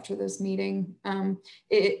you guys after this meeting.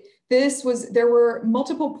 There were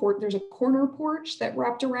multiple there's a corner porch that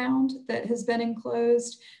wrapped around that has been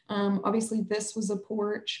enclosed. Obviously this was a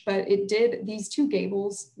porch, but these two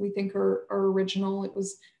gables we think are original. It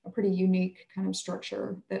was a pretty unique kind of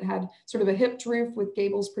structure that had sort of a hipped roof with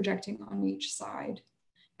gables projecting on each side.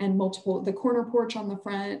 And the corner porch on the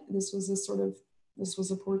front, this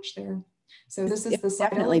was a porch there. So this is the side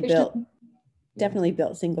definitely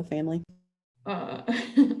built single family.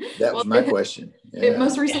 That was my question. Yeah. It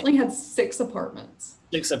most recently had 6 apartments.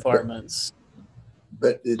 6 apartments.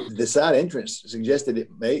 But the side entrance suggested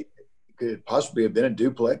could possibly have been a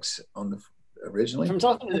duplex on the originally. From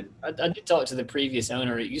talking I did talk to the previous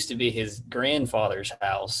owner. It used to be his grandfather's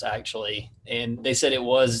house, actually, and they said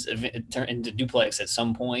it turned into duplex at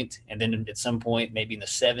some point, and then at some point, maybe in the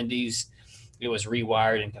 70s, it was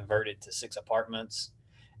rewired and converted to 6 apartments.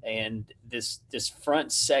 And this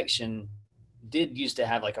front section did used to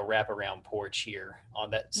have like a wraparound porch here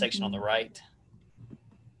on that section on the right.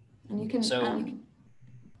 And you can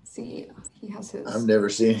see he has his. I've never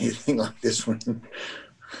seen anything like this one.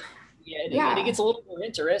 Yeah, it gets a little more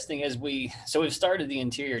interesting as we've started the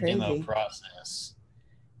interior demo process,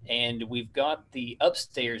 and we've got the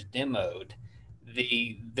upstairs demoed.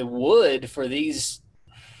 The wood for these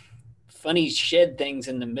funny shed things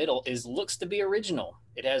in the middle looks to be original.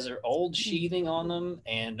 It has their old sheathing on them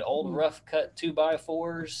and old rough cut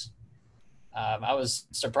 2x4s. I was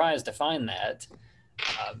surprised to find that.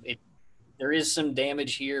 There is some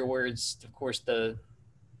damage here where it's, of course, the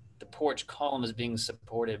porch column is being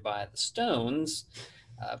supported by the stones.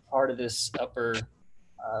 Part of this upper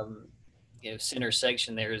center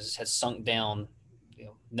section there has sunk down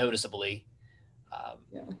noticeably.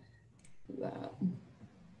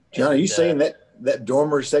 John, are you saying that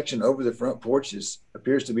dormer section over the front porch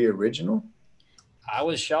appears to be original? I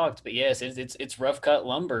was shocked, but yes, it's rough cut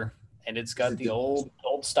lumber, and it's got the old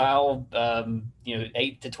style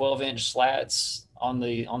 8 to 12 inch slats on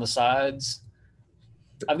the sides.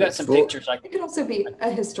 I've got some pictures. It could also be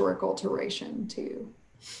a historic alteration too.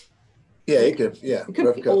 Yeah, it could. Yeah, it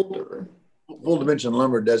could be older. Full dimension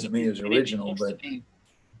lumber doesn't mean it's original, but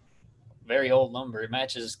very old lumber. It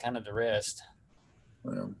matches kind of the rest.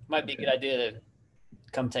 Well, might be a good idea to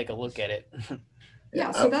come take a look at it.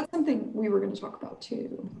 Yeah, so that's something we were going to talk about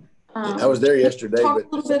too. I was there yesterday. Talk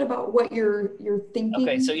a little bit about what you're thinking.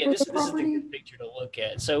 Okay, so yeah, this is a good picture to look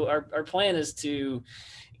at. So our plan is to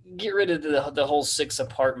get rid of the whole 6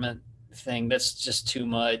 apartment thing. That's just too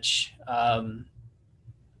much.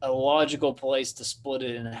 A logical place to split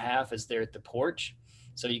it in half is there at the porch,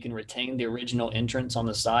 so you can retain the original entrance on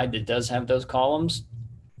the side that does have those columns,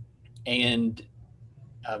 and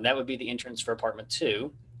that would be the entrance for apartment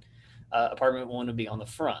 2. Apartment 1 would be on the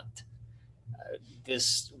front.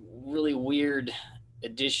 This really weird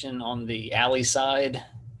addition on the alley side,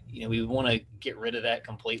 we want to get rid of that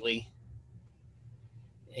completely.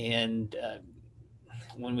 And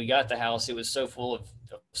when we got the house, it was so full of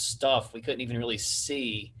stuff we couldn't even really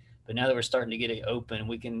see. But now that we're starting to get it open,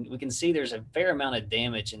 we can see there's a fair amount of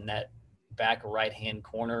damage in that back right-hand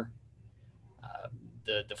corner.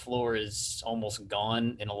 The floor is almost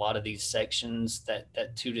gone in a lot of these sections.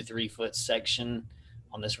 That 2 to 3 foot section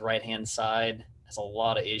on this right-hand side has a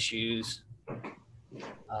lot of issues.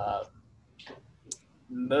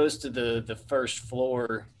 Most of the first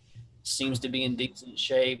floor seems to be in decent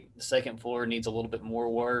shape. The second floor needs a little bit more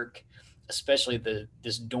work, especially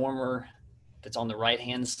this dormer that's on the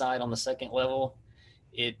right-hand side on the second level.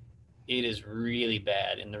 It is really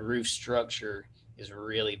bad, and the roof structure is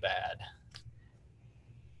really bad.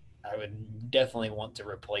 I would definitely want to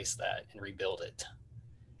replace that and rebuild it.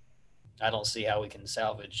 I don't see how we can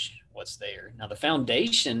salvage what's there. Now, the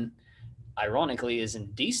foundation, ironically, is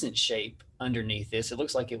in decent shape underneath this. It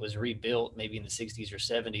looks like it was rebuilt maybe in the 60s or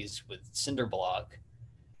 70s with cinder block,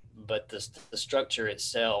 but the structure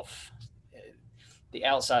itself, the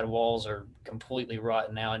outside walls are completely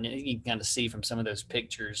rotten now, and you can kind of see from some of those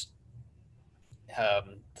pictures,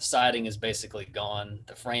 the siding is basically gone.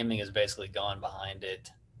 The framing is basically gone behind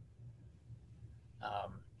it.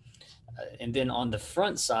 And then on the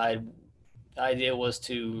front side, the idea was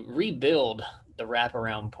to rebuild the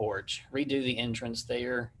wraparound porch, redo the entrance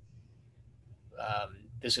there,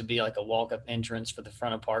 This would be like a walk-up entrance for the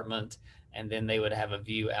front apartment, and then they would have a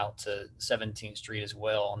view out to 17th Street as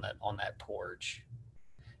well on that porch.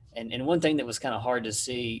 And one thing that was kind of hard to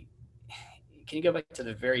see, can you go back to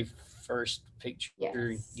the very first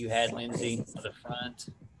picture you had, Lindsay, of the front?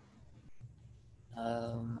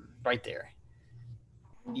 Right there.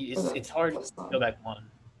 It's hard to go back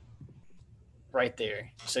one. Right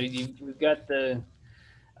there. So we've got the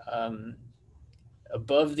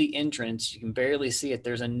above the entrance, you can barely see it.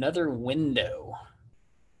 There's another window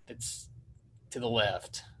that's to the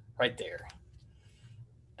left, right there.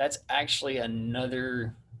 That's actually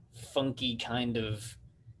another funky kind of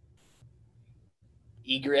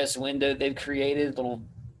egress window they've created, little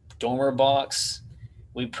dormer box.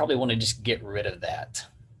 We probably want to just get rid of that.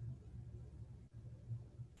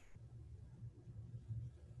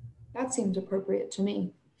 That seems appropriate to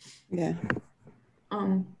me. Yeah.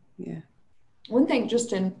 Yeah. One thing,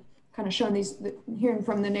 just in kind of showing hearing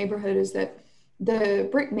from the neighborhood, is that the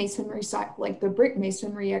brick masonry side, like the brick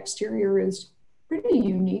masonry exterior, is pretty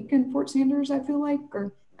unique in Fort Sanders, I feel like,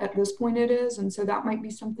 or at this point it is. And so that might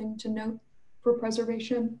be something to note for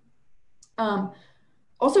preservation.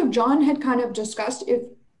 Also, John had kind of discussed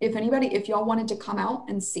if y'all wanted to come out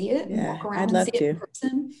and see it and walk around and see it in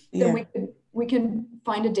person, then we can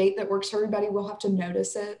find a date that works for everybody. We'll have to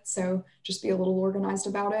notice it. So just be a little organized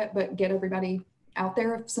about it, but get everybody out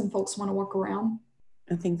there if some folks want to walk around.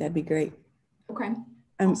 I think that'd be great. Okay.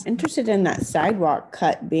 I'm interested in that sidewalk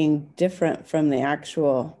cut being different from the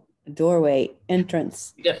actual doorway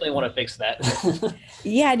entrance. You definitely want to fix that.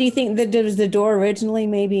 Yeah. Do you think that was the door originally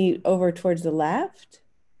maybe over towards the left?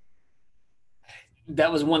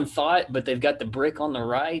 That was one thought, but they've got the brick on the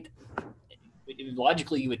right.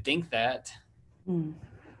 Logically, you would think that.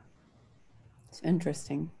 It's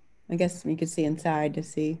interesting. I guess you could see inside to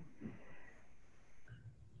see.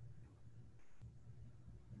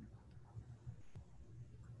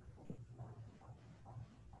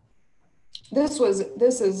 This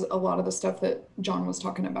is a lot of the stuff that John was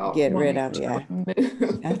talking about. Get rid of, yeah.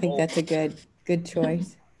 I think that's a good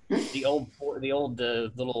choice. The old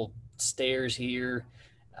little stairs here.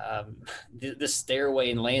 This stairway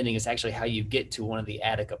and landing is actually how you get to one of the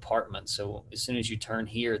attic apartments. So as soon as you turn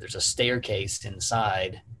here, there's a staircase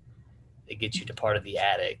inside that gets you to part of the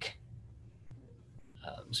attic.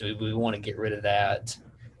 So we want to get rid of that.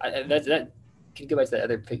 Can you go back to that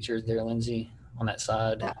other picture there, Lindsay, on that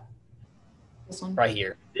side? This one. Right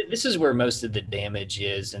here. This is where most of the damage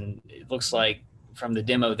is, and it looks like from the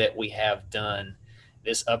demo that we have done,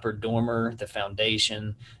 this upper dormer, the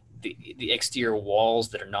foundation, the exterior walls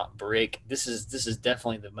that are not brick. This is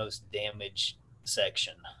definitely the most damaged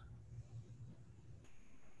section.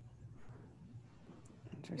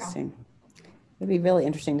 Interesting. It'd be really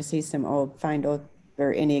interesting to see some find old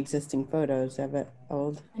or any existing photos of it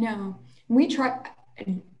old. I know.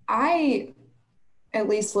 I at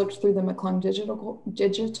least looked through the McClung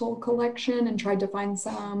digital collection and tried to find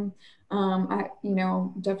some. I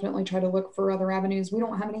definitely try to look for other avenues. We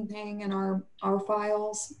don't have anything in our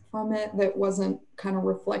files from it that wasn't kind of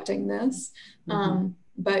reflecting this.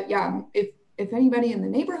 But yeah, if anybody in the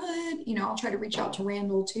neighborhood, I'll try to reach out to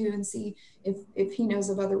Randall too and see if he knows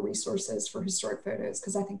of other resources for historic photos,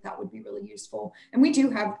 because I think that would be really useful. And we do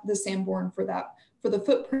have the Sanborn for the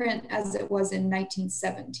footprint as it was in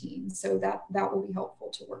 1917. So that will be helpful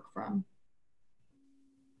to work from.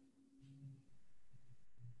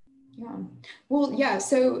 Yeah. Well, yeah.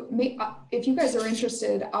 So if you guys are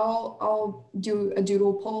interested, I'll do a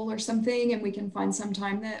doodle poll or something, and we can find some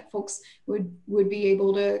time that folks would be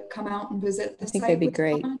able to come out and visit the site. I think that'd be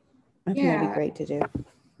great. I think that'd be great to do.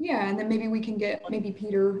 Yeah, and then maybe we can maybe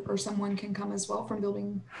Peter or someone can come as well from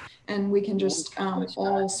building, and we can just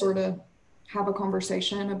all sort of have a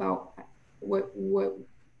conversation about what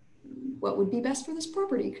would be best for this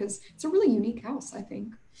property, because it's a really unique house, I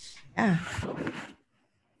think. Yeah.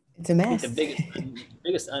 It's a mess. The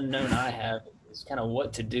biggest unknown I have is kind of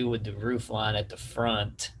what to do with the roof line at the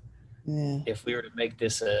front. Yeah. If we were to make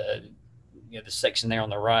this the section there on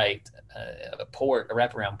the right, a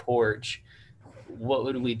wraparound porch, what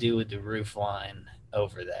would we do with the roof line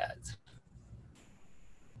over that?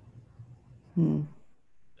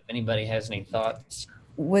 If anybody has any thoughts,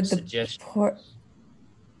 would the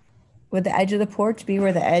edge of the porch be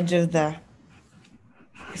where the edge of the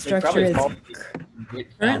structure is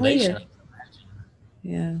currently?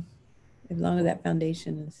 Yeah, as long as that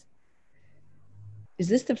foundation is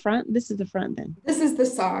this the front? This is the front then? This is the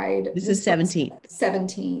side. This is 17th.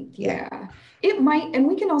 17th, yeah. It might, and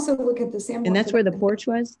we can also look at the Sanborn. And that's where the porch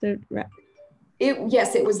was?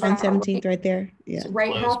 Yes, it was on 17th right there. Yeah.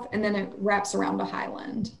 Right half, and then it wraps around to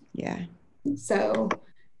Highland. Yeah. So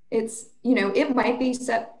it's, you know, it might be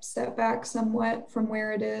set back somewhat from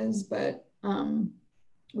where it is, but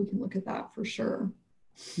we can look at that for sure.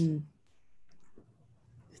 It's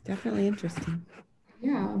definitely interesting.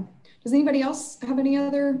 Yeah. Does anybody else have any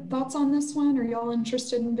other thoughts on this one? Are y'all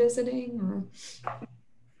interested in visiting or?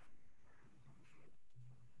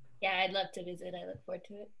 Yeah, I'd love to visit. I look forward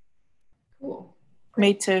to it. Cool.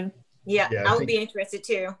 Me too. Yeah, Yeah, I would be interested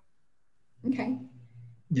too. Okay.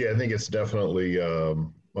 Yeah, I think it's definitely,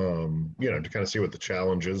 you know, to kind of see what the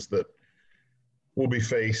challenges that will be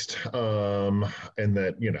faced, and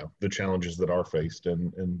that, you know, the challenges that are faced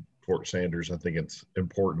in Fort Sanders. I think it's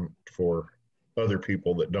important for other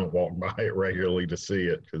people that don't walk by it regularly to see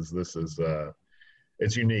it, because this is,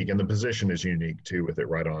 it's unique, and the position is unique too, with it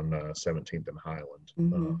right on 17th and Highland.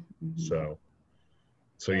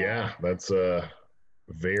 So yeah, that's a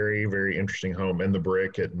very, very interesting home. And the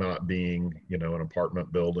brick, it not being, you know, an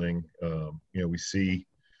apartment building. You know, we see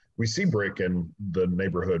brick in the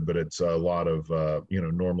neighborhood, but it's a lot of, you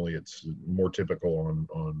know, normally it's more typical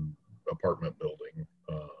on apartment building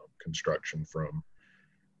construction from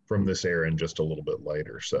this era and just a little bit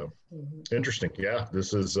later. So interesting. Yeah,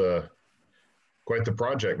 this is quite the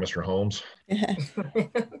project, Mr. Holmes.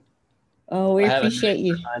 Oh, we appreciate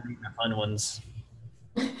you. The fun ones.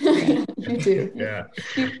 You do. Yeah,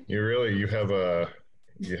 you have a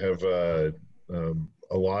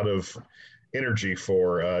lot of energy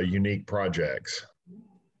for unique projects.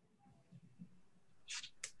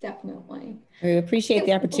 Definitely. We appreciate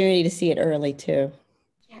the opportunity to see it early too.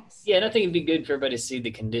 Yes. Yeah, and I think it'd be good for everybody to see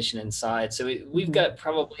the condition inside. So we've got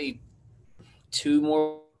probably 2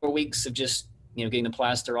 more weeks of just, you know, getting the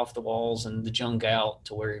plaster off the walls and the junk out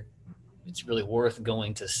to where it's really worth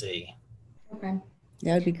going to see. Okay.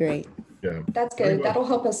 That would be great. Yeah. That's good. That'll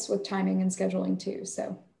help us with timing and scheduling too.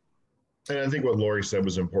 So. And I think what Lori said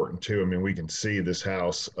was important too. I mean, we can see this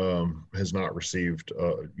house has not received,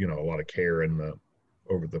 you know, a lot of care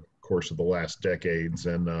over the course of the last decades.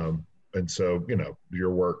 And so, you know,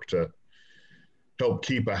 your work to help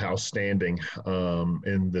keep a house standing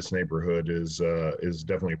in this neighborhood is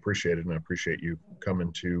definitely appreciated. And I appreciate you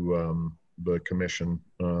coming to the commission,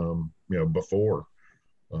 you know, before.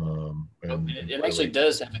 It actually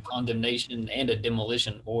does have a condemnation and a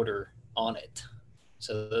demolition order on it.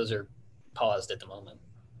 So those are paused at the moment.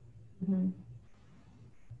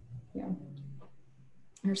 Yeah.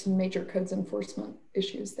 There's some major codes enforcement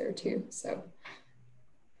issues there too. So,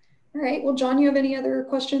 all right. Well, John, you have any other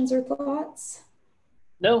questions or thoughts?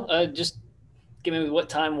 No, just give me what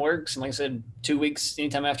time works. And like I said, 2 weeks,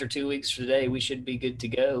 anytime after 2 weeks from today, we should be good to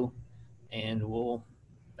go, and we'll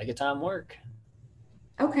make a time work.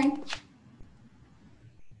 Okay.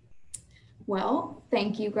 Well,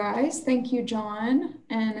 thank you guys. Thank you, John.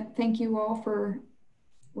 And thank you all for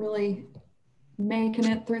really making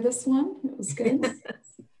it through this one. It was good.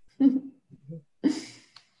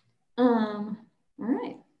 All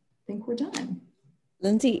right. I think we're done.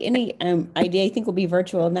 Lindsay, any idea? I think we'll be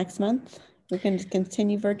virtual next month. We can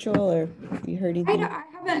continue virtual, or have you heard anything? I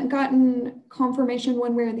haven't gotten confirmation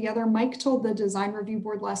one way or the other. Mike told the design review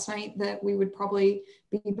board last night that we would probably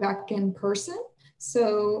be back in person.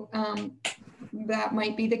 So that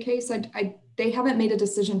might be the case. They haven't made a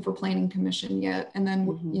decision for planning commission yet. And then,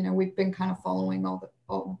 you know, we've been kind of following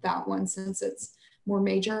all that one since it's more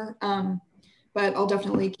major. But I'll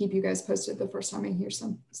definitely keep you guys posted the first time I hear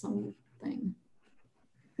something.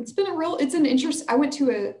 It's an interest. I went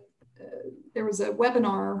to there was a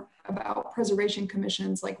webinar about preservation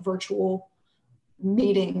commissions, like virtual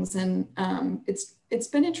meetings. And it's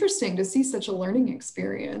been interesting to see such a learning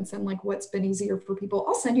experience and like what's been easier for people.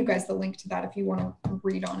 I'll send you guys the link to that if you want to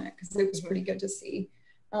read on it, because it was pretty good to see.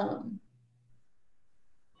 But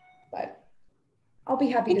I'll be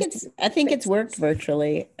happy to see. I think it's worked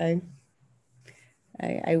virtually. I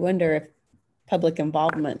wonder if public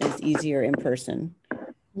involvement is easier in person.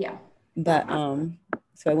 Yeah. But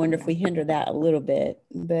so I wonder if we hinder that a little bit.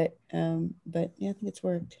 But yeah, I think it's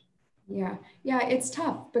worked. Yeah, it's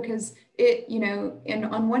tough because it, you know, and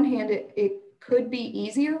on one hand, it could be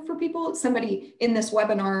easier for people. Somebody in this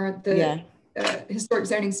webinar, the historic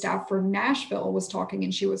zoning staff for Nashville was talking,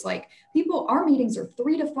 and she was like, our meetings are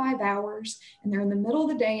 3 to 5 hours, and they're in the middle of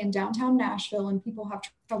the day in downtown Nashville, and people have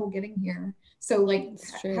trouble getting here. So like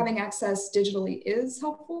having access digitally is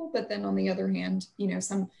helpful, but then on the other hand, you know,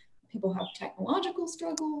 some people have technological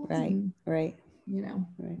struggles. Right. You know,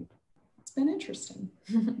 it's been interesting.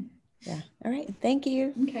 Yeah. All right. Thank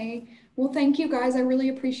you. Okay. Well, thank you guys. I really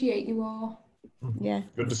appreciate you all. Yeah.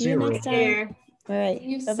 Good to see you next time. All right. See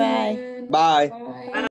you Bye-bye. soon. Bye. Bye.